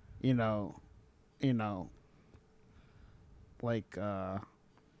 you know, like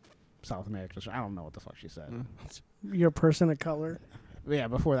South America. I don't know what the fuck she said. You're a person of color. But yeah,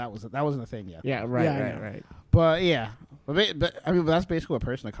 before that wasn't a thing yet. Yeah, right, Yeah, I right, know. right. But yeah, but I mean, but that's basically what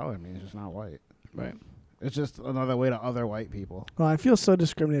person of color means. It's just not white. Right. It's just another way to other white people. Well, I feel so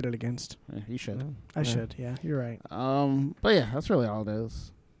discriminated against. Yeah, you should. I should. Yeah, you're right. But yeah, that's really all it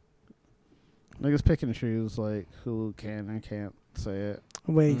is. Niggas pick and choose like who can and can't say it.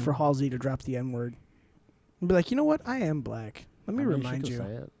 I'm waiting for Halsey to drop the N word. And be like, you know what? I am black. Let me I mean, remind she you. could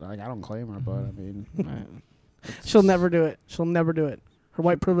say it. Like I don't claim her, but I mean, She'll never do it. She'll never do it. Her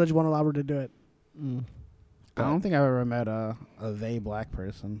white privilege won't allow her to do it. I don't think I've ever met a they black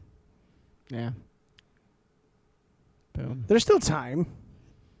person. Yeah. Boom. There's still time.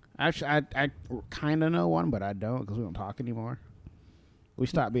 Actually, I kind of know one, but I don't because we don't talk anymore. We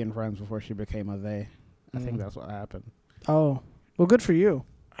stopped being friends before she became a they. I think that's what happened. Oh, well, good for you.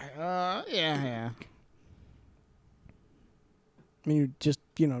 Yeah. I mean, you just,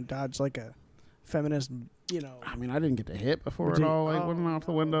 dodge like a feminist, I mean, I didn't get to hit before Would it you- all like went out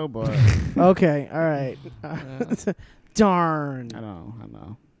the window, but Okay, all right. Darn. I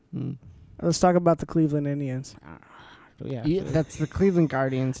know. Let's talk about the Cleveland Indians. Yeah. Yeah, that's the Cleveland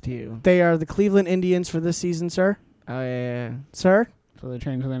Guardians to you. They are the Cleveland Indians for this season, sir. Oh, yeah. Sir? So they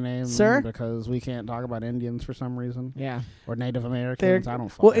changed their name, Sir? because we can't talk about Indians for some reason, Yeah. or Native They're, Americans. I don't.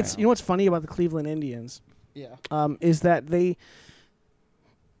 Fuck well, that. it's what's funny about the Cleveland Indians yeah. is that they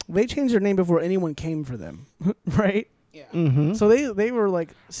changed their name before anyone came for them, right? Yeah. Mm-hmm. So they were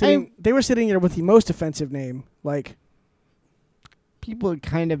like sitting there with the most offensive name, like People had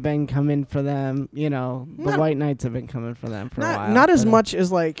kind of been coming for them. The Not- White Knights have been coming for them for a while. not as but, much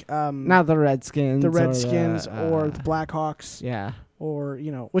as like Not the Redskins. the or Redskins or the Blackhawks. Yeah. Or,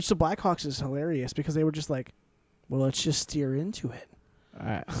 which the Blackhawks is hilarious because they were just like, well, let's just steer into it. All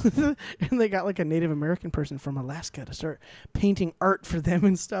right. And they got like a Native American person from Alaska to start painting art for them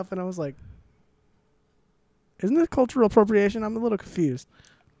and stuff. And I was like, isn't this cultural appropriation? I'm a little confused.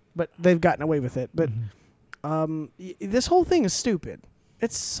 But they've gotten away with it. But this whole thing is stupid.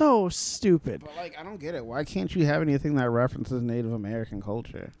 It's so stupid. But like, I don't get it. Why can't you have anything that references Native American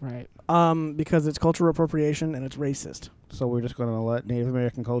culture? Right. Because it's cultural appropriation and it's racist. So we're just gonna let Native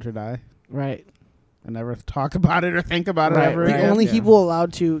American culture die? Right. and never talk about it or think about Right, it ever right. The again. only Yeah. people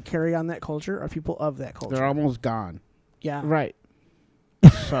allowed to carry on that culture are people of that culture. They're almost gone. Yeah. Right.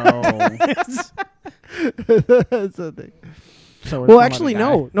 So, That's the thing. so we're Well, gonna actually, let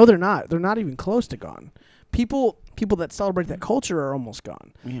it die. no, they're not. They're not even close to gone. People that celebrate that culture are almost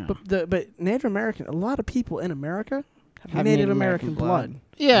gone. Yeah. But Native American, a lot of people in America have Have Native Native American American blood. blood.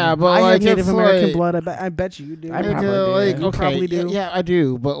 Yeah, but I like have Native it's American like, blood. I bet you do. I Nigga, probably do. like, You okay, probably do. Yeah, I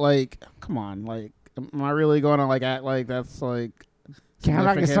do. But like, come on, like, am I really going to like act like that's like? I'm not gonna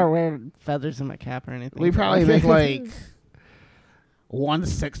significant? start wearing feathers in my cap or anything. We probably make like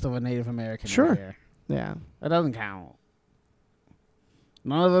 1/6 of a Native American. Sure. Here. yeah. That doesn't count.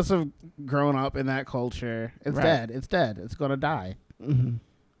 None of us have grown up in that culture. It's Right. dead. It's dead. It's gonna die. Mm-hmm.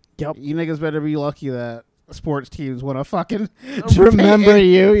 Yep. You niggas better be lucky that sports teams want to fucking Remember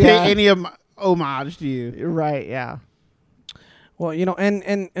you, pay yeah. any homage to you. Right, yeah. Well,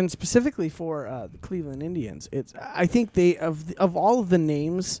 and specifically for the Cleveland Indians, I think they of all of the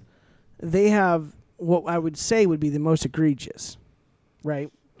names, they have what I would say would be the most egregious,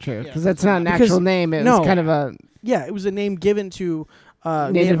 right? True. Yeah. Because that's not an Because- actual name. It no. was kind of a. Yeah, it was a name given to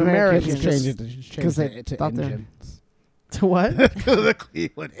Native Native Americans. Americans. Change it to, 'Cause they it to thought they're- engines. To what? The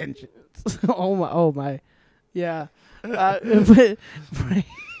Cleveland Engines. Oh my, yeah. But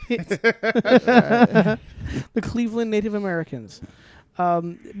the Cleveland Native Americans.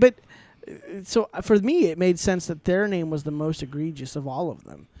 But so for me, it made sense that their name was the most egregious of all of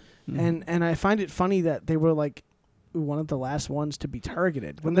them, and I find it funny that they were like one of the last ones to be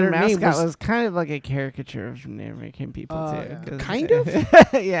targeted when Their their name mascot was, was kind of like a caricature of Native American people too. 'cause- kind of?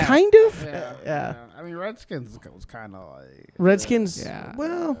 yeah. kind of Yeah. I mean, Redskins was kind of like. Redskins. Yeah.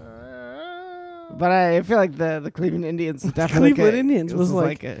 Well, But I feel like the Cleveland Indians was definitely Cleveland like Indians it was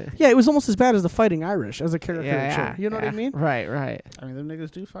like a, yeah, it was almost as bad as the Fighting Irish as a caricature. yeah, You know what I yeah. mean? Right, right, I mean, them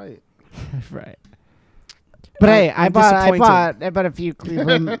niggas do fight. right. But hey, I I'm bought a few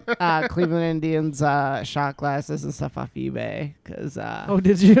Cleveland Cleveland Indians shot glasses and stuff off eBay because Oh,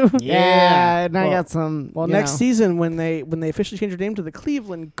 did you? yeah, and I Well- got some. Well, you next know, season when they officially change their name to the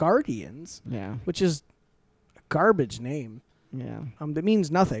Cleveland Guardians, yeah, which is a garbage name, yeah. that means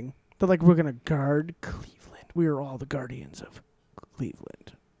nothing. They're like, we're gonna guard Cleveland. We are all the guardians of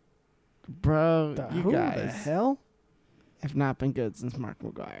Cleveland. Bro, you Who the guys hell? have not been good since Mark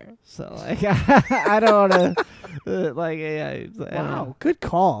McGuire. So like, I don't want to like. Yeah, I don't know. Wow, good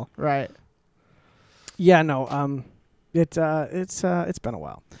call. Right. Yeah, no. It's been a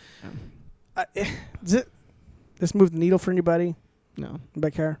while. This moved the needle for anybody? No.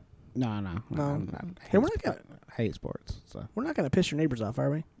 Back here? No. No. I Hey, we're not gonna hate sports. So we're not gonna piss your neighbors off, are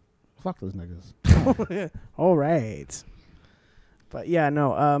we? fuck those niggas. All right. But yeah,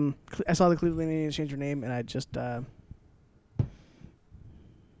 no. I saw the Cleveland Indians change their name, and I just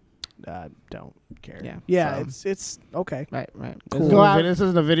don't care. Yeah, so- it's okay. Right. Right. This, Go is out. this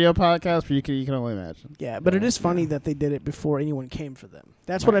isn't a video podcast, but you can only imagine. Yeah, but it is funny Yeah. that they did it before anyone came for them.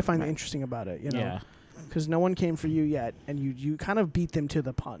 That's what I Right, find right. interesting about it. You know, Yeah. because no one came for you yet, and you kind of beat them to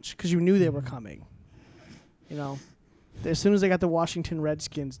the punch because you knew they were coming. You know, as soon as they got the Washington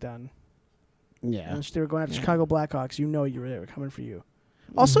Redskins done, Yeah. and they were going after Yeah. Chicago Blackhawks, you know they were coming for you.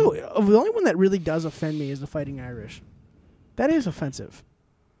 Also, the only one that really does offend me is the Fighting Irish. That is offensive.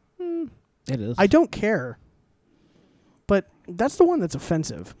 It is. I don't care, but that's the one that's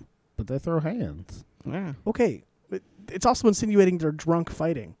offensive. But they throw hands. Yeah. Okay, but it's also insinuating they're drunk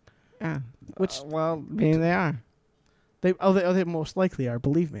fighting. Yeah. Which- well, I mean, they are. They most likely are.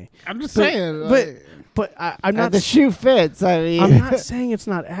 Believe me. I'm just But- saying. but- like, But I'm not. The shoe fits. I mean, I'm not saying it's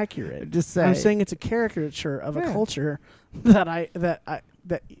not accurate. just saying. I'm saying it's a caricature of a Yeah. culture that it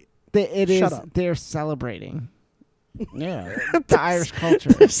Shut is. up. They're celebrating yeah. the Irish culture.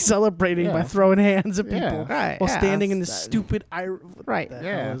 they're celebrating by Yeah. throwing hands at people Yeah. Right. while yeah, standing in this that's- stupid Right.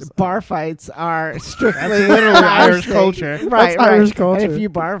 Yeah. Bar fights are strictly literally Irish thing. culture. Right, That's right. Irish And culture. if you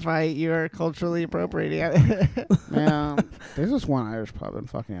bar fight, you're culturally appropriating it. Man, there's this one Irish pub in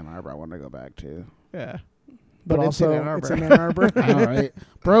fucking Ann Arbor I want to go back to. yeah. But But it's in also, Ann Arbor. it's in Ann Arbor. All right,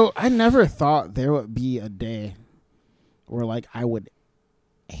 bro. I never thought there would be a day where like I would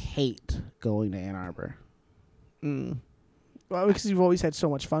hate going to Ann Arbor. Mm. Well, because you've always had so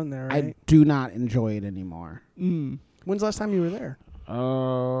much fun there, I right? do not enjoy it anymore. Mm. When's the last time you were there?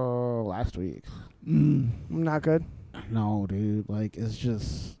 Oh, last week. Not good. No, dude. Like it's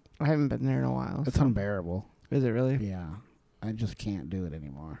just I haven't been there in a while. it's unbearable. Is it really? Yeah, I just can't do it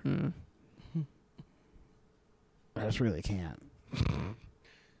anymore. Mm. I just really can't.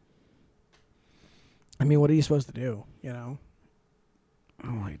 I mean, what are you supposed to do? You know.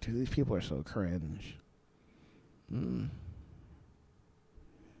 I'm like, dude, these people are so cringe. Mm.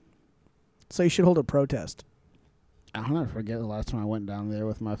 So you should hold a protest. I'll never forget the last time I went down there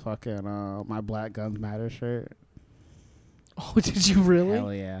with my fucking my Black Guns Matter shirt. Oh, did you really?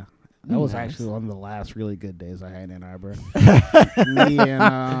 Hell yeah. That was Nice. actually one of the last really good days I had in Ann Arbor.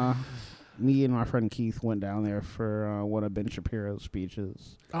 me and my friend Keith went down there for one of Ben Shapiro's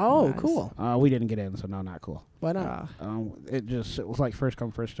speeches. Oh, Nice. cool. We didn't get in, so no, not cool. Why not? It was like first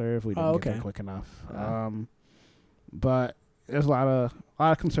come first serve. We didn't Oh, get there okay. quick enough. But there's a lot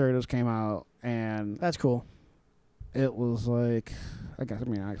of conservatives came out, and That's cool. it was like I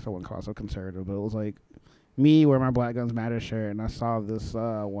wouldn't call it so conservative, but it was like me wearing my Black Guns Matter shirt, and I saw this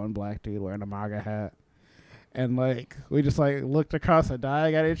one black dude wearing a MAGA hat, and like we just like looked across the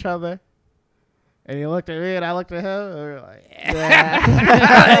diag at each other. And he looked at me, and I looked at him, and we were like,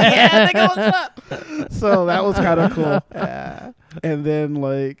 yeah, nigga, what's up? So that was kind of cool. Yeah. And then,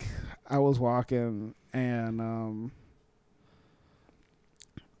 like, I was walking, and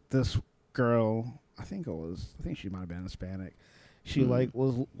this girl, I think she might have been Hispanic. She, like,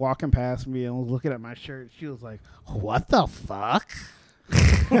 was walking past me and was looking at my shirt. She was like, what the fuck?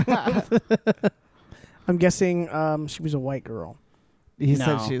 I'm guessing she was a white girl. He No.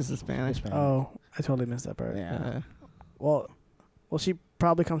 said she was Hispanic. Oh, I totally missed that part. Yeah. Well, she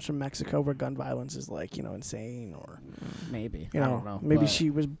probably comes from Mexico, where gun violence is like insane, or Maybe. I don't know. Maybe but she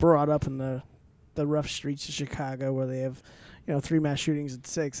was brought up in the rough streets of Chicago, where they have 3 mass shootings in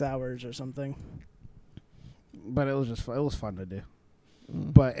 6 hours or something. But it was just it was fun to do.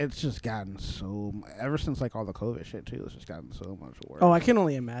 But it's just gotten ever since like all the COVID shit too. It's just gotten so much worse. Oh, I can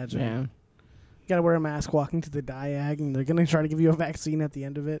only imagine. Yeah. You gotta wear a mask walking to the diag, and they're gonna try to give you a vaccine at the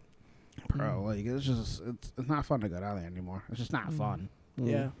end of it. Bro, like it's not fun to go down there anymore. It's just not fun.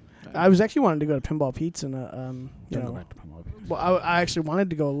 Yeah. I was actually wanting to go to Pinball Pete's, and Don't go back to Pinball Pete's. well, I actually wanted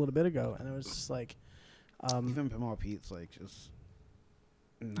to go a little bit ago, and it was just like, Even Pinball Pete's like just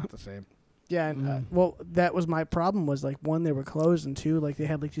not the same. yeah. And, well, that was my problem. Was like, one, they were closed, and two, like they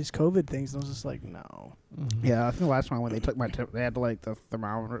had like these COVID things, and I was just like, no. Yeah, I think the last time when they took my they had like the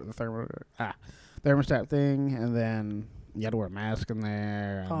thermostat thing, and then you had to wear a mask in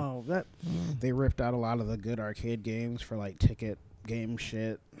there. And Oh, that. they ripped out a lot of the good arcade games for like ticket game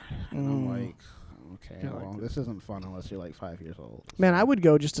shit, and I'm like, okay, well, this isn't fun unless you're like 5 years old. Man, So I would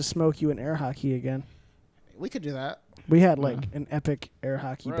go just to smoke you in air hockey again. we could do that. We had like an epic air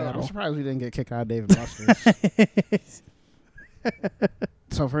hockey Bro, I'm battle. surprised we didn't get kicked out of Dave & Buster's.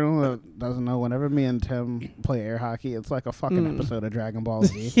 So for anyone that doesn't know, whenever me and Tim play air hockey, it's like a fucking episode of Dragon Ball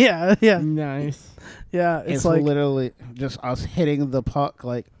Z. Yeah, yeah, Nice. yeah. It's like literally just us hitting the puck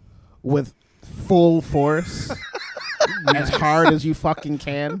like with full force as hard as you fucking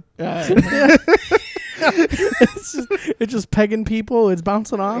can. it's just pegging people. It's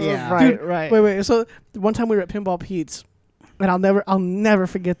bouncing off. Yeah. Dude, Right. Wait. So one time we were at Pinball Pete's, and I'll never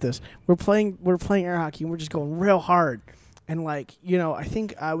forget this. We're playing air hockey, and we're just going real hard. And like, I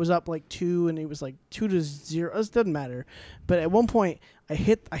think I was up like 2, and it was like 2-0. It doesn't matter. But at one point, I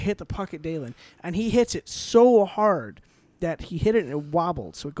hit the puck at Dalen, and he hits it so hard that he hit it and it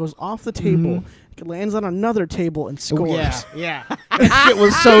wobbled. So it goes off the table, it lands on another table, and scores. Yeah. That shit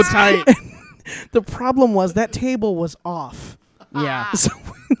was so tight. The problem was that table was off. Yeah. So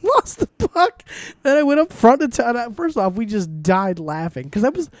we lost the puck. Then I went up front and first off, we just died laughing because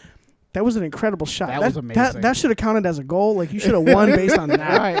that was an incredible shot. That was amazing. That should have counted as a goal. Like you should have won based on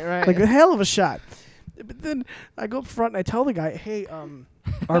that. Right. Like a hell of a shot. But then I go up front and I tell the guy, "Hey,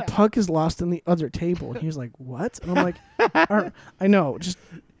 our puck is lost in the other table." And he was like, "What?" And I'm like, "I know. Just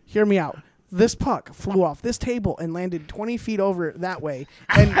hear me out. This puck flew off this table and landed 20 feet over that way,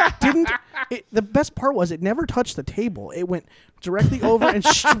 and didn't. The best part was it never touched the table. It went directly over and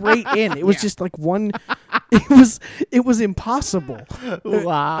straight in. It was just like one. It was impossible.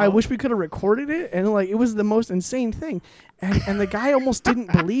 Wow. I wish we could have recorded it, and like it was the most insane thing. And the guy almost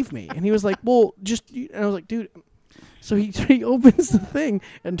didn't believe me, and he was like, "Well, just." And I was like, "Dude." So he opens the thing,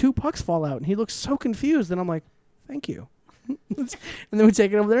 and 2 pucks fall out, and he looks so confused. And I'm like, "Thank you." And then we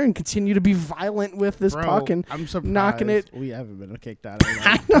take it over there and continue to be violent with this puck and I'm surprised knocking it. we haven't been kicked out of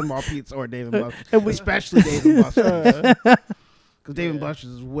Pinball Pete's or Dave & Buster's. And we- Especially Dave & Buster's. Because Dave & Buster's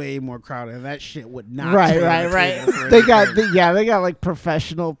is way more crowded, and that shit would not Right. stay on the table for They got anything. they got like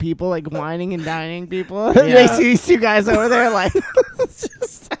professional people, like whining and dining people. Yeah. They see these 2 guys over there, like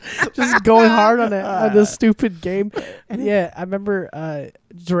just going hard on this stupid game. Yeah, I remember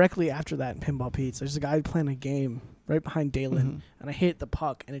directly after that in Pinball Pete's, there's a guy playing a game right behind Dalen, and I hit the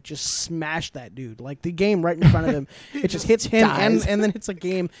puck, and it just smashed that dude. Like the game right in front of him, it just hits him, dies. and then hits a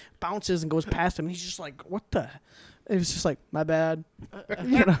game, bounces and goes past him. And he's just like, "What the?" It was just like, "My bad,"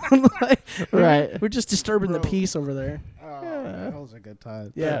 like, Right. We're just disturbing the peace over there. Oh, that was a good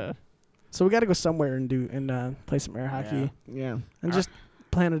time. Yeah. So we got to go somewhere and play some air hockey Yeah. and just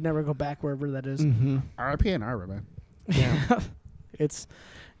plan to never go back wherever that is. Mm-hmm. R.I.P. Ann Arbor, man. Yeah. It's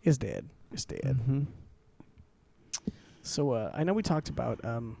dead. It's dead. Mm-hmm. So I know we talked about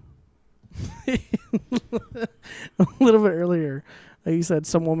a little bit earlier. You said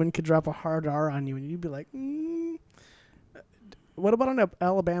some woman could drop a hard R on you, and you'd be like, "What about an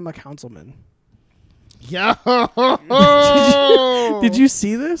Alabama councilman?" Yo! Did you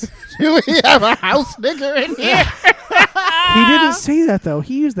see this? Do we have a house nigger in here? He didn't say that though.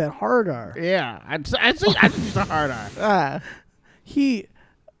 He used that hard R. Yeah, I just use a hard R. He,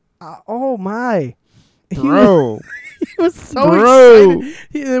 oh my, Bro. He was so Bro.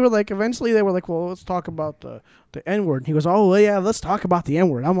 excited. Eventually they were like, well, let's talk about the N-word. And he goes, oh, well, yeah, let's talk about the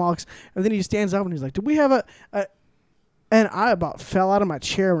N-word. I'm all, and then he stands up and he's like, do we have a, and I about fell out of my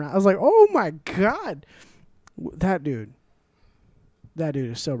chair. And I was like, oh my God. That dude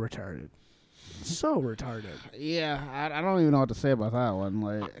is so retarded. So retarded. Yeah, I don't even know what to say about that one.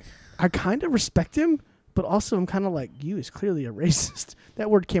 Like, I kind of respect him, but also I'm kind of like, you is clearly a racist. That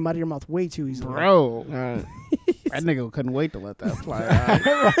word came out of your mouth way too easily. bro, that nigga couldn't wait to let that fly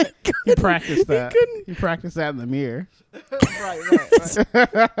out. He practiced that. He practiced that in the mirror.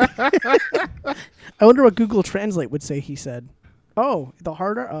 I wonder what Google Translate would say he said. Oh, the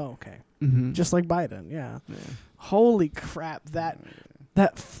harder? Oh, okay. Mm-hmm. Just like Biden, yeah. Holy crap, that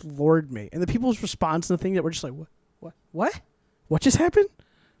floored me. And the people's response to the thing that were just like, what? What just happened?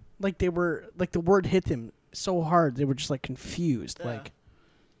 Like they were, like the word hit them so hard, they were just like confused. Yeah. Like,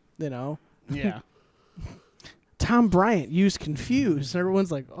 you know? Yeah. Tom Bryant used confused. And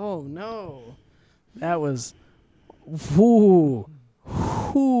everyone's like, oh no. That was, whoo,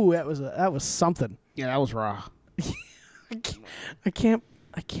 that was something. Yeah, that was raw. I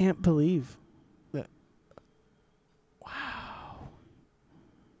can't believe that. Wow.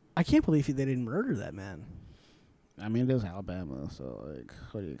 I can't believe they didn't murder that man. I mean, it is Alabama, so like,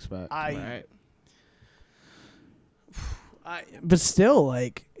 what do you expect? Right. But still,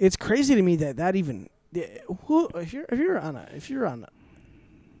 like, it's crazy to me that even if you're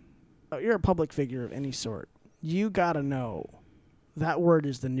a public figure of any sort, you gotta know that word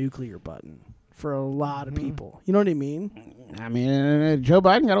is the nuclear button for a lot of people. You know what I mean? I mean, Joe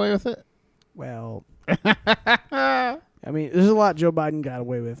Biden got away with it. Well, I mean, there's a lot Joe Biden got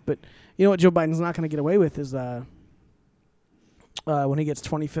away with, but you know what Joe Biden's not going to get away with is when he gets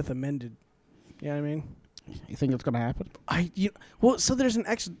 25th amended. You know what I mean? You think it's going to happen? So there's an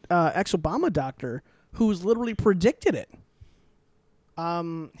ex-Obama doctor who's literally predicted it.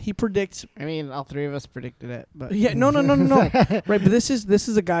 He predicts. I mean, all three of us predicted it, but yeah, no. Right, but this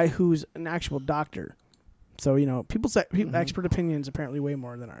is a guy who's an actual doctor. So, you know, people say expert opinions apparently way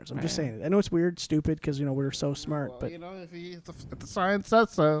more than ours. I'm just saying it. I know it's weird, stupid, because, you know, we're so smart. Well, but you know, if the science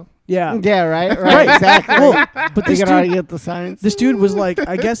says so. Yeah. Yeah, right, exactly. Well, but We this can dude, argue with the science. this dude was like,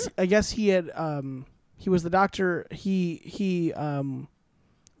 I guess he had, he was the doctor. He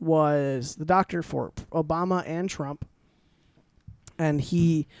was the doctor for Obama and Trump, and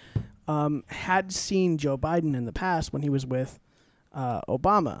he had seen Joe Biden in the past when he was with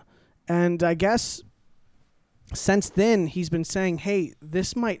Obama, and I guess since then he's been saying, hey,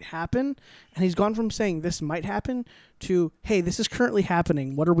 this might happen, and he's gone from saying this might happen to, hey, this is currently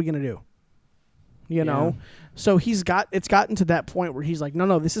happening, what are we going to do? You know? So it's gotten to that point where he's like,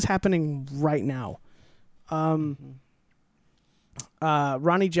 no, this is happening right now.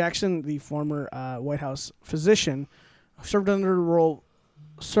 Ronnie Jackson, the former White House physician, served in the role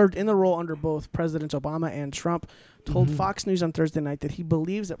under both Presidents Obama and Trump, told Fox News on Thursday night that he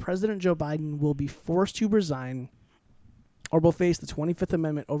believes that President Joe Biden will be forced to resign or will face the 25th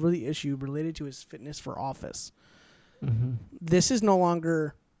Amendment over the issue related to his fitness for office. This is no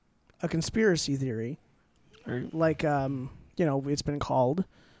longer a conspiracy theory, like it's been called.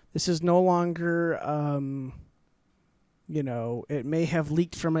 This is no longer, it may have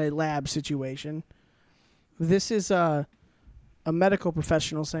leaked from a lab situation. This is a medical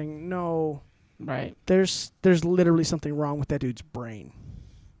professional saying, no, right. There's literally something wrong with that dude's brain.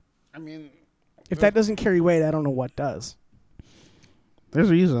 I mean, if that doesn't carry weight, I don't know what does. There's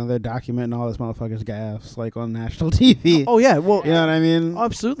a reason they're documenting all this motherfucker's gaffes, like on national TV. Oh yeah, well, you know what I mean?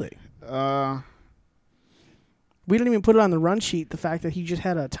 Absolutely. We didn't even put it on the run sheet. The fact that he just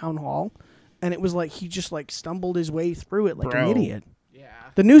had a town hall, and it was like he just like stumbled his way through it like an idiot. Yeah.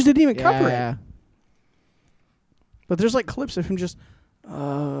 The news didn't even cover it. But there's like clips of him just.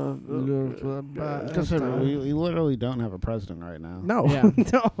 Because we literally don't have a president right now. No, Yeah.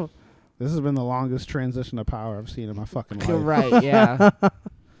 no. This has been the longest transition of power I've seen in my fucking life. You're right. Yeah.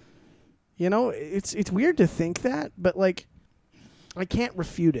 You know, it's weird to think that, but like, I can't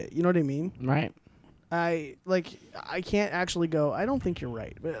refute it. You know what I mean? Right. I can't actually go, I don't think you're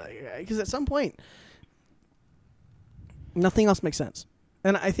right. Because at some point, nothing else makes sense.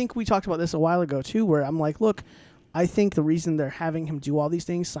 And I think we talked about this a while ago, too, where I'm like, look, I think the reason they're having him do all these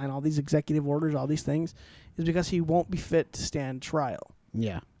things, sign all these executive orders, all these things, is because he won't be fit to stand trial.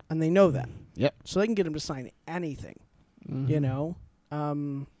 Yeah. And they know that. Yep. So they can get him to sign anything, you know?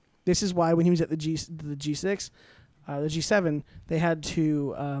 This is why when he was at the G6, the G7, they had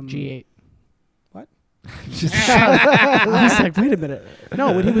to... G8. What? I I was like, wait a minute.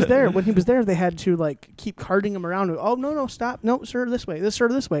 No, when he was there, they had to like keep carting him around. Oh no, stop, no, sir, this way, this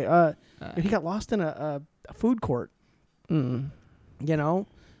way. He got lost in a food court. You know,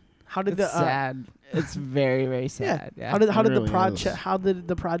 how did It's sad. It's very, very sad. Yeah. How did really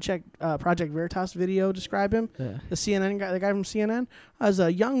the Project Veritas video describe him? Yeah. The CNN guy, the guy from CNN, as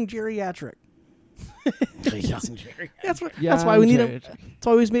a young geriatric. That's why we need him. That's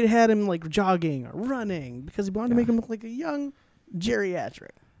why we always had him like jogging or running, because we wanted to make him look like a young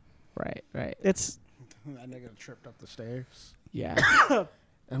geriatric. Right. It's That nigga tripped up the stairs Yeah.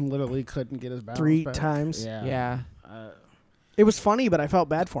 and literally couldn't get his balance 3 back. times. Yeah. It was funny, but I felt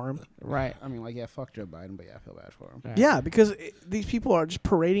bad for him. Right. I mean, like, yeah, fuck Joe Biden, but yeah, I feel bad for him. Right. Yeah, because these people are just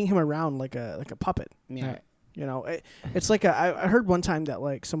parading him around like a puppet. Yeah. Right. You know, it's like I heard one time that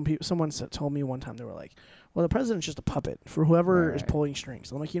like someone told me one time, they were like, well, the president's just a puppet for whoever is Right. pulling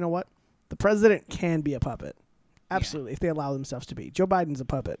strings. I'm like, you know what? The president can be a puppet. Absolutely, if they allow themselves to be. Joe Biden's a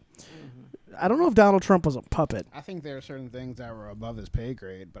puppet. I don't know if Donald Trump was a puppet. I think there are certain things that were above his pay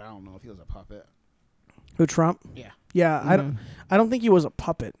grade, but I don't know if he was a puppet. Who, Trump? Yeah. Yeah, I don't think he was a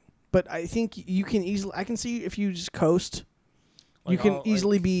puppet, but I think you can easily. I can see if you just coast, you Like can all-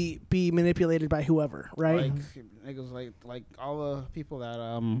 easily be manipulated by whoever, right? Like niggas like all the people that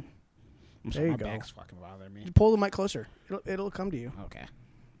I'm There sorry, you my go. back's fucking bothering me. You pull the mic closer. It'll come to you. Okay.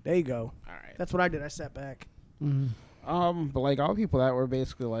 There you go. All right. That's what I did. I sat back. But like all people that were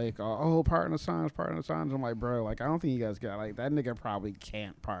basically like, oh, pardon Assange. I'm like, bro, like I don't think you guys got like that nigga probably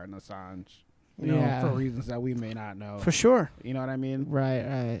can't pardon Assange. You know, Yeah. for reasons that we may not know. For sure. You know what I mean?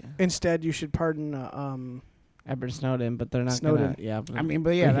 Right. Instead, you should pardon. Edward Snowden, but they're not Snowden. gonna. Yeah. But I mean,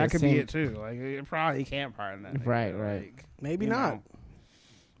 but yeah, but that it could be seemed- it too. Like, it probably can't pardon that. nigga, Right. like, Maybe you not. know.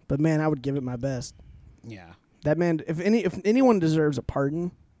 But man, I would give it my best. Yeah. That man, if anyone deserves a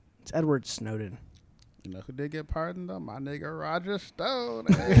pardon, it's Edward Snowden. You know who did get pardoned though? My nigga Roger Stone.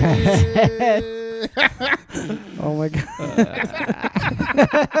 Oh my god.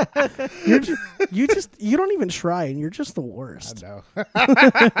 you don't even try, and you're just the I worst. know.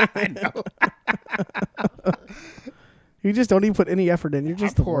 You just don't even put any effort in. You're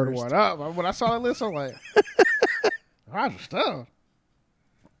just I the poured worst. one up. When I saw that list, I'm like, Roger Stone.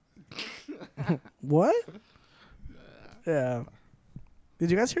 What? Yeah.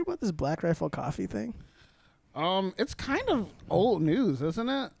 Did you guys hear about this Black Rifle Coffee thing? It's kind of old news, isn't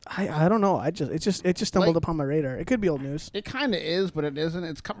it? I don't know. It just stumbled upon my radar. It could be old news. It kind of is, but it isn't.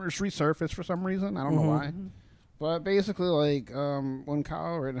 It's resurfaced for some reason. I don't know why. But basically, like, when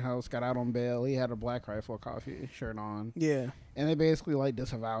Kyle Rittenhouse got out on bail, he had a Black Rifle Coffee shirt on. Yeah. And they basically, like,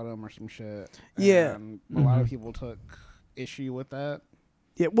 disavowed him or some shit. Yeah. And a lot of people took issue with that.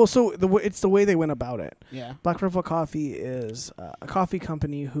 Yeah. Well, so it's the way they went about it. Yeah. Black Rifle Coffee is a coffee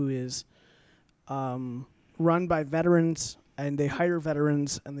company who is run by veterans, and they hire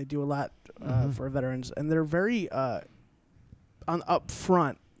veterans, and they do a lot for veterans, and they're very up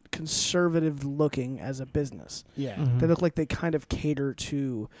front, conservative looking as a business. Yeah. They look like they kind of cater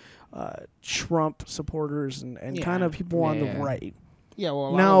to Trump supporters and kind of people on the Yeah. right. Yeah, well,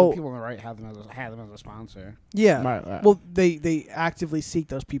 a lot Now- of the people on the right have them as a sponsor. Yeah. Right. Well, they actively seek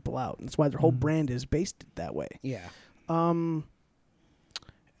those people out. And that's why their whole brand is based that way. Yeah. And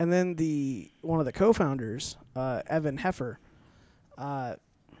then one of the co-founders, Evan Heffer,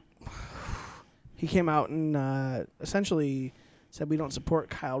 he came out and essentially said we don't support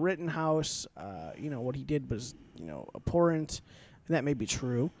Kyle Rittenhouse. What he did was abhorrent, and that may be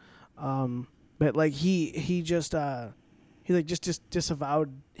true. But like he just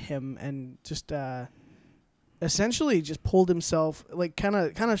disavowed him and just essentially just pulled himself, like kind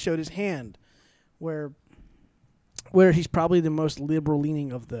of showed his hand where he's probably the most liberal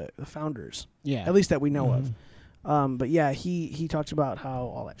leaning of the founders, Yeah. at least that we know of. But yeah, he talks about how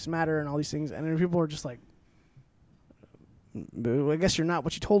all lives matter and all these things, and then people are just like, I guess you're not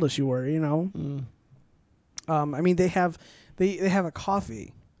what you told us you were, I mean, they have a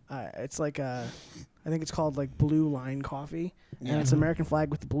coffee. It's like I think it's called like Blue Line Coffee, and it's American flag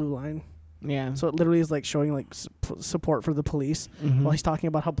with the blue line. Yeah. So it literally is like showing like support for the police while he's talking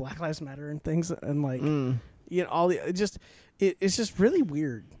about how Black Lives Matter and things, and like all the it's just really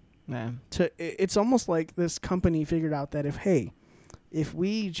weird. Yeah. It's almost like this company figured out that if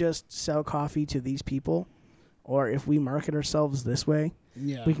we just sell coffee to these people, or if we market ourselves this way,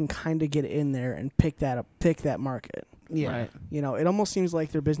 Yeah. we can kind of get in there and pick that market. Yeah. Right. It almost seems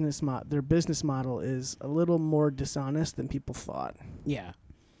like their business model is a little more dishonest than people thought. Yeah.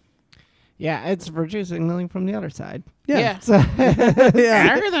 Yeah, it's virtue signaling from the other side. Yeah. So, Yeah.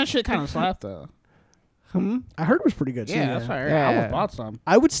 I heard that shit kind of slapped though. I heard it was pretty good too. Yeah, that's what I heard. I Yeah. almost bought some.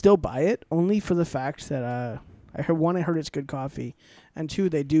 I would still buy it only for the fact that I heard it's good coffee, and two,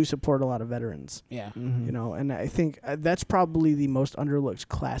 they do support a lot of veterans. Yeah. And I think that's probably the most underlooked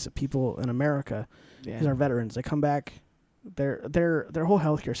class of people in America is our veterans. They come back, their whole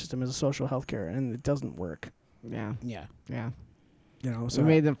healthcare system is a social healthcare, and it doesn't work. Yeah. Yeah. Yeah. So We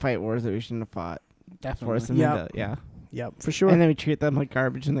made them fight wars that we shouldn't have fought. Definitely. Force them Yeah. into, yeah. Yep, for sure. And then we treat them like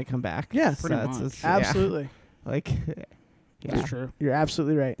garbage and they come back. Yeah. So Pretty it's much. just- yeah. Absolutely, Like, yeah. That's true. you're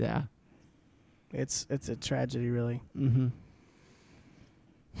absolutely right. Yeah. It's a tragedy, really. Mm-hmm.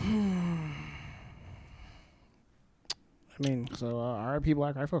 I mean, So, RIP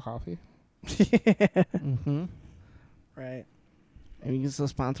Black Rifle Coffee. Mm-hmm. right? And you can still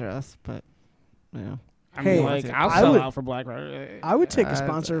sponsor us, but, you know. I Hey, mean, like, I'll I sell would- out for Black Rifle. I would take a Uh,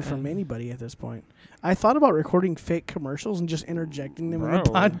 sponsor from anybody at this point. I thought about recording fake commercials and just interjecting them in the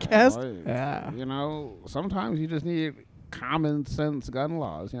podcast. Like, Yeah. You know, sometimes you just need common sense gun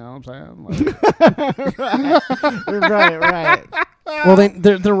laws. You know what I'm saying? Like, right. Well,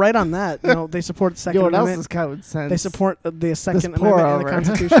 they're right on that. They support the Second Yo, what else Amendment. is common sense? They support the Second pour Amendment in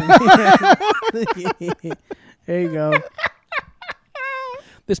over. the Constitution. There you go.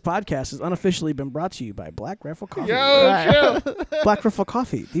 This podcast has unofficially been brought to you by Black Rifle Coffee. Black Rifle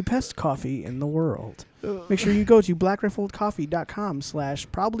Coffee, the best coffee in the world. Make sure you go to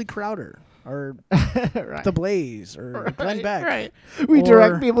blackriflecoffee.com/probably-crowder or right. The Blaze or Glenn Beck. Right. We Or-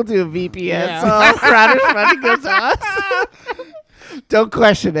 direct people to a VPN, Yeah. so all Crowder's money goes to us. Don't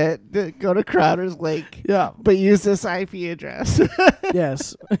question it. Go to Crowder's link, Yeah. but use this IP address.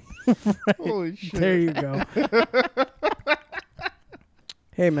 Yes. holy shit. There you go.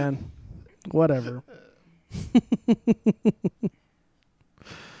 Hey, man. Whatever.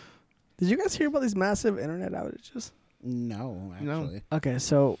 Did you guys hear about these massive internet outages? No, No. actually. Okay,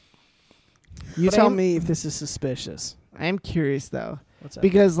 so you But tell I'm- me if this is suspicious. I am curious though, What's that?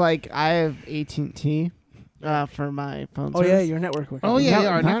 because like I have AT&T for my phone. Oh yeah, service. your network went Oh, down. yeah, No, yeah,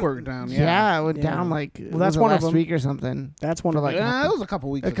 our not- network down. Yeah, it went Yeah. down like Well, that's was it one of last them. week or something. That's one For of like them. Yeah, it was a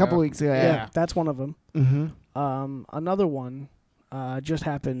couple weeks A ago. couple weeks ago. Yeah, Yeah. that's one of them. Mm-hmm. Another one just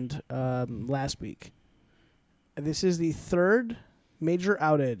happened last week. This is the third major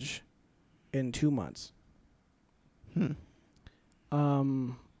outage in 2 months.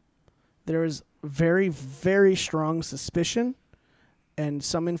 There is very, very strong suspicion and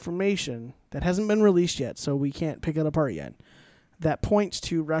some information that hasn't been released yet, so we can't pick it apart yet, that points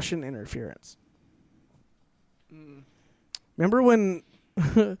to Russian interference. Remember when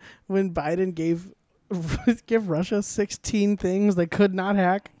when Biden gave Russia 16 things they could not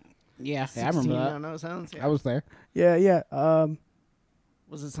hack? Yeah, I remember that. No sounds. I was there. Yeah.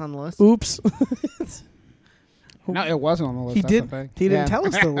 Was this on the list? Oops. No, it wasn't on the list. He That's did. the thing. He didn't Yeah. tell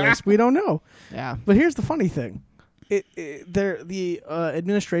us the list. We don't know. Yeah. But here's the funny thing: the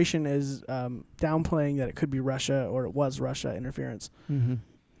administration is downplaying that it could be Russia or it was Russia interference. Mm-hmm.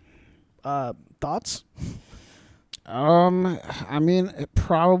 Thoughts? I mean, it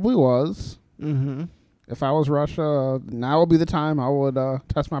probably was. Mm-hmm. If I was Russia, now would be the time I would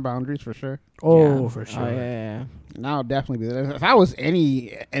test my boundaries for sure. Oh, for sure. Oh yeah. Now would definitely be the. If I was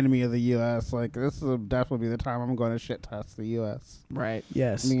any enemy of the U.S., like this would definitely be the time I'm going to shit test the U.S. Right.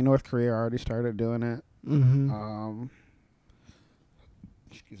 Yes. I mean, North Korea already started doing it. Mm-hmm.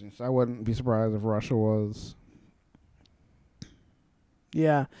 Excuse me. So I wouldn't be surprised if Russia was.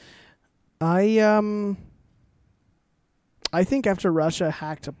 Yeah. I think after Russia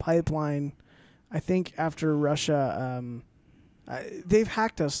hacked a pipeline, I think after Russia, they've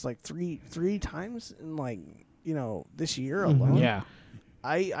hacked us like three times in this year alone. Yeah.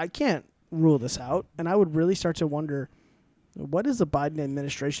 I can't rule this out, and I would really start to wonder, what is the Biden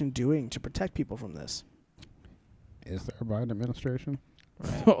administration doing to protect people from this? Is there a Biden administration?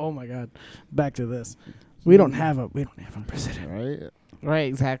 Oh my God! Back to this. We don't have a president. Right. Right.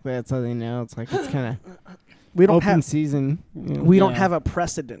 Exactly. That's how they know. It's like it's kind of We don't open have season. You know? we don't Yeah. have a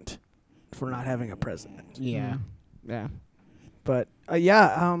precedent for not having a president. Yeah. Yeah. But I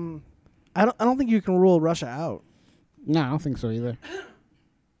don't think you can rule Russia out. No, I don't think so either.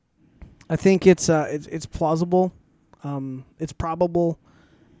 I think it's plausible. It's probable.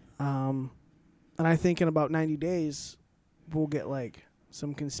 I And I think in about 90 days, we'll get like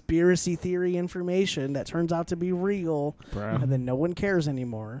some conspiracy theory information that turns out to be real, Bro. and then no one cares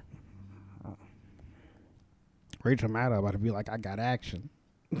anymore. Rachel Maddow about to be like, I got action.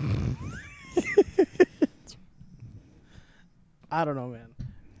 I don't know, man.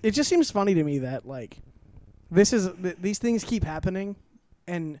 It just seems funny to me that like these things keep happening,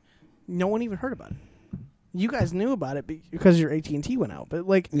 and no one even heard about it. You guys knew about it because your AT&T went out, but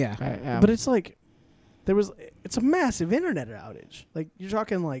like, Yeah. but it's like it's a massive internet outage. Like you're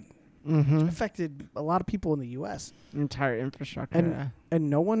talking like affected a lot of people in the U.S. Entire infrastructure. and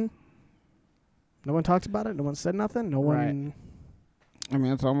no one talked about it. No one said nothing. No one. I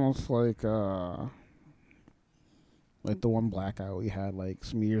mean, it's almost like the one blackout we had like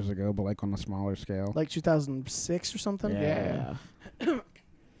some years ago, but like on a smaller scale. Like 2006 or something. Yeah.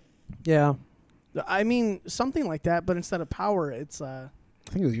 Yeah. I mean something like that, but instead of power, it's I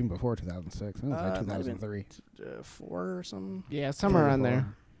think it was even before 2006. I think it was like might have been 2003. 4 or something. Yeah, somewhere around there.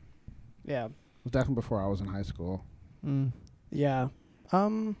 Yeah. It was definitely before I was in high school. Mm. Yeah. I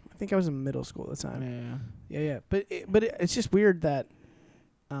think I was in middle school at the time. Yeah. Yeah. But it's just weird that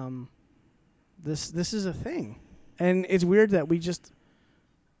this is a thing, and it's weird that we just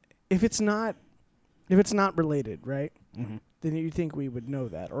if it's not related, right? Mm-hmm. Then you'd think we would know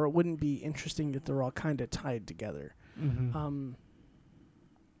that, or it wouldn't be interesting that they're all kind of tied together. Mm-hmm.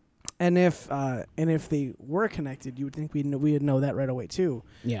 And if they were connected, you would think we'd know that right away too.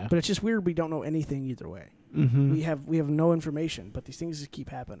 Yeah. But it's just weird we don't know anything either way. Mm-hmm. We have no information, but these things just keep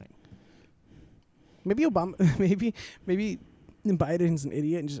happening. Maybe Obama, maybe Biden's an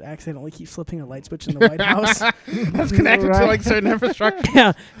idiot and just accidentally keeps flipping a light switch in the White House. That's connected to like certain infrastructure.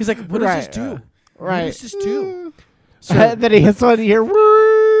 Yeah, he's like, what does Right, this do? What right. does this do? Then he hits one here, and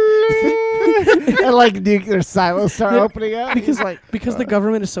like nuclear silos start opening up. Because the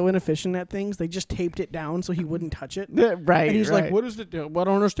government is so inefficient at things, they just taped it down so he wouldn't touch it. Right. And he's right. like, what does it do? Well, I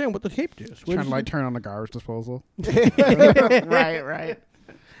don't understand what the tape does. What Trying does to like it turn on the garbage disposal. right.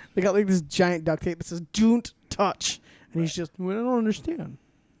 They got like this giant duct tape that says "Don't touch," and he's just, well, I don't understand.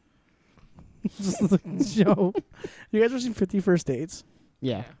 Just like, Joe, you guys ever seen 50 First Dates?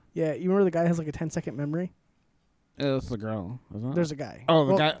 Yeah. Yeah, you remember the guy that has like a 10-second memory? It's the girl, isn't it? There's a guy. Oh,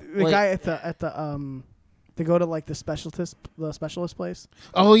 the guy- The wait. guy at the they go to like the specialist place.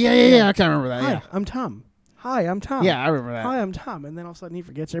 Oh, yeah. I can't remember that. Hi, Yeah. I'm Tom. Hi, I'm Tom. Yeah, I remember that. Hi, I'm Tom. And then all of a sudden he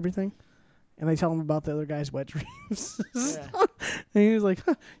forgets everything. And they tell him about the other guy's wet dreams. And he was like,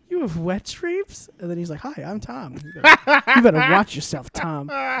 huh, you have wet dreams? And then he's like, hi, I'm Tom. You better watch yourself, Tom.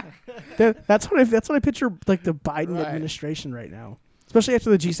 That's what I picture like the Biden administration right now. Especially after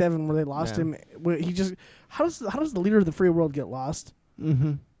the G7 where they lost him. Where he just how does the leader of the free world get lost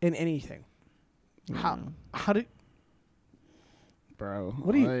Mm-hmm. in anything? How did Bro.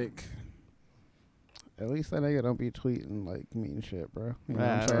 What do you- like? At least that nigga don't be tweeting like mean shit, bro. You know what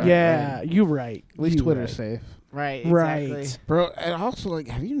I'm Right, saying? Yeah, you're right. At least You Twitter's right. safe. Right. Right. Exactly. Bro, and also like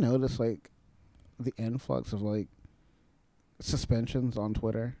have you noticed like the influx of like suspensions on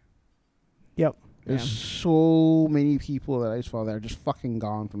Twitter? Yep. There's so many people that I just follow that are just fucking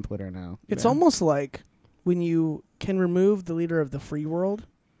gone from Twitter now. It's almost like when you can remove the leader of the free world,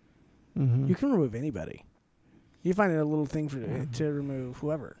 Mm-hmm. you can remove anybody. You find a little thing to remove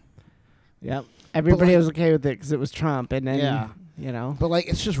whoever. Yep. Everybody like- was okay with it because it was Trump, and then Yeah. you know. But like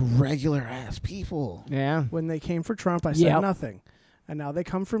it's just regular ass people. Yeah. When they came for Trump, I said Yep. nothing. And now they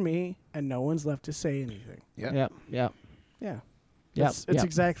come for me, and no one's left to say anything. Yeah. Yep. Yep. Yeah. Yep. It's yep.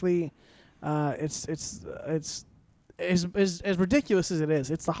 exactly, it's as ridiculous as it is.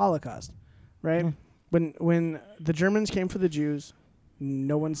 It's the Holocaust, right? When the Germans came for the Jews,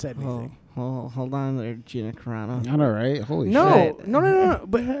 no one said anything. Hold on there, Gina Carano. I know, right? Holy No, shit. no.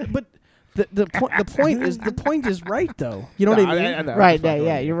 But the point is right though. You know what I mean? know. Right.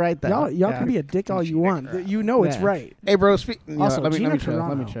 Yeah. You're right. Though. Y'all can be a dick all you want. You know it's Yeah. right. Hey, bro. Let me Gina chill.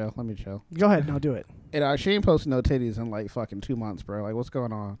 Let me Carano. chill. Let me chill. Go ahead, no, do it. And she ain't posted no titties in like fucking 2 months, bro. Like, what's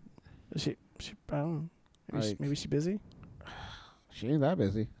going on? She I don't know. Like- Maybe she's busy. She ain't that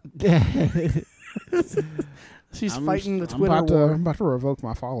busy. She's I'm fighting the I'm Twitter about war. I'm about to revoke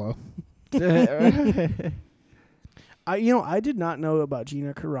my follow. I did not know about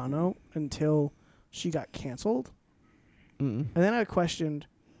Gina Carano until she got canceled, Mm. and then I questioned,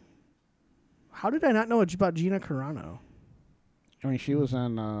 how did I not know about Gina Carano? I mean, she was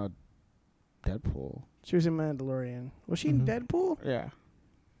in Deadpool. She was in Mandalorian. Was she in Deadpool? Yeah.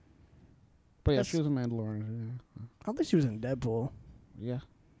 But yeah, That's- she was in Mandalorian. I don't think she was in Deadpool. Yeah.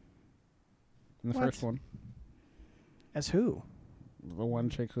 In the What? first one. As who? The one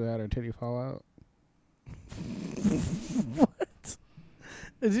chick who had her titty fall out.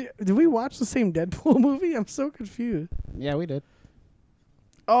 Did we watch the same Deadpool movie? I'm so confused. Yeah, we did.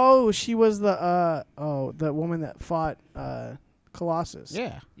 Oh, she was the woman that fought Colossus.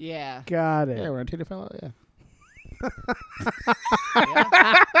 Yeah. Yeah. Got it. Yeah, when Tita fell out, yeah.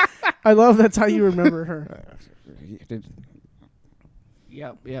 I love that's how you remember her.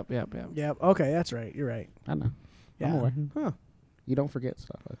 Yep. Yep. Okay, that's right. You're right. I know. Yeah. I'm aware. Huh. You don't forget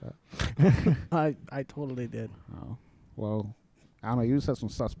stuff like that. I totally did. Oh. Well, I don't know. You said some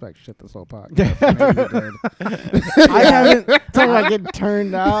suspect shit this whole podcast. Maybe you did. I haven't. Talking about getting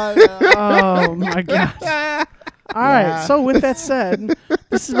turned on. Oh my gosh. All right. So with that said,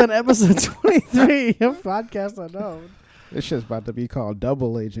 this has been episode 23 of Podcast Unknown. This shit's about to be called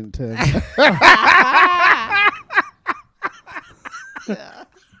Double Agent 10.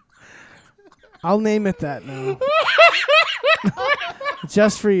 I'll name it that now.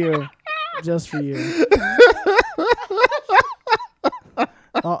 Just for you. Just for you.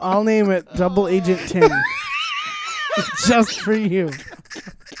 I'll name it Double Agent 10. Just for you.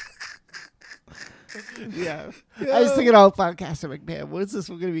 Yeah. I was thinking all podcast. I'm like, man, what is this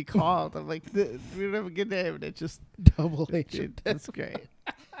one going to be called? I'm like, we don't have a good name. And it's just Double Agent. That's great.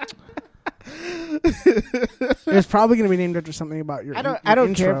 It's probably going to be named after something about your I don't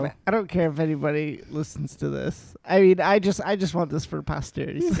intro. care. I don't care if anybody listens to this. I mean, I just want this for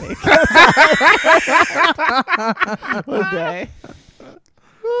posterity's sake. One day.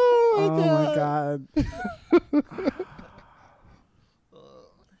 Oh my god.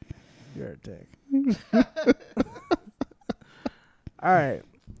 You're a dick. All right.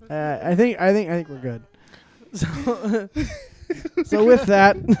 I think we're good. So with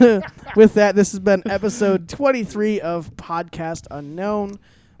that, this has been episode 23 of Podcast Unknown.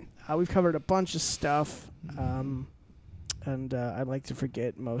 We've covered a bunch of stuff, and I'd like to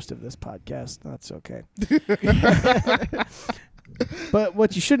forget most of this podcast. That's okay. But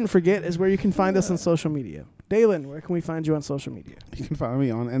what you shouldn't forget is where you can find us on social media. Dalen, where can we find you on social media? You can find me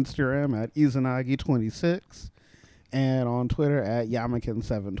on Instagram at Izanagi26 and on Twitter at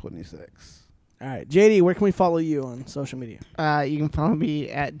Yamakin726. All right, JD, where can we follow you on social media? You can follow me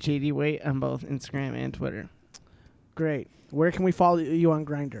at JD Waite on both Instagram and Twitter. Great. Where can we follow you on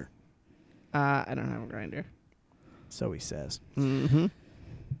Grindr? I don't have a grinder. So he says. Mm-hmm.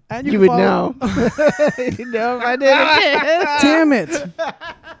 And You can would follow- know. You know if I did it. Damn it.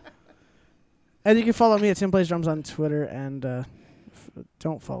 And you can follow me at Tim Plays Drums on Twitter. And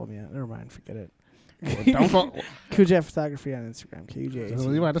don't follow me. Never mind. Forget it. Don't follow. Kujet Photography on Instagram. KUJ.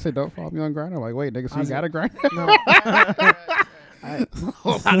 You about to say don't follow me on Grindr? I'm like, wait, nigga, so you got a Grindr? No. A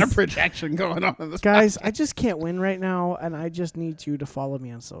whole lot of projection going on in this Guys, I just can't win right now, and I just need you to follow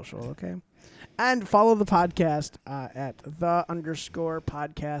me on social, okay? And follow the podcast at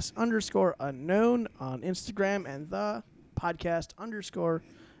 _podcast_unknown on Instagram and the podcast_UNK.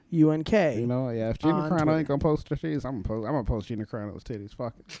 You know, yeah. If Gina on Carano Twitter. ain't gonna post her titties, I'm gonna post Gina Carano's titties.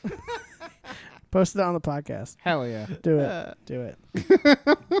 Fuck it. Post it on the podcast. Hell yeah. Do it. Do it.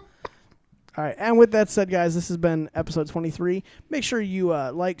 All right. And with that said, guys, this has been episode 23. Make sure you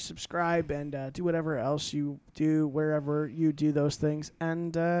like, subscribe, and do whatever else you do wherever you do those things.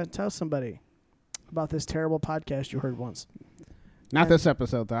 And tell somebody about this terrible podcast you heard once. Not this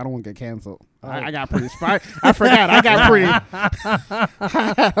episode though. I don't want to get canceled. Oh. I got pretty. I forgot. I got pretty.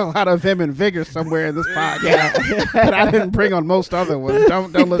 a lot of vim and vigor somewhere in this podcast, but I didn't bring on most other ones.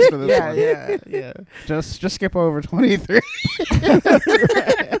 Don't listen to this one. Yeah. Just skip over 23.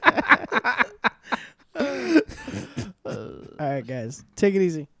 All right, guys. Take it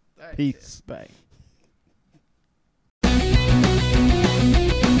easy. Peace. Bye.